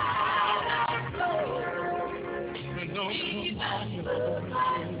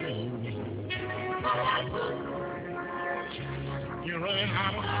 You're running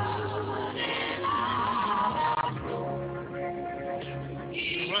out of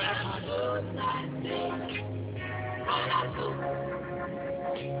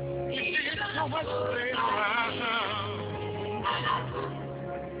you did so much things around.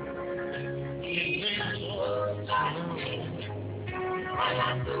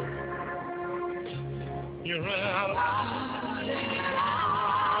 You're running out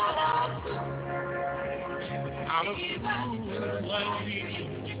of food like me.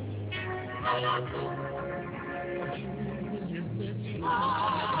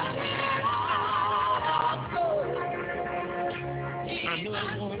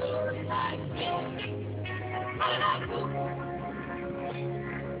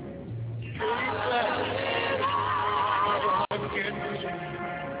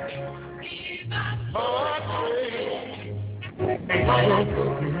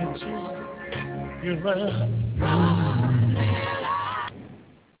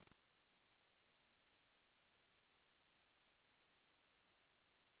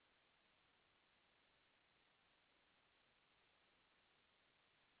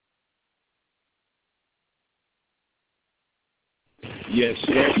 Yes.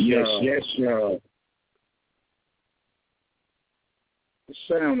 The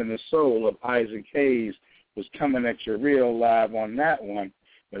sound and the soul of Isaac Hayes was coming at you real live on that one.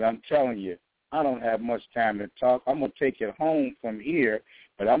 But I'm telling you, I don't have much time to talk. I'm going to take it home from here,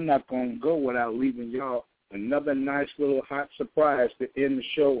 but I'm not going to go without leaving y'all another nice little hot surprise to end the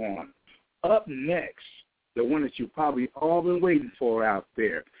show on. Up next, the one that you've probably all been waiting for out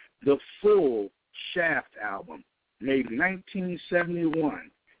there, the full Shaft album, made 1971. You know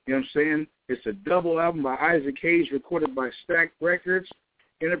what I'm saying? It's a double album by Isaac Hayes, recorded by Stax Records.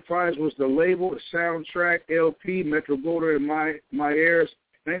 Enterprise was the label, the soundtrack, LP, Metro-Goldwyn and Myers,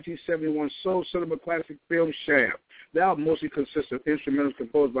 1971 soul cinema classic film Shaft. The album mostly consists of instrumentals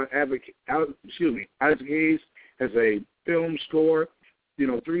composed by Isaac Hayes as a film score. You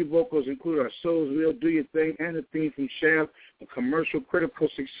know, 3 vocals include Our Soul's Will, Do Your Thing, and the theme from Shaft, a commercial critical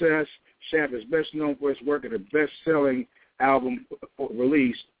success. Shaft is best known for its work at a best-selling album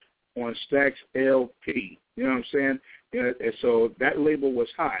released on Stax LP. You know what I'm saying? And so that label was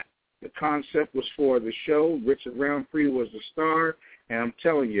hot. The concept was for the show. Richard Roundtree was the star. And I'm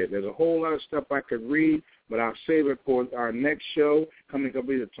telling you, there's a whole lot of stuff I could read, but I'll save it for our next show coming up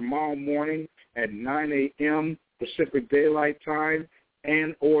either tomorrow morning at 9 a.m. Pacific Daylight Time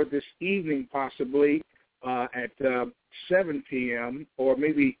and or this evening possibly at 7 p.m. or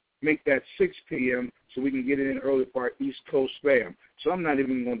maybe make that 6 p.m. so we can get it in early for our East Coast fam. So I'm not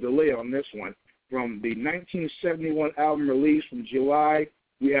even going to delay on this one. From the 1971 album release from July,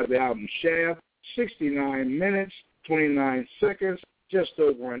 we have the album Shaft, 69 minutes, 29 seconds, just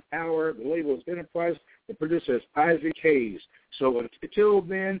over an hour. The label is Enterprise. The producer is Isaac Hayes. So until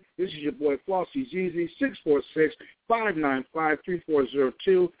then, this is your boy Flossie Jeezy,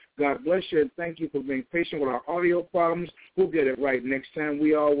 646-595-3402. God bless you and thank you for being patient with our audio problems. We'll get it right next time.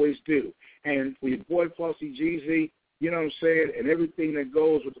 We always do. And for your boy Flossie Jeezy, you know what I'm saying, and everything that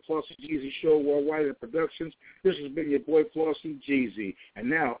goes with the Flossie Jeezy Show Worldwide and Productions, this has been your boy Flossie Jeezy. And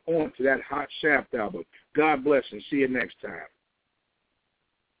now on to that hot Shaft album. God bless and see you next time.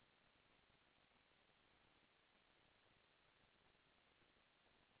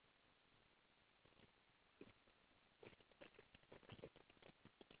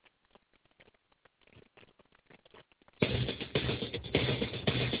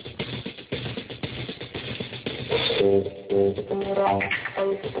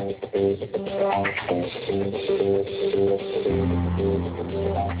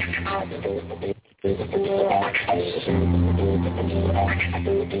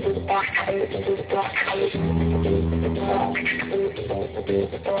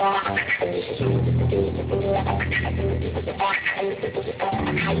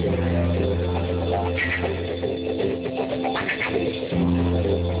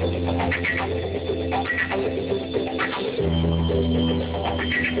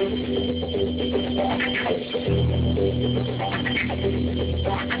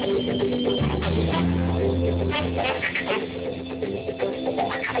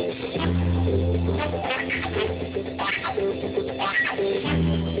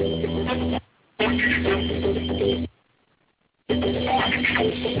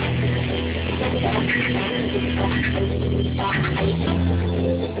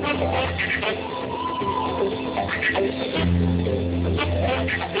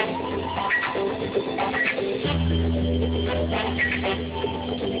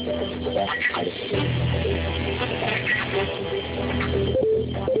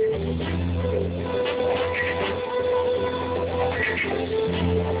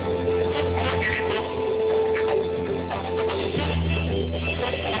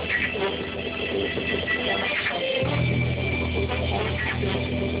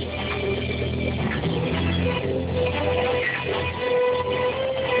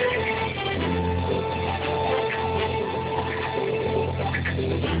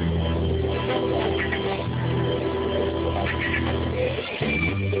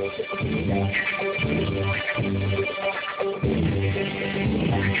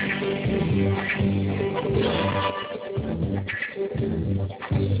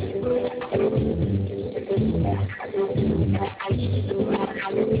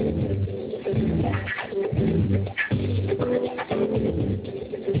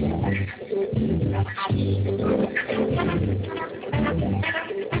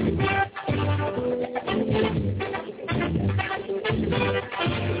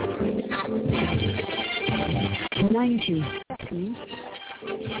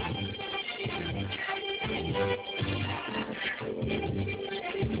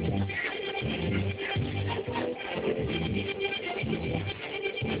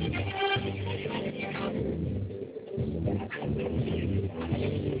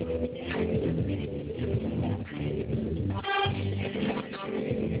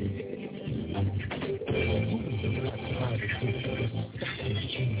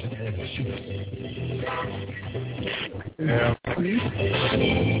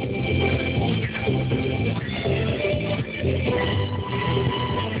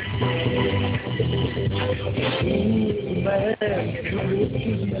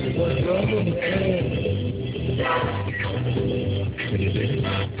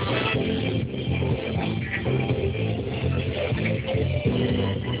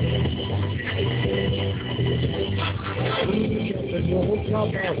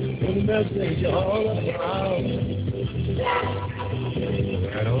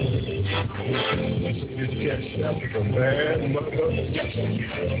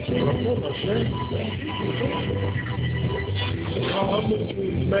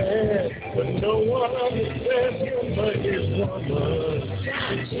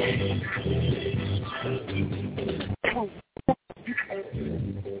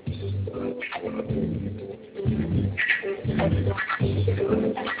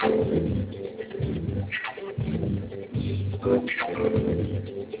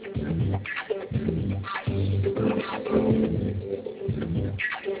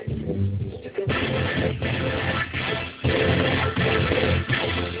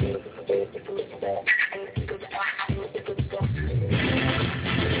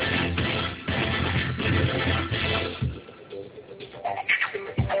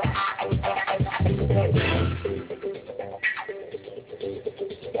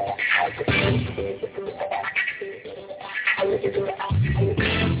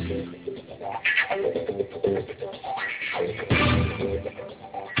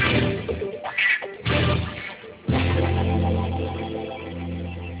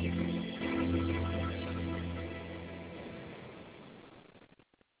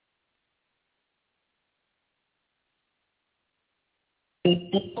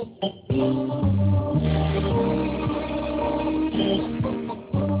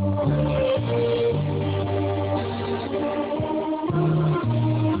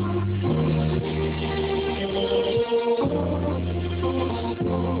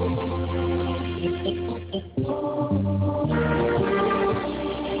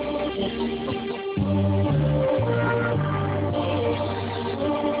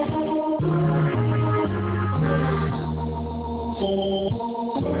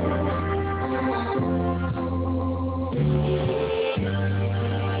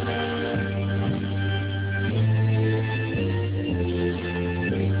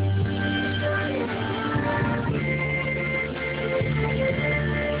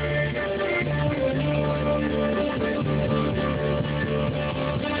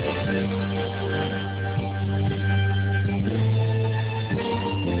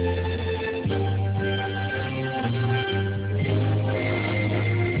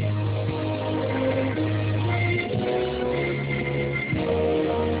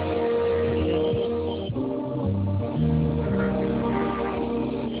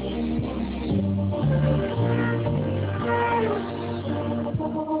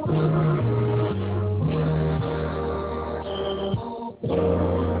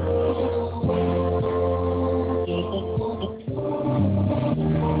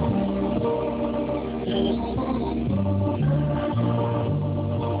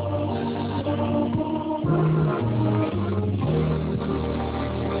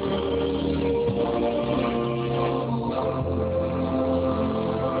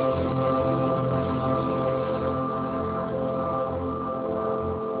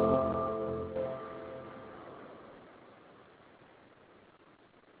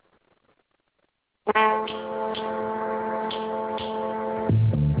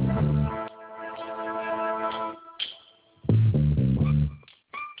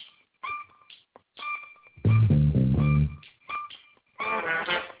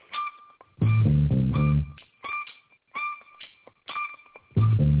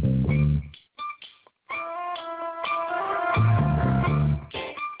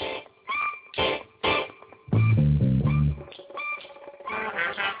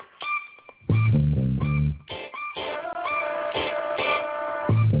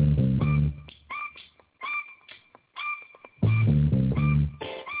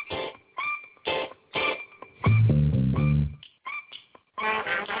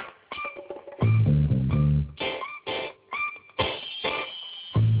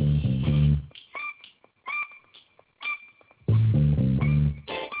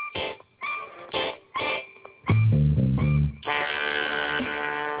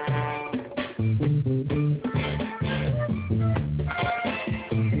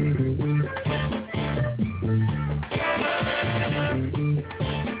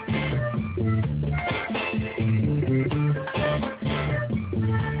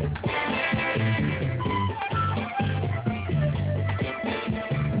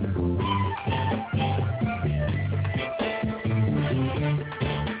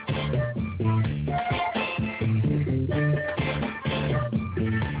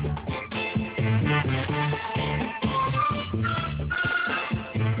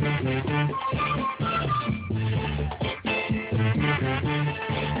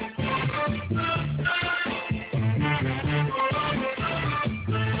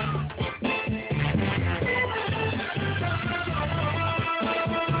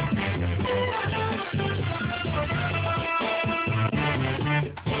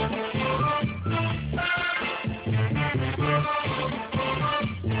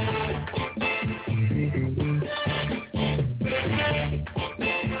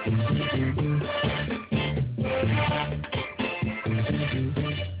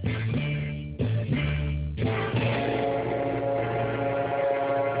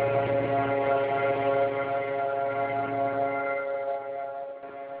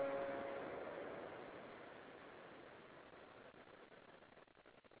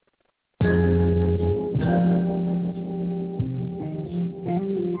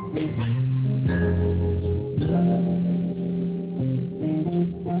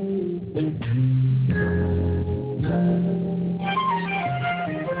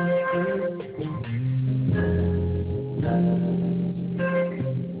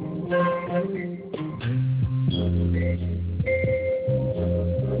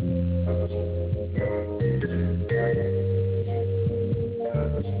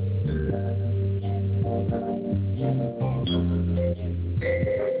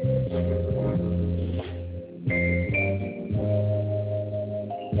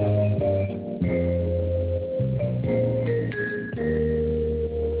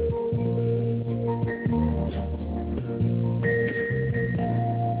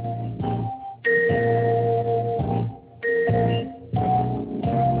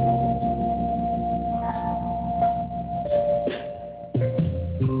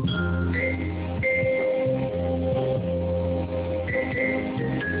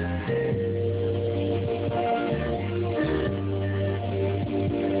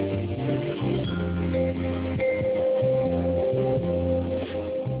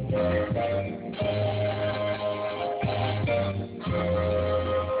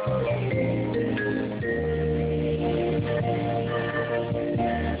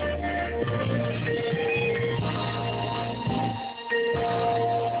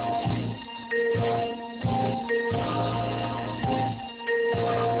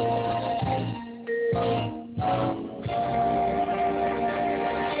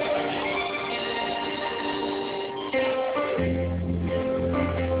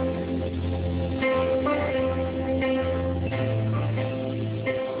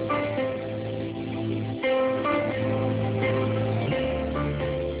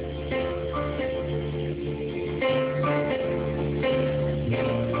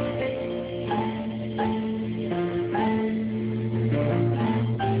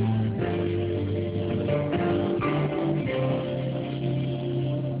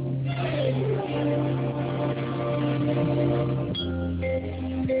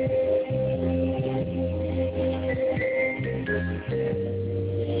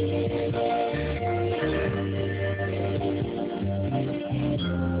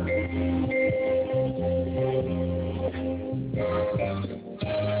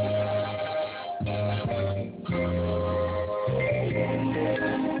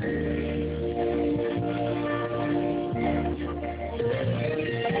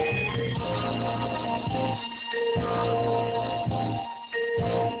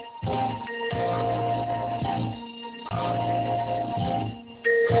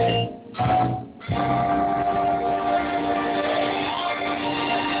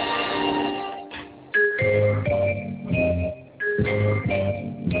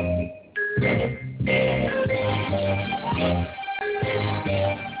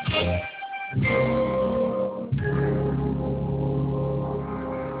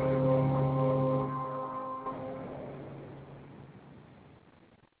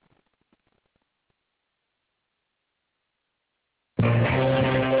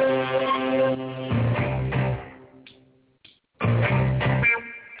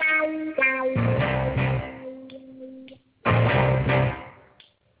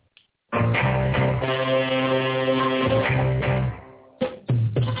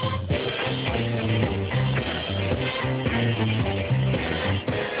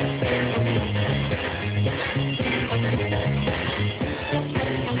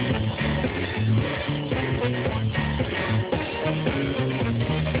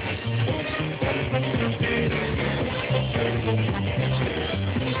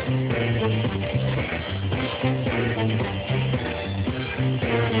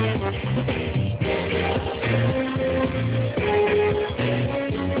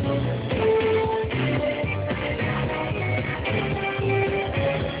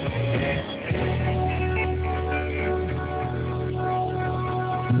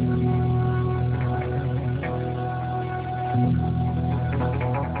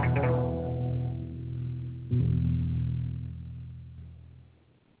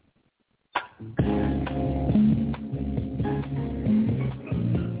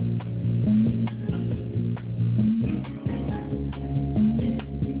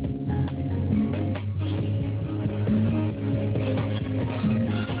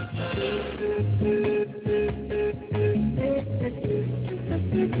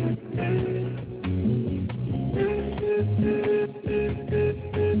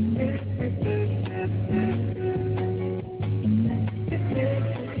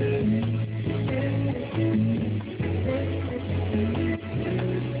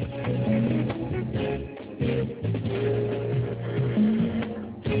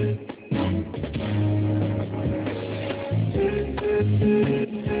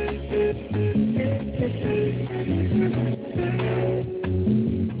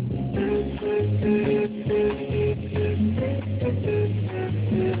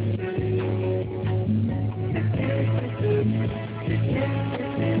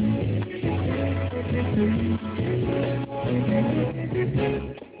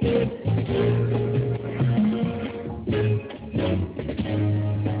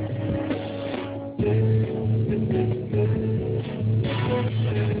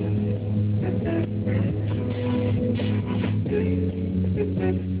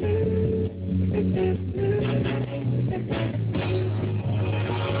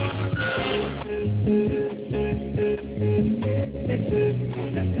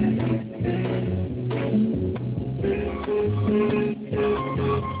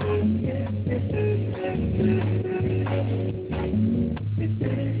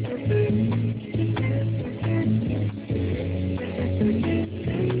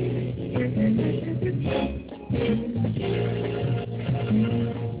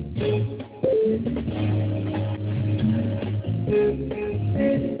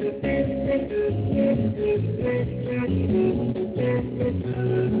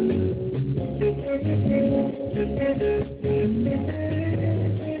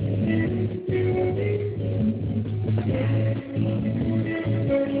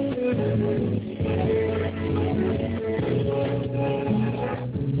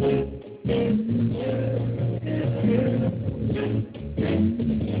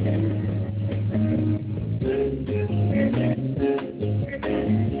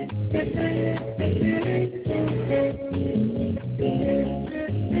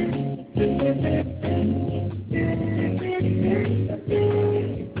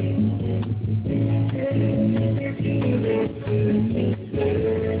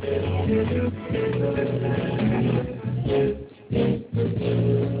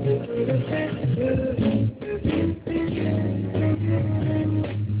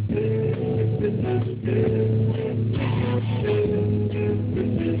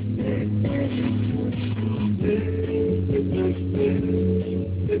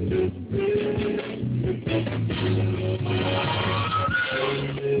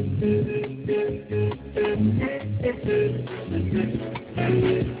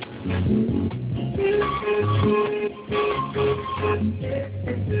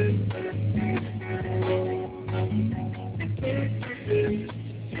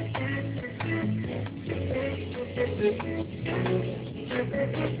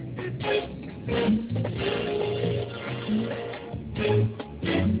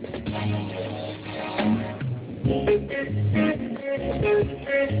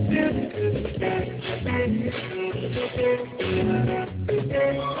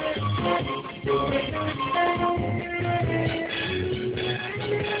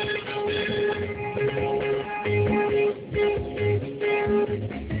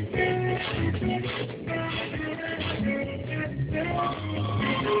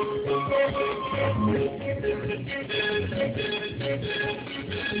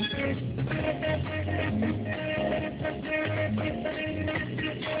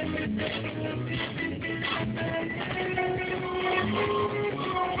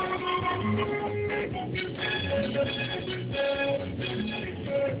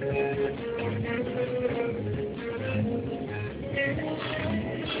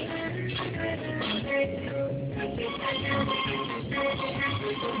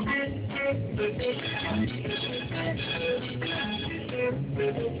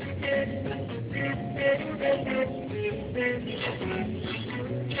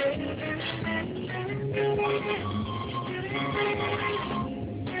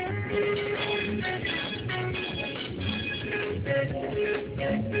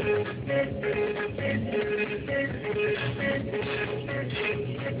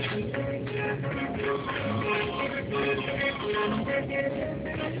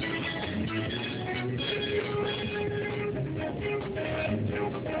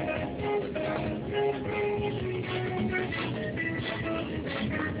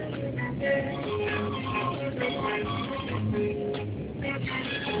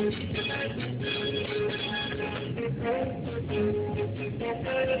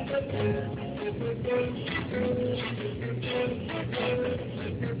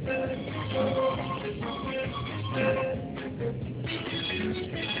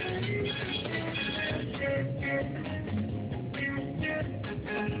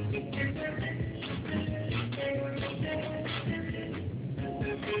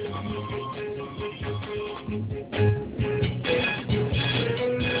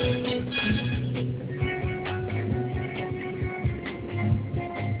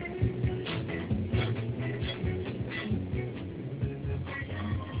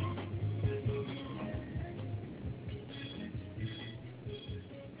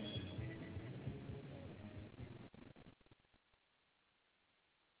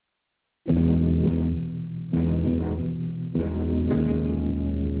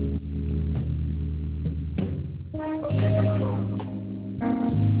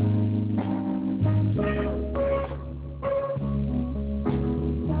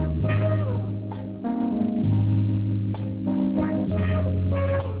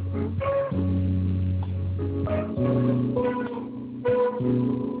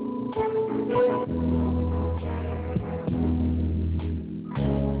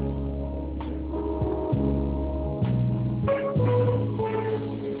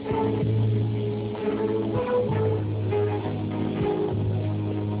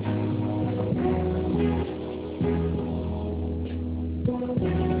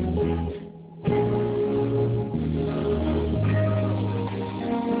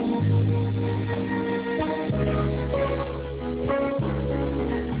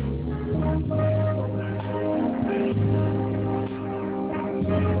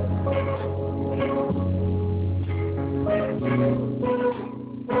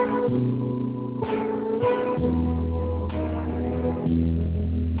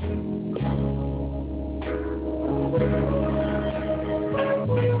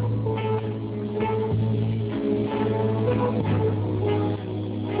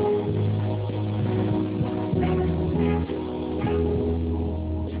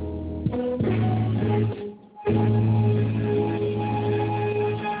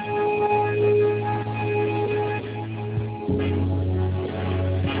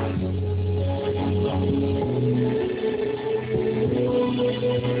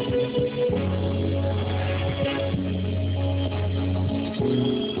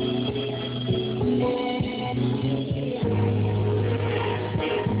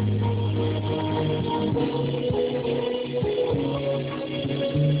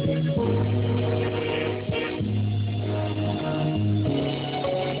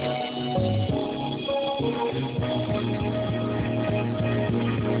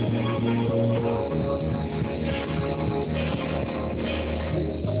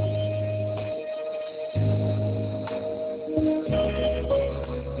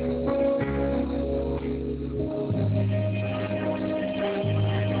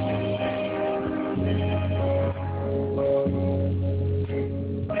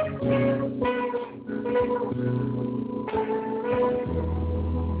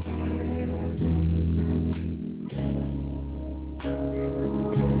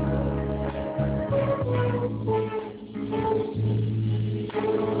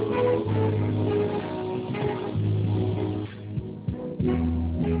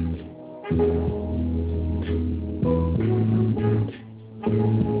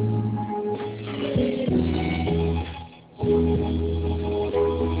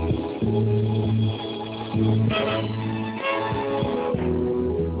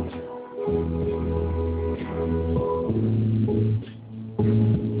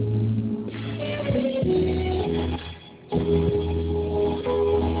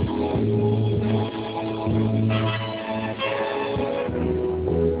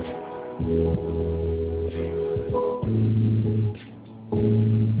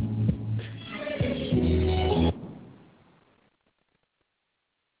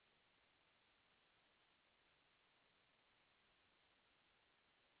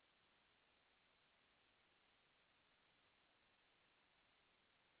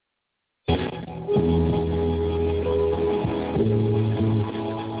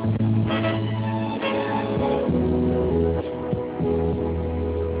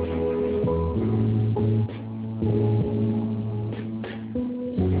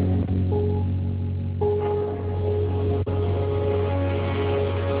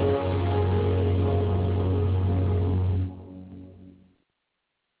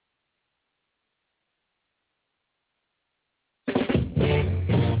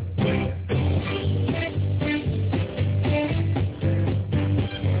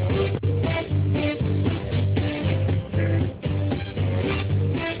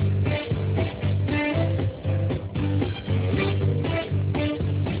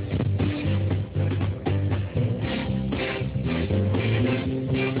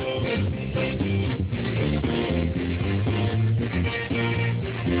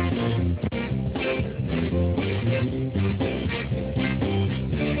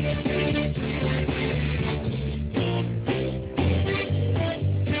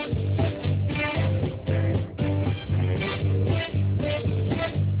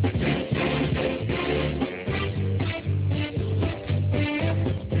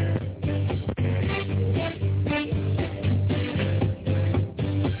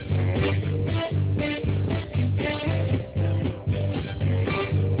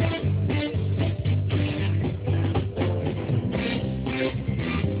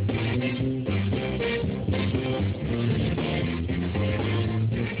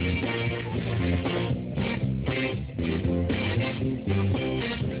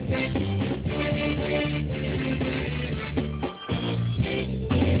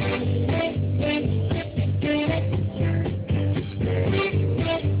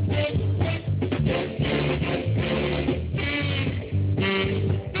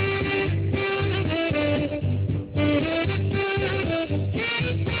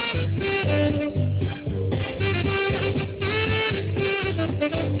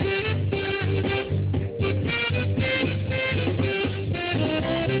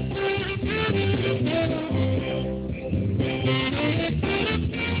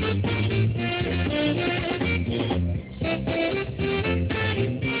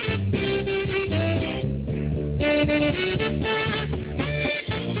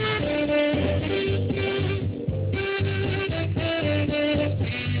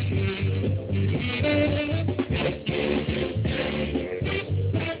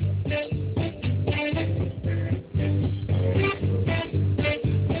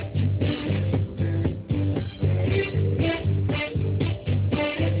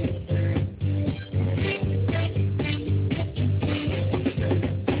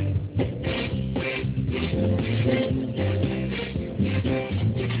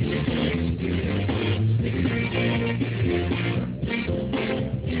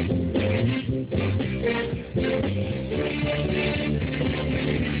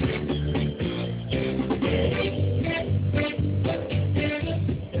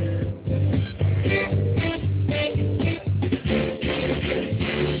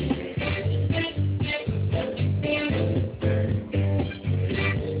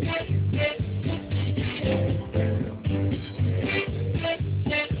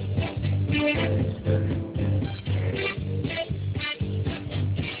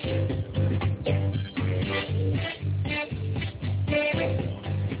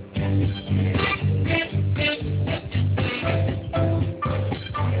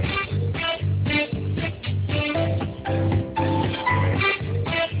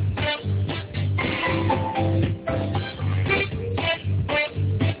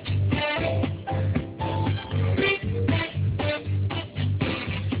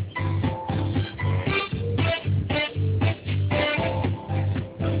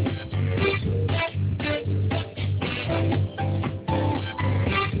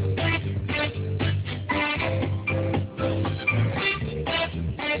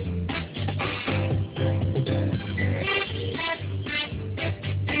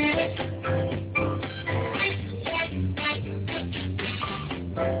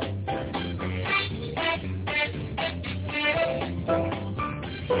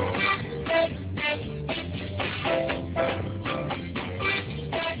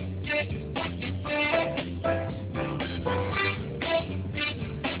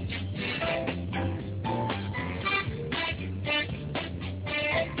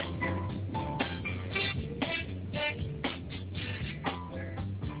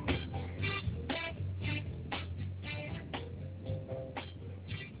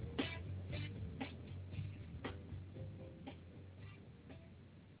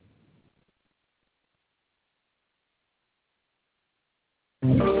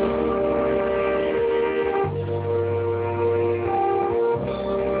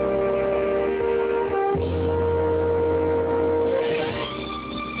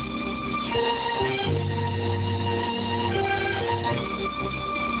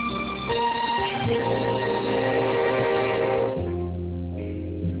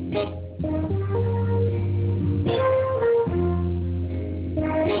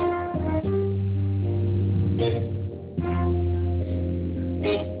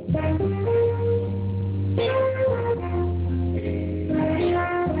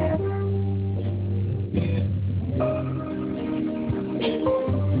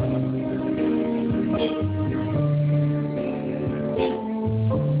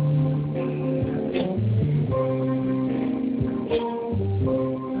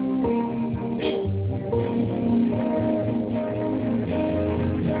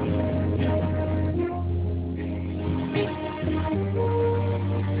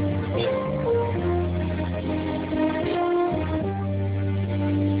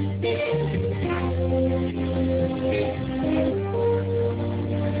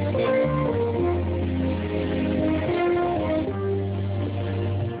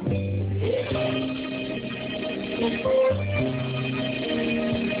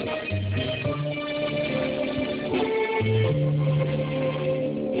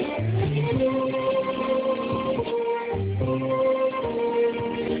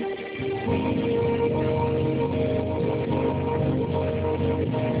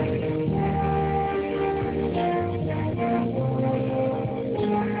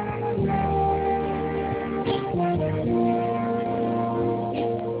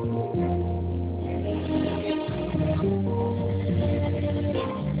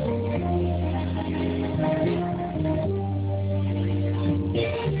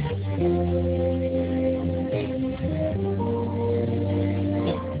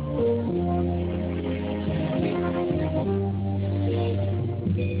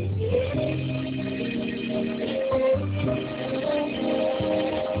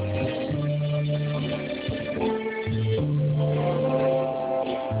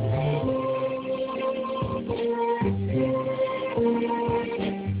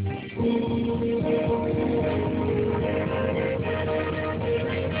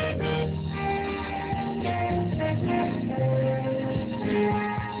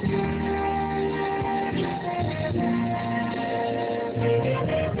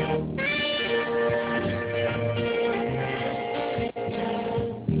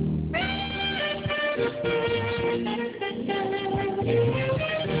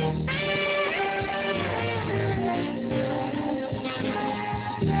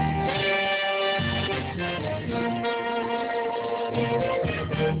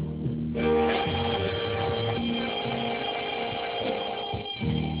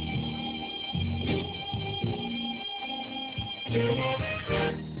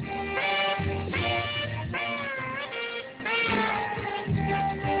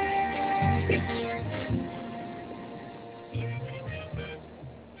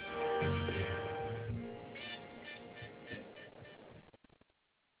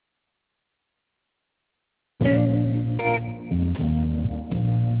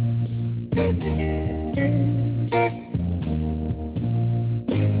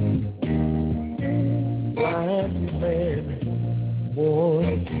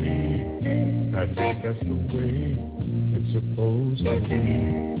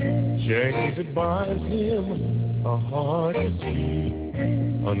 Buys him a heart to see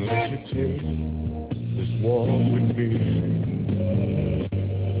unless you take this walk with me.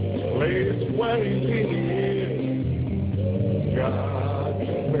 Place where he is, God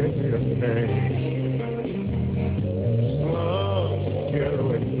made me a name. Slums, ghetto,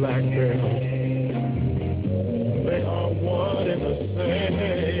 and black belt, they are one and the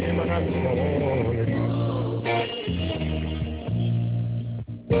same. I'm morning.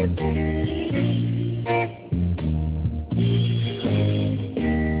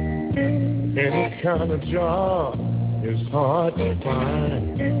 Any kind of job is hard to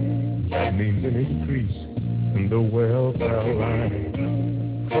find. That means an increase in the welfare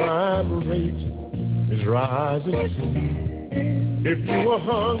line. Crime rate is rising too. If you were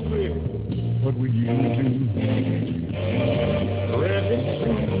hungry, what would you do? Rent and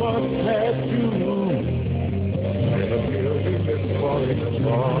food must pass due, and a building is falling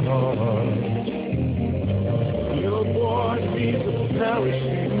apart. Little boy needs a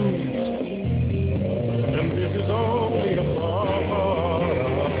parachute. And this is only a part.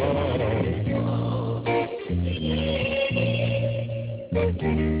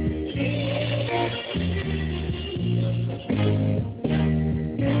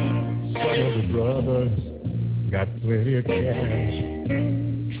 Sherman Brothers got plenty of cash.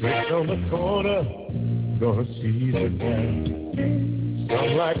 Tricks on the corner, gonna seize the cash.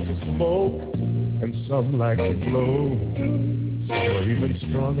 Some like to smoke and some like to blow. Some are even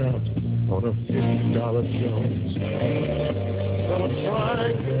strung out on a $50 Jones. Some are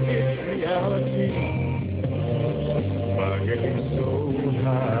trying to hit reality by getting so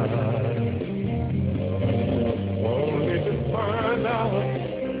high, only to find out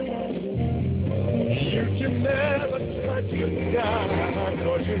you can never touch the sky,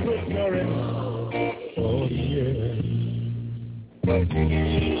 'cause you're ignorant. Oh yeah.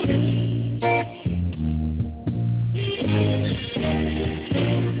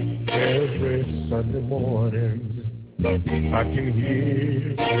 Every Sunday morning I can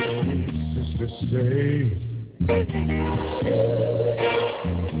hear your sister say,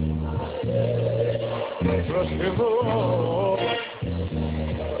 trust in the Lord.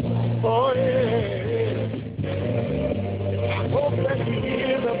 Oh yeah. I hope that you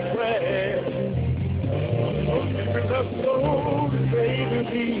hear the prayer of the soul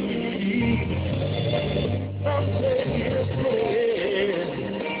baby. Someday you'll say,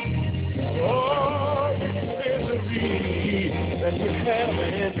 oh, it's misery that you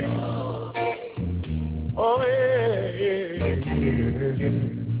haven't. Oh yeah.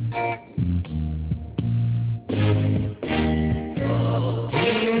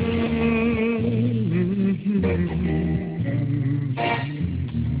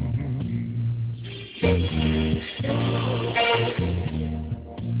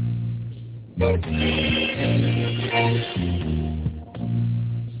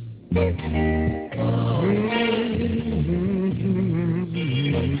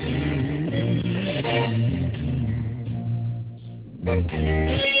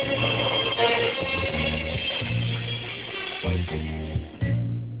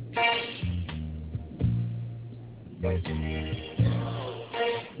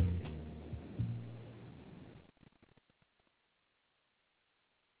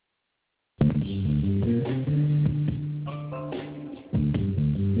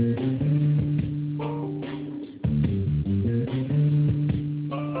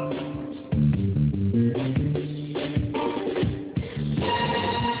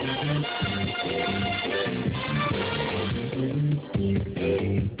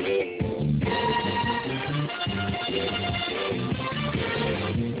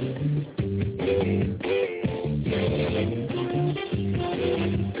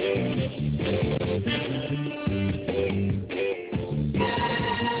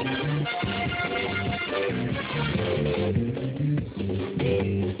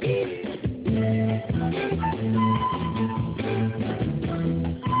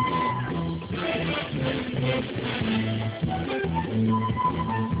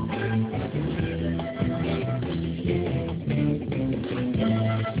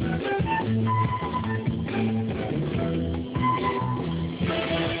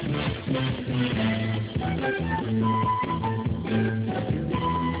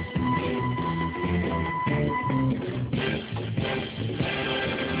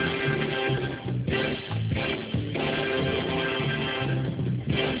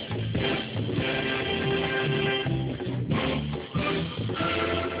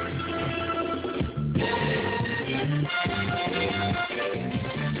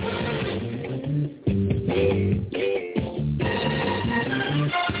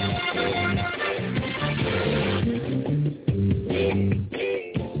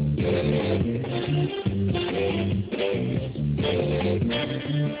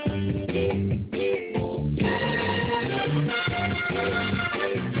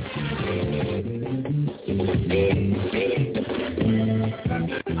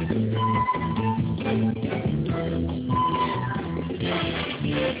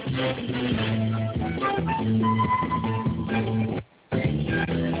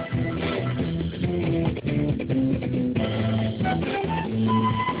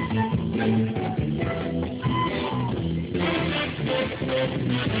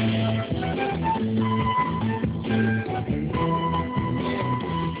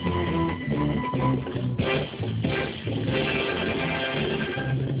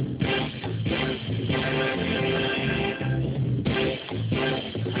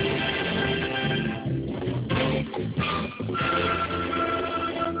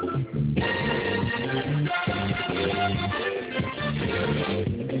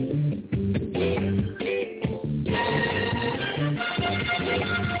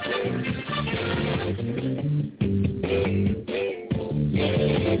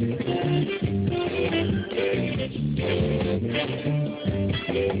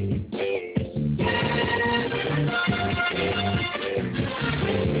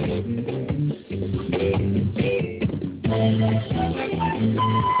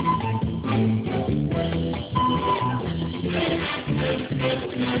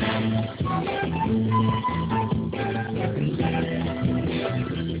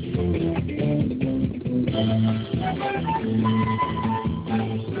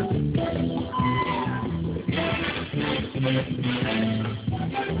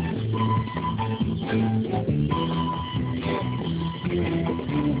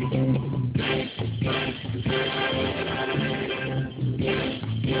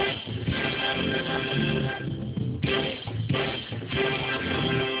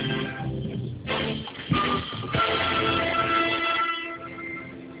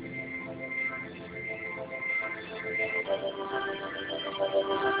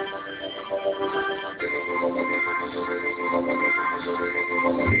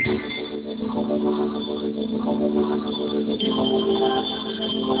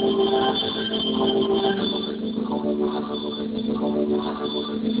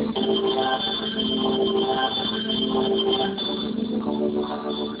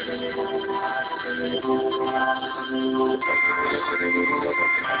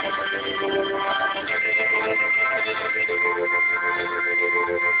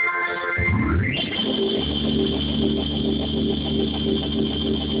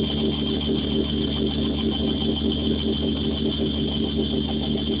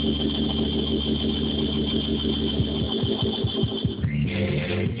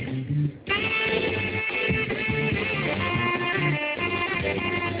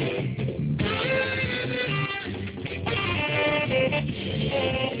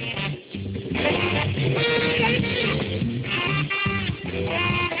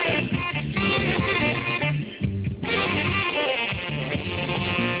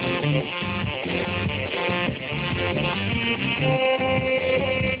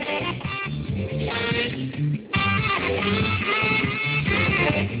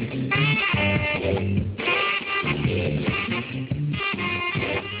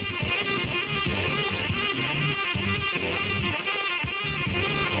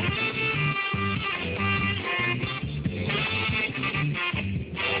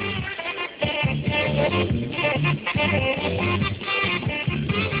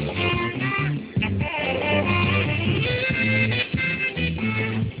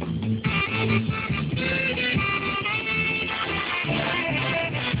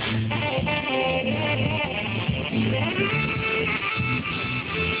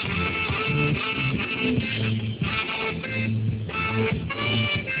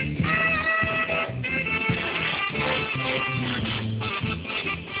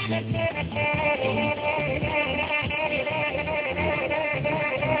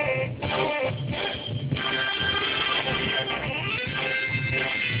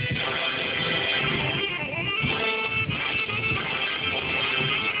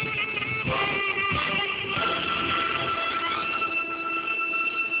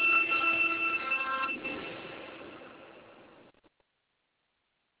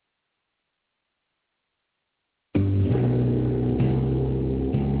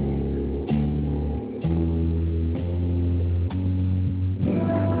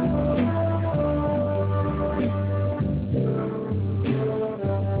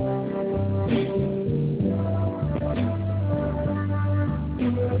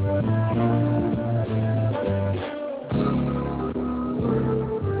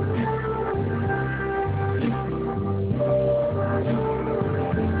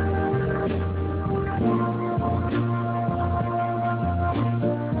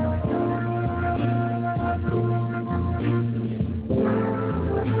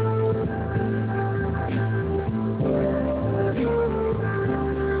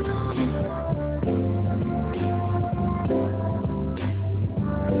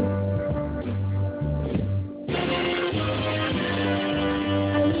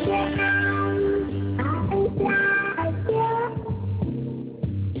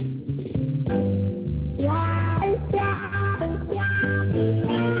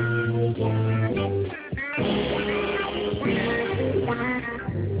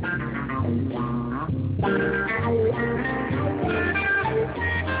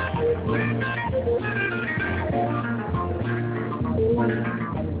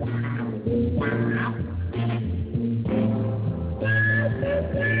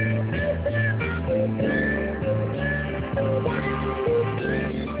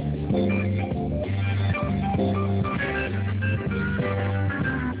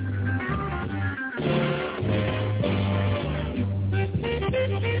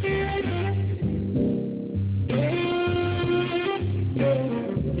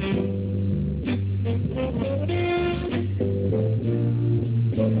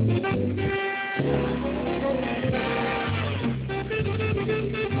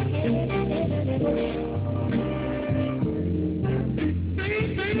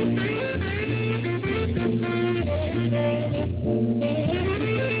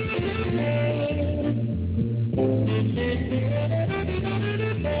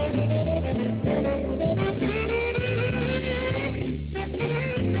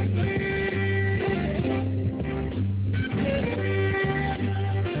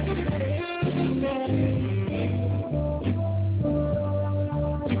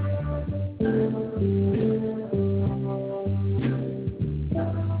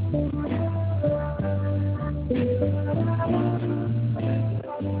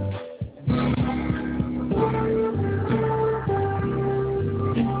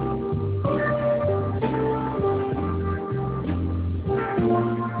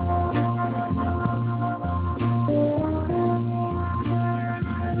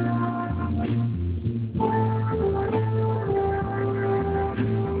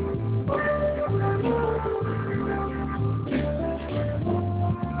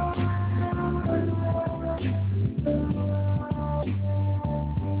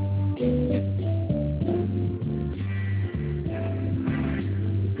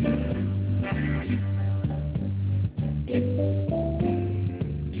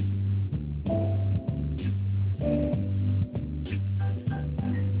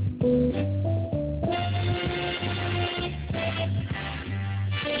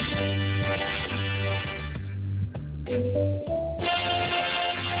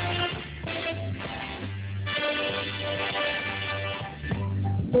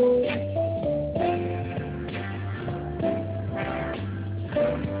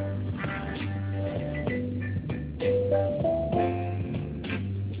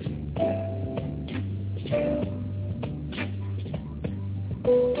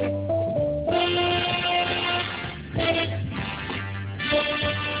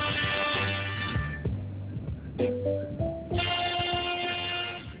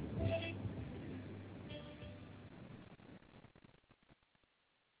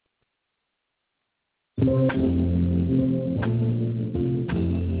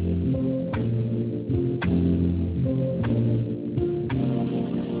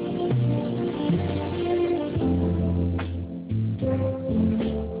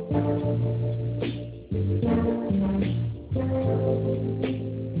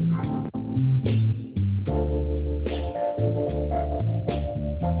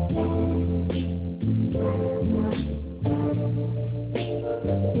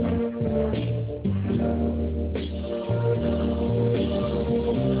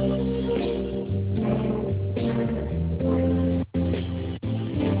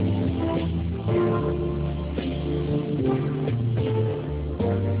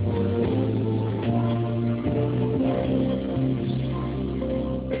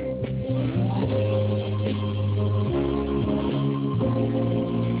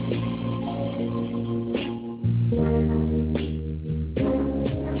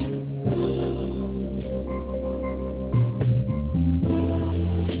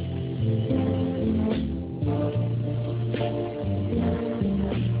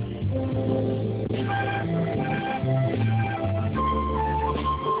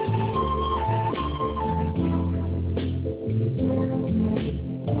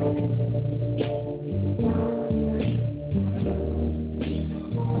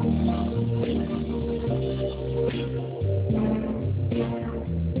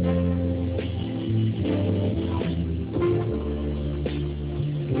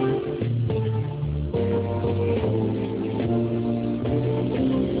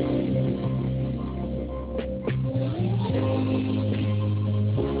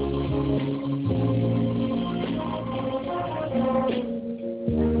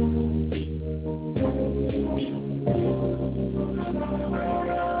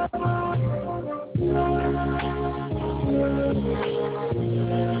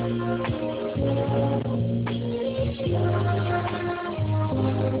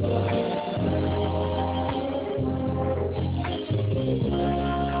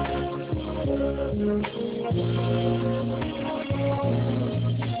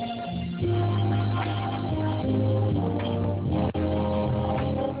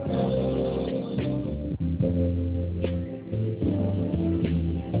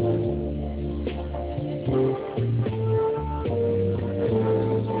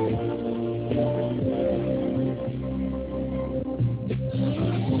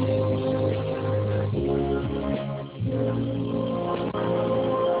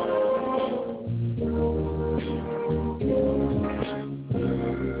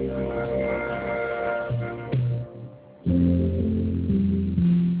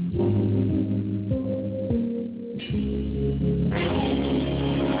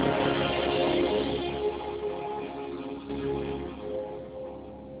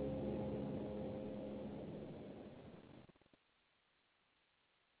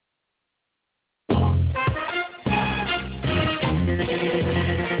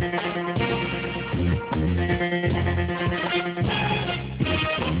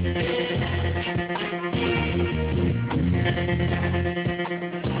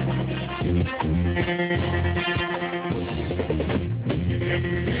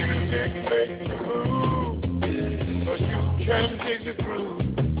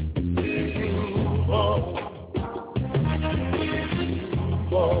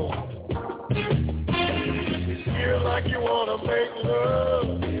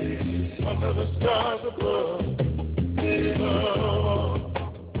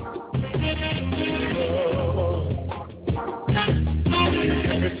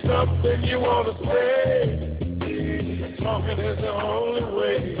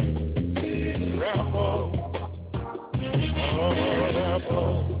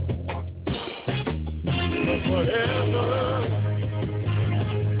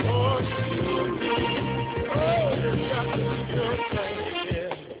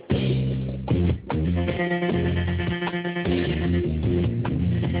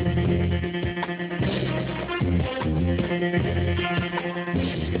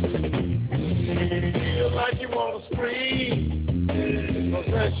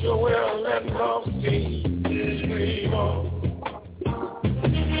 sure will let love see. Scream on.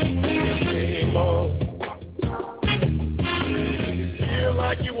 Scream on. Feel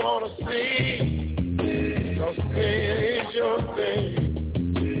like you wanna sing. Cause singing is your thing.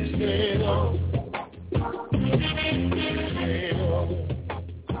 Sing on. Sing on.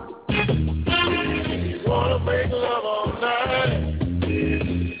 You wanna make love all night.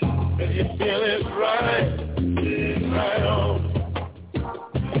 And you feel it's right. Right on.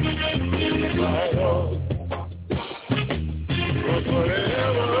 Right on. But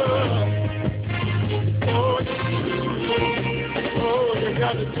whatever. Oh, you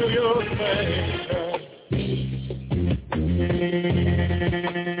got to do your thing.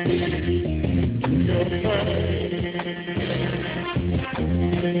 Your